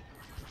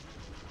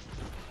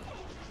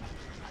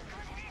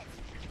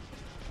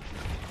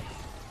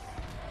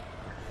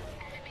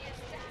 Enemy is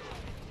down.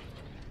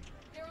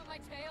 Clear on my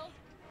tail?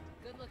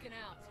 Good looking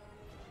out.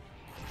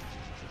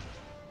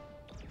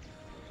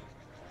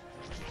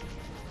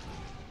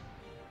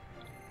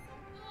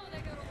 Oh, they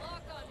got a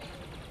lock on me.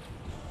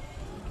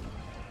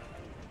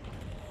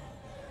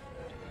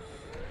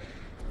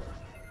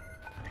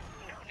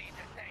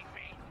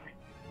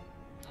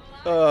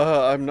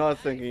 I'm not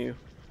thinking you.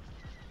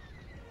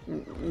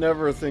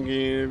 Never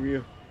thinking of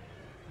you.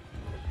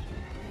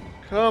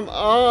 Come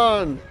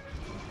on!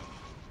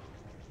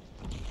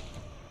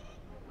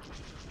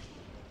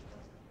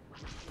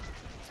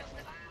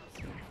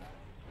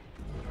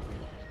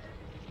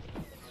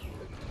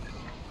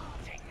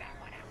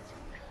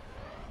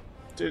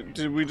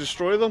 Did we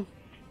destroy them?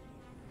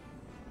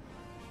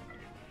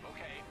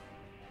 Okay.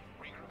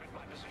 Regroup at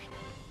my position.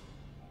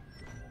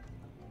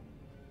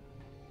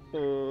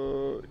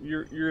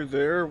 You're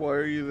there? Why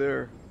are you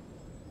there?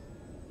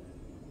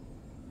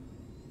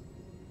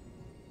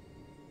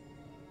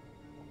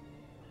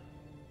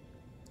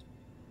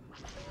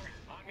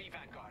 On me,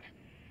 Vanguard.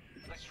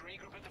 Let's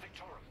regroup at the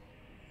Victorum.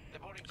 The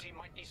boarding team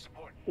might need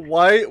support.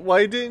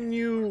 Why didn't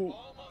you?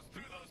 Almost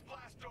through those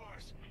blast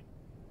doors.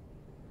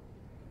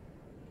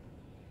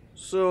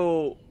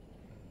 So,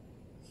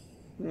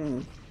 We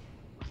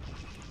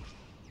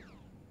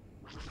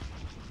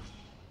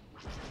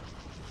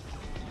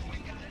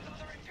got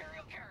another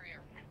Imperial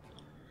carrier.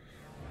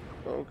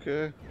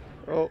 Okay.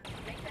 Oh.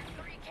 Make that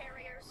 3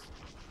 carriers.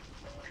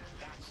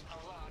 That's a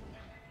lot.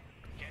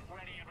 Get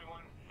ready,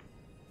 everyone.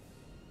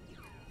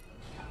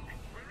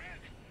 We're in.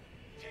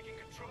 Taking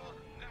control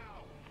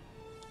now.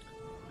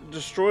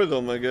 Destroy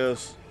them, I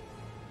guess.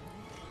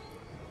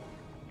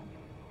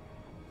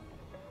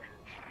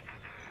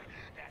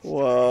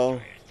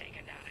 Wow.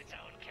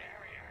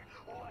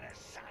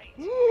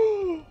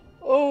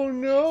 Oh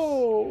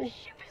no!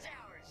 Ship is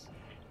ours.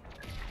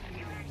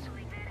 You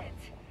actually did it.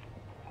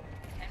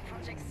 And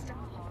Project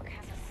Starhawk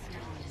has a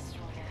Star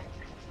Destroyer.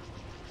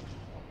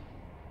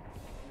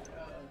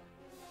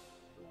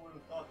 Who would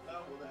have thought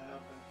that would have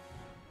happened?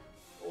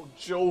 Oh,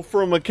 Joe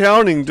from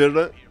accounting did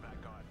it.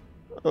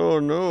 Oh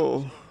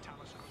no.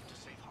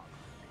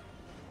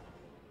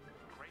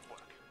 Great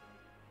work.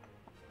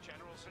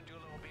 General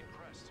Syndulla will be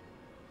impressed.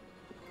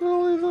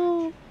 Really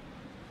though?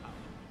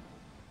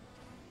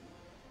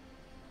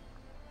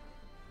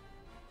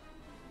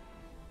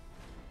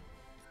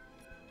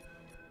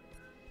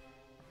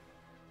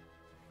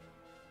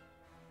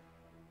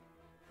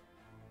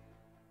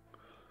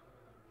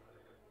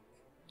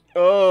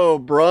 Oh,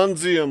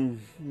 bronzium.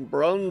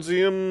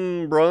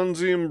 Bronzium.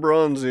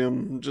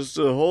 Just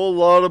a whole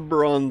lot of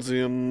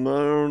bronzium. I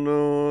don't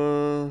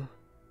know.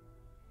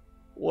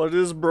 What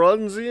is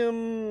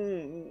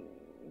bronzium?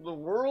 The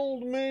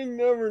world may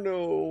never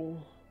know.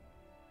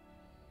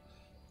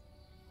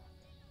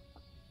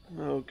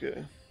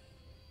 Okay.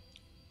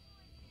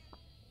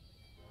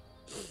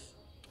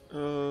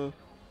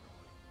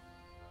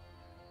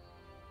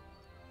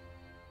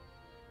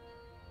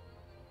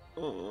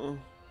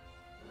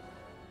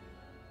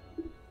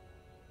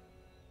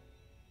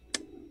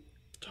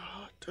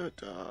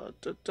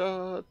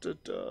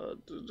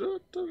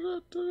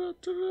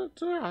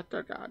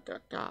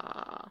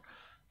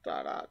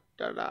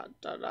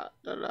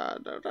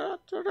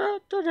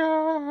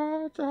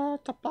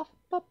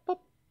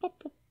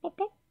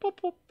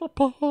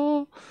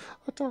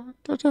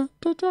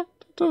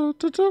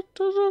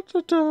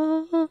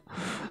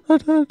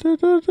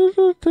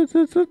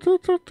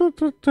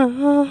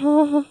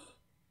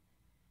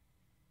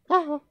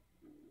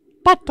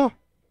 Butter.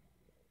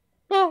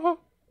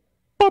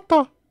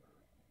 Butter.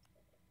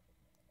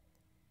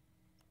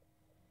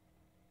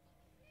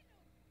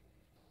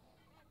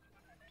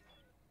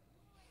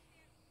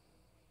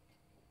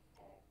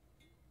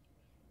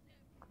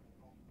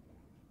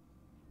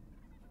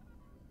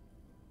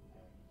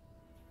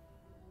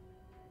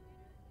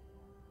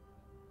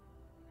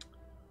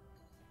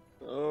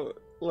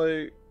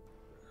 Like,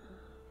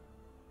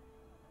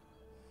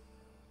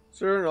 is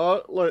there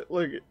an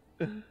like,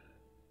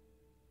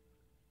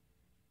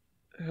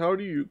 how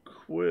do you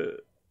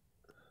quit?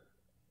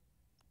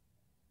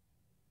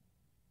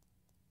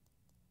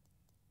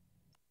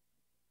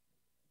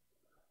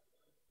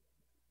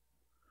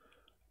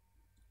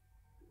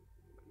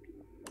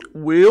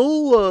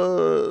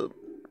 We'll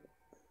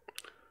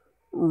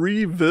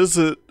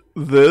revisit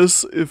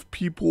this if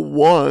people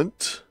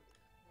want.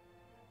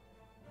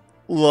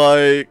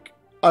 Like,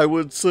 I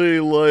would say,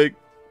 like,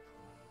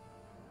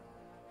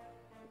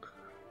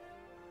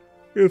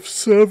 if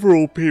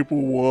several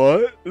people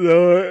want.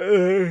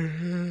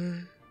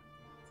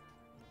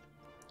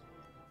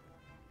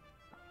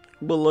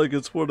 But, like,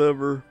 it's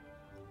whatever.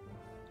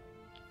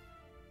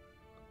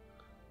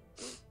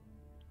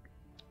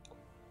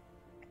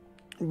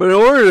 But in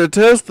order to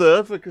test the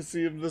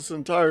efficacy of this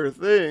entire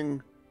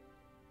thing,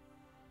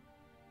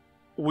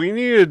 we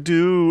need to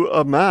do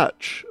a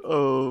match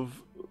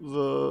of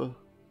the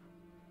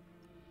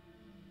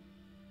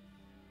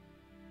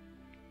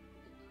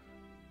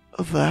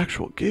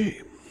actual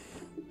game.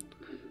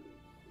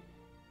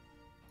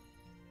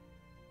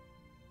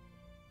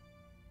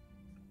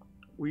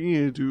 We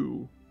need to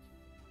do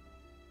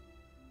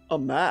a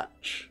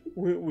match.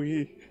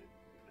 We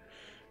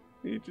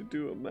need to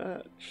do a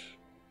match.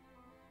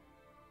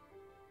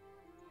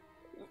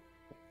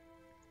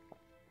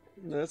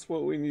 That's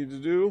what we need to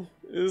do,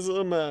 is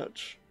a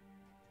match.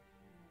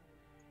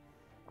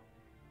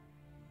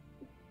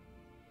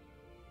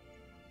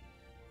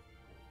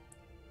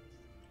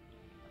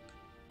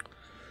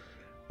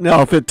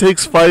 Now, if it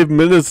takes 5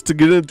 minutes to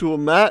get into a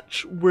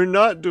match, we're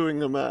not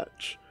doing a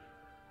match.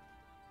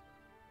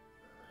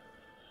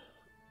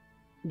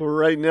 But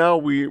right now,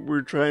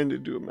 we're trying to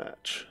do a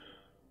match.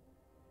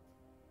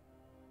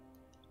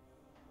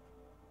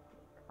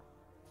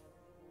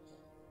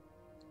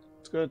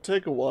 It's gonna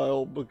take a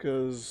while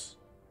because...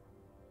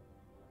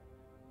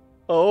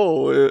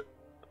 Oh,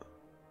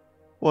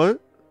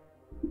 what?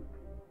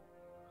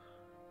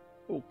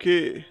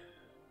 Okay.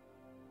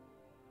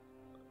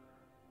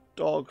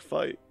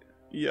 Dogfight,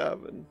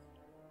 Yavin.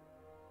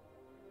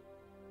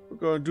 We're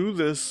gonna do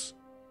this,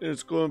 and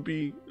it's gonna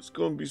be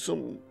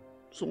something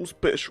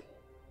special.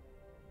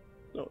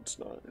 No, it's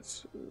not.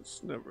 It's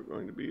never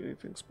going to be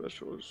anything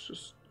special.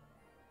 It's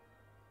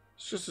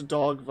just a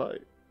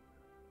dogfight.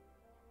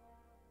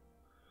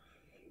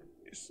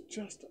 It's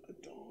just a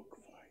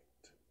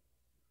dogfight.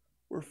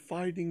 We're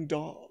fighting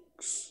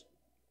dogs.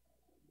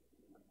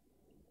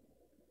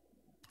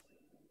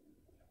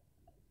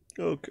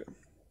 Okay.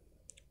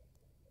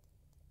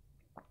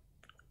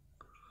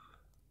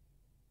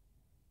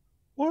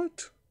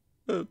 What?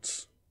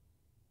 That's...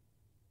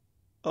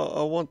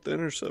 I want the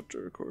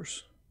interceptor, of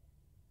course.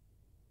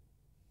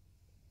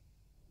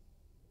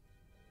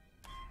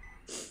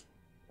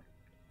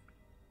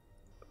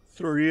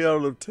 Three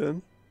out of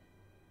 10.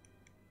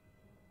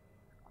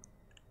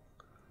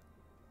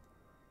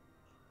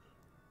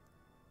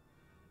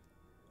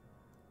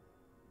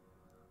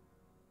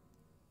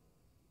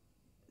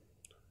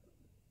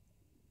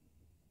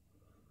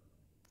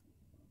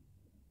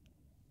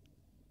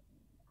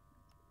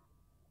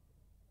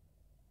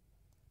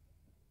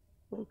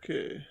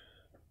 Okay.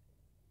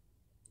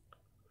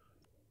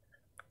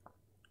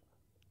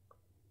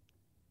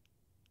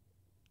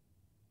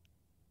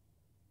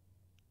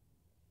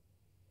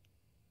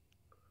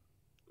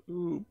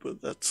 Ooh,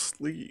 but that's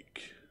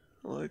sleek.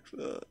 I like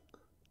that.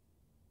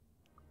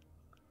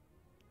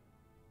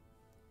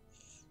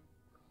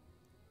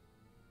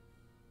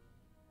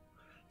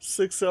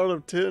 Six out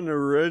of 10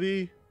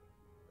 already?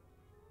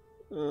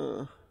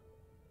 Like,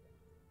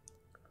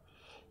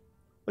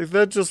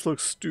 that just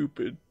looks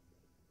stupid.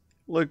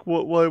 Like,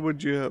 why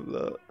would you have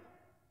that?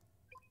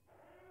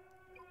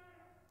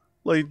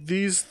 Like,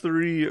 these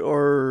three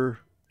are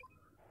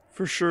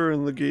for sure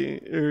in the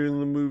game, or in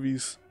the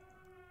movies.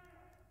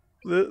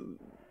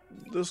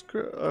 This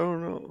crap, I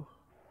don't know.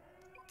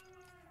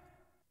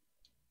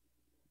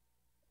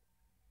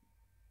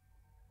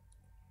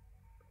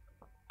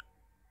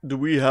 Do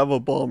we have a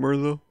bomber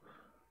though?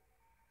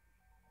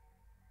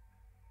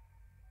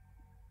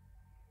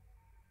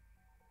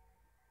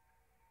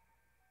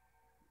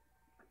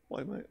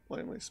 Why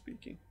am I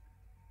speaking?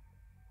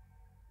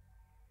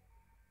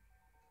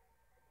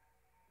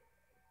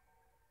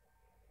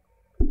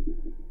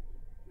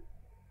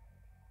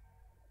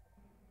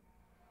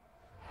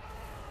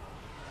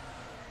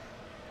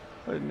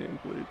 Hide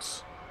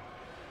nameplates.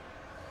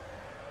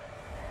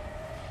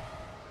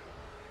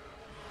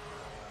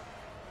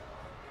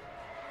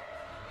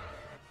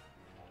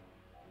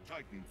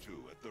 Titan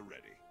 2 at the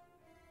ready.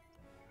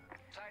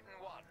 Titan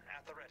 1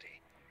 at the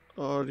ready.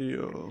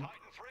 Audio.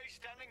 Titan 3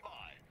 standing by.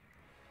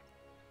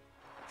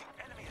 The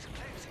enemy is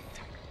closing,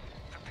 Titan.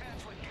 Prepare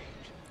to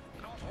engage.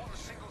 Not one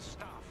single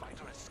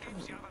starfighter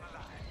escapes Yavin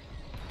alive.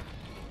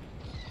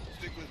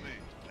 Stick with me,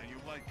 and you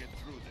might get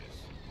through this.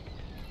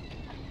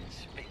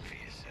 Speak for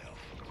yourself.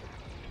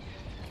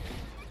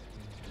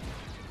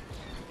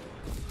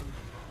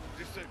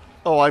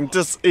 Oh, I'm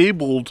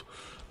disabled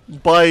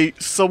by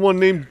someone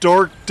named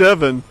Dark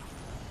Devon.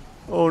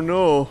 Oh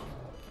no.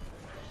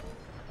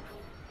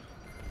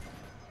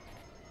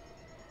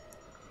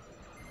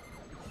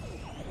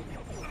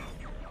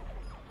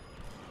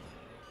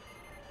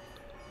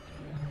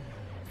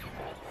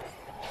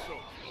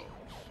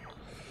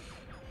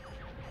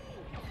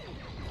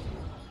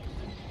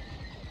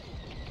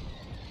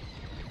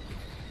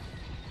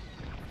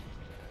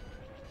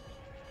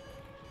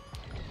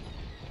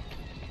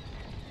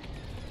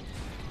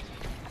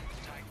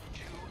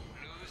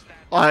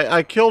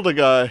 I killed a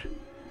guy.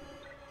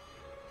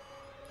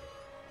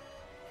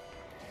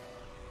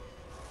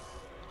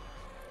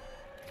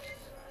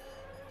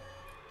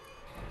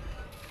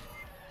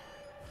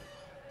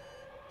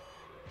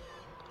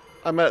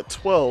 I'm at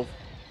 12.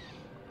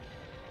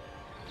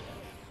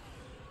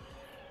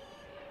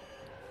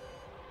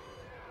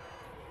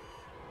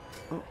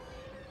 Oh.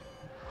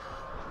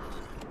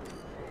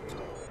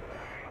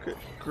 Okay,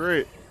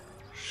 great.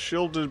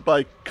 Shielded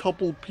by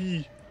couple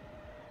P.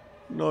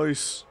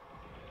 Nice.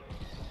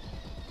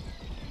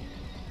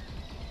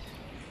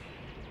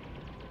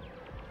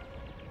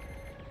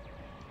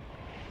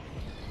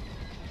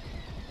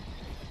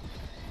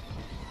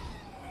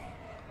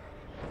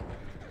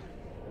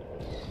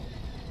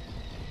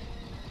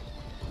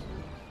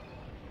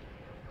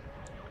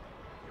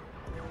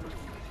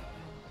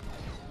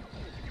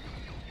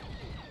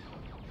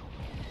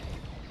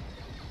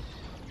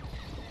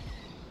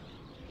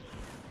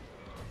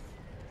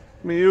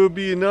 I mean, it would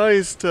be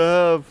nice to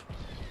have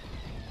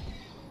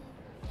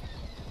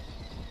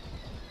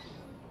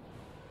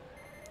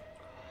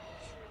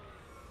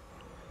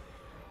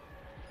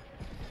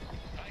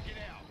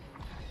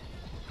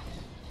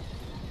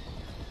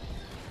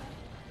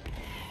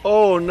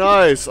Oh,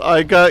 nice.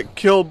 I got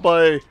killed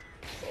by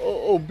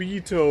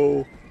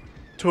Obito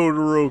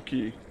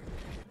Todoroki.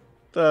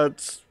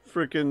 That's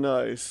freaking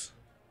nice.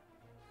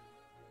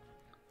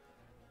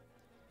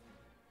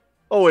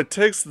 Oh, it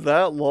takes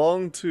that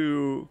long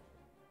to...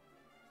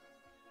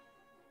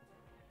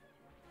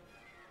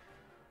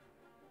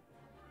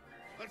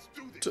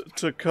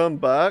 To come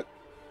back?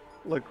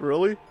 Like,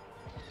 really?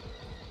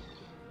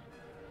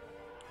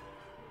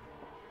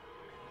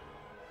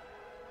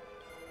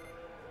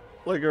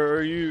 Like,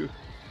 are you...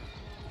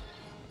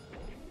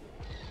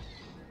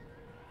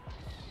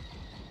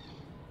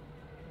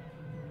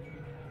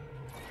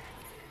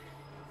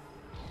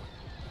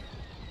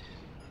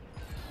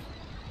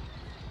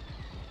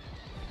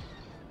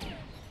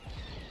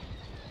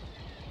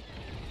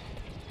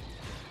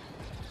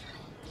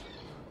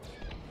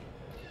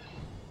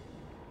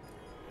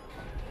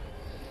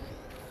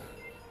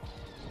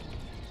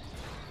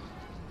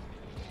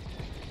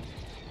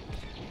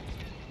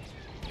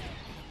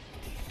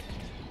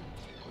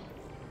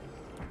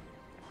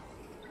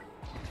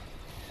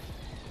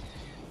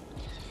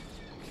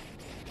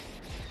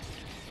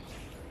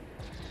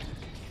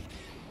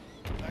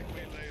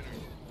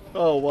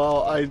 Oh,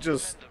 well, I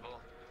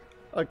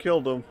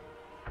killed him.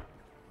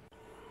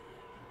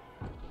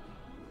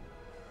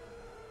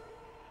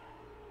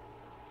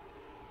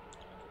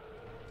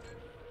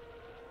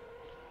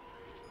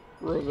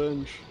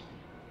 Revenge.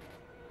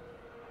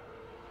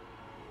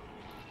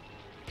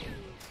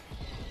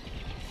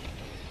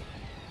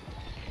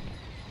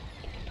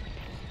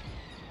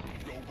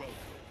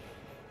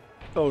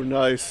 Oh,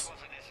 nice.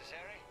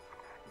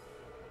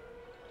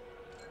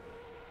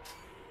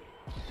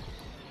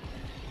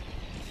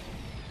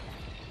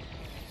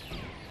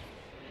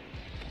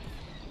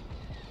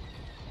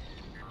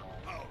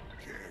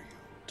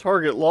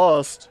 Target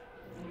lost.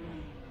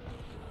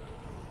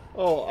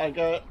 Oh, I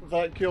got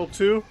that kill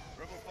too?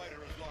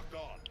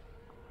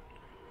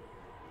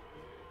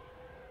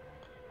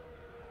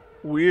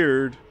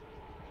 Weird.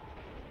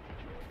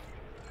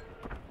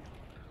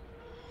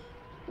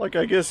 Like,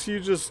 I guess you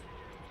just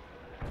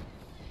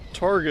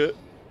target.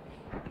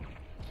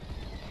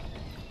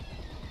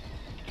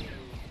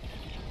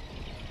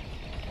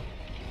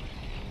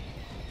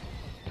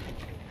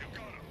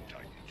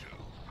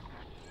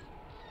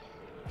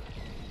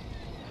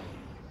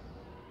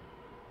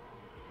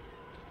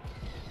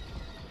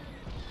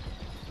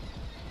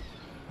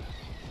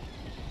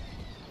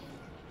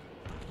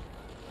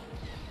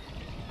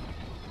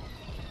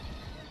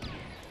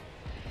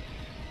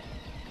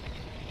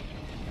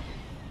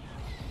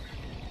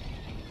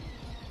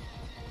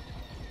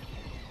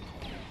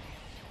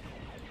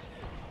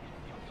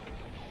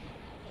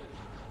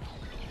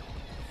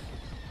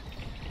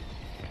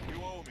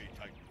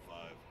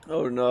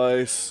 Oh,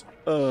 nice.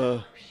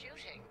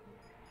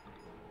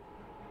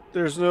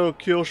 There's no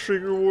kill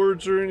streak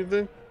rewards or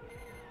anything?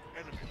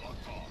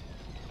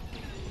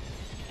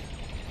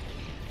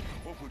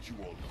 What would you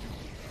all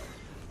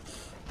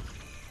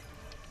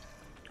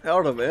do?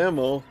 Out of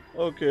ammo.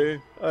 Okay.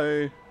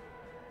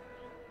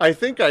 I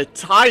think I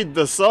tied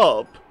this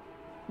up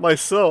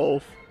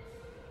myself.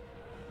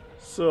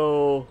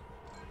 So,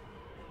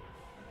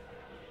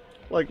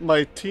 like,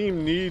 my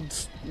team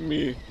needs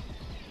me.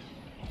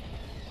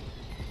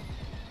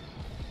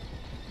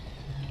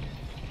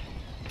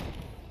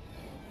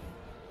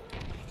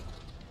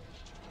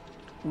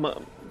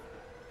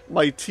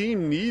 My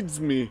team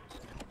needs me.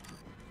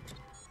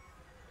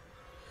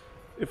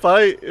 If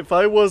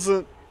I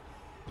wasn't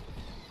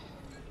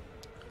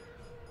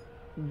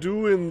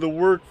doing the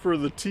work for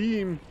the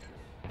team,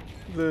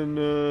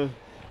 then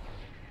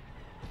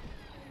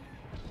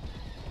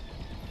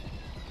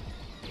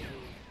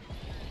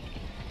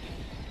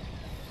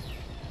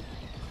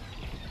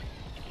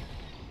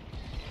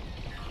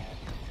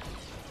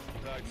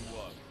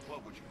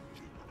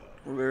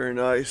very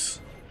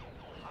nice.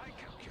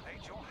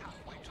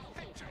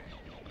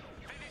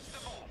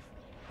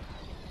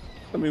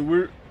 I mean,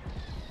 we're...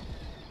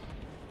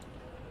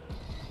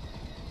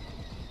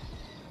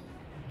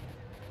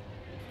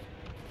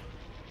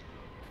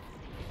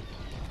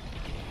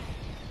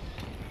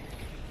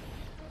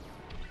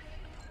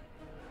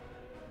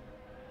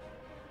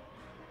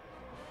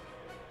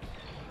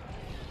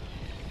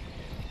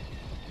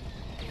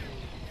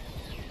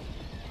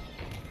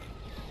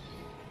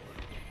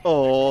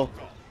 Oh.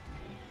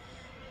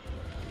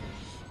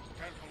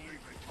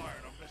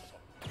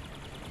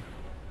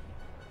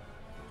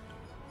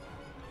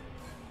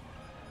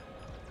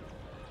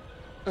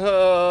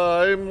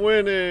 I'm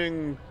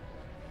winning.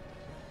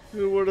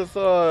 Who would have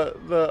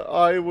thought that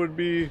I would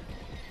be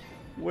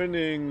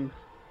winning?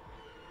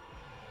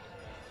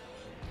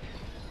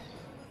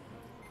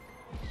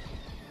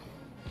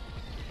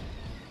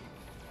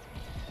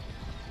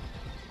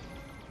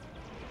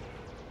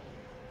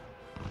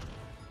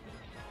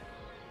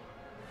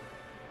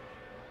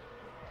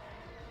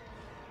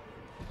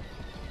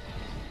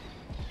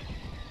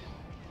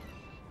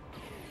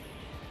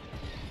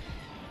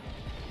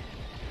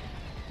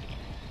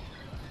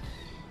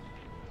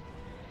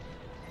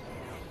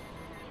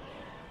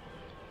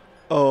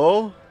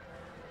 Oh?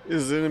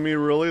 Is enemy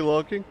really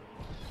looking?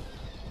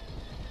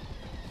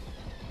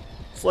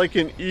 It's like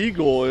an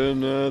eagle in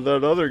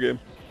that other game.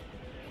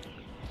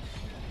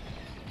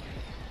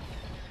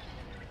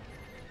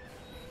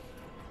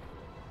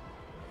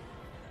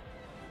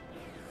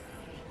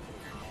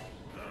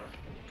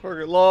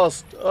 Target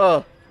lost.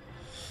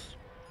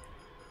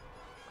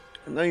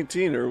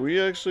 19. Are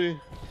we actually...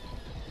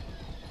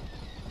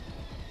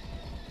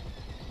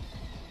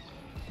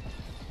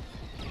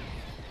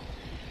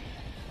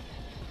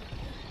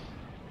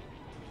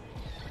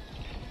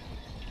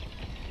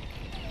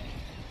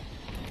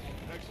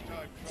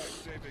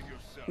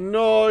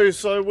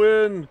 Nice, I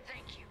win.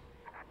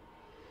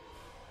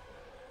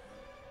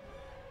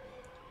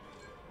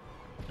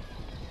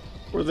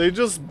 Were they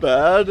just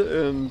bad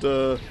and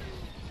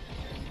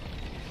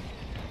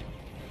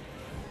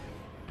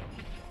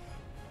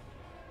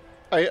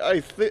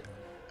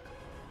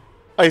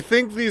I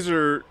think these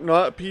are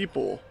not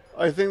people.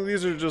 I think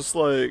these are just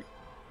like,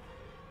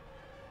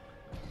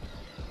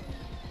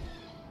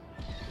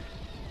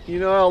 you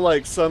know how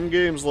like some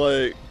games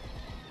like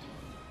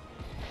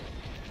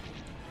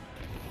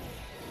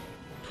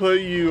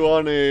put you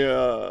on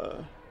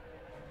a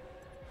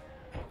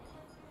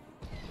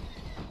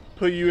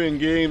put you in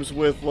games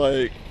with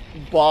like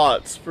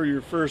bots for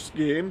your first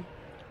game.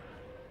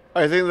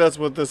 I think that's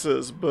what this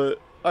is, but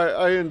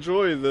I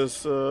enjoy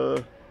this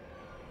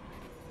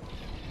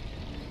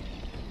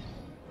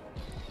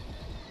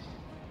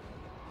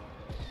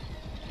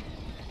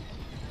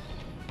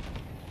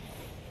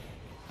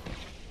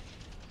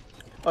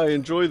I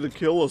enjoy the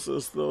kill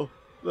assist though.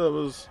 That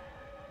was,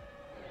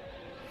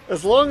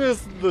 as long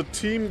as the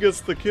team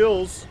gets the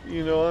kills,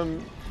 you know,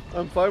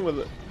 I'm fine with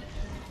it.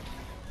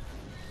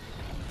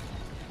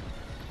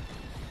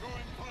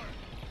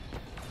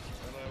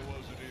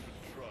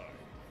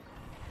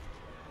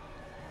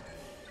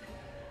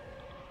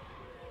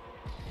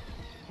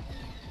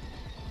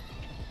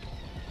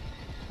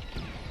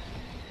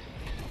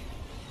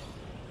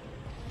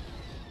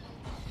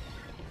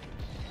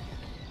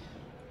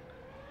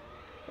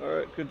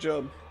 Alright, good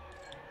job.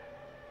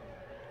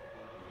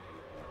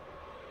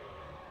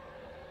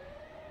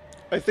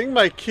 I think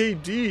my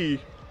KD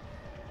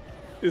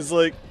is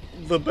like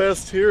the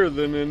best here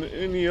than in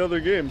any other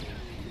game.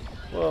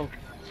 Wow.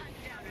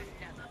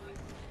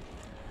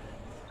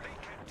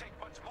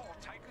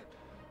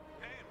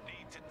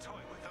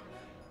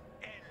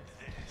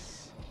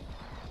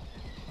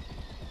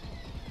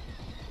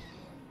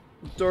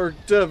 Dark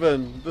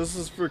Devon, this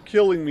is for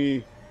killing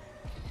me.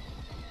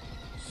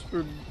 It's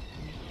for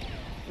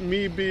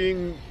me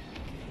being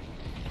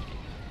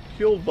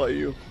killed by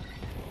you.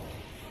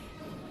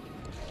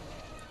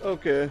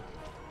 Okay.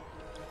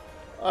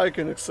 I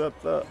can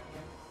accept that.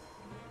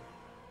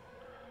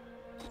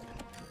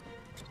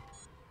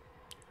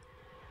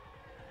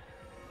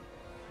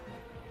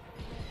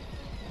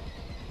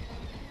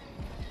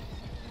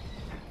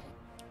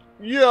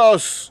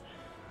 Yes!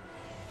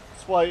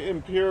 That's why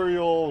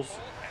Imperials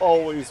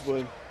always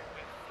win.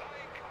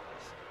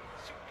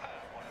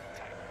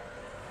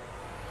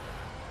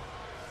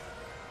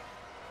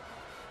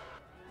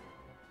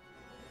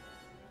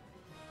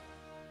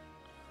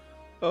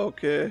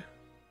 Okay.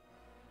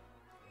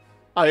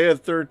 I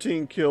had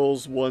 13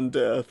 kills, 1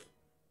 death.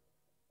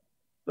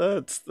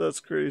 That's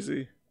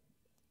crazy.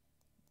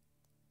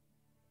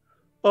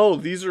 Oh,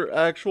 these are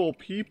actual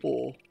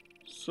people.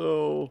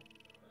 So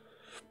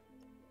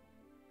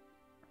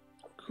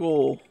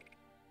cool.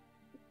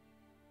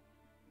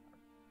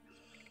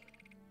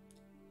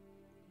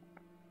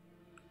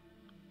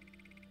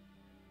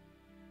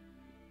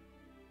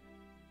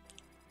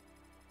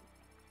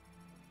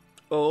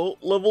 Oh,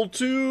 level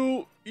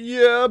 2.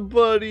 Yeah,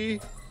 buddy.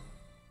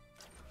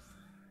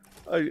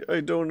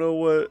 I don't know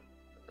what.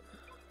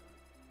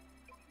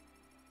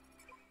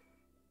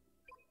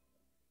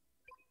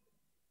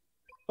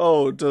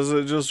 Oh, does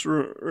it just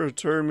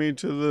return me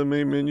to the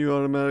main menu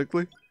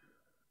automatically?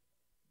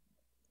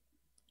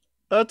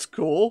 That's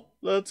cool.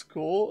 That's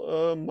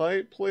cool.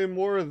 Might play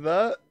more of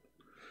that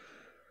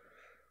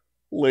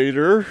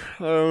later.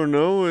 I don't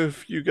know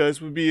if you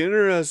guys would be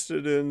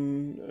interested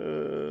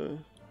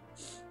in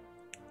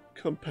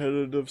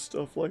competitive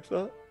stuff like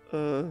that.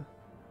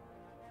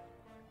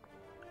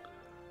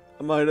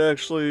 I might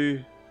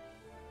actually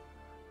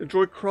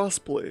enjoy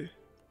crossplay.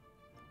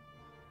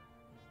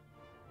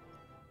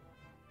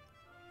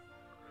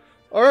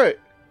 Alright.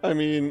 I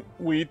mean,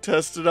 we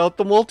tested out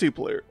the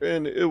multiplayer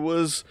and it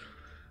was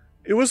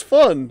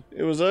fun.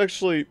 It was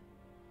actually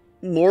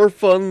more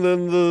fun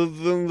than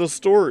the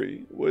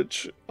story,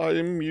 which I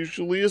am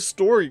usually a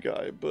story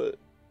guy, but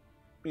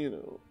you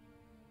know,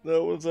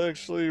 that was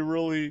actually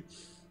really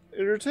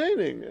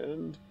entertaining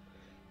and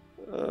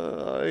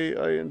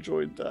I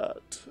enjoyed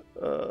that.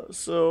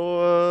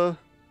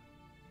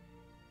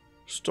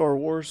 Star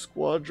Wars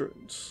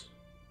Squadrons.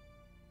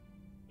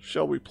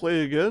 Shall we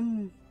play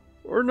again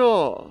or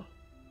no?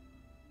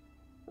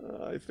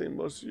 I think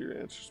most of your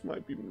answers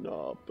might be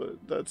nah, but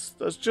that's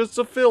just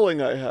a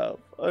feeling I have.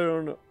 I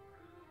don't know.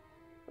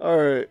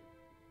 Alright.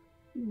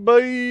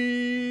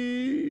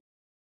 Bye.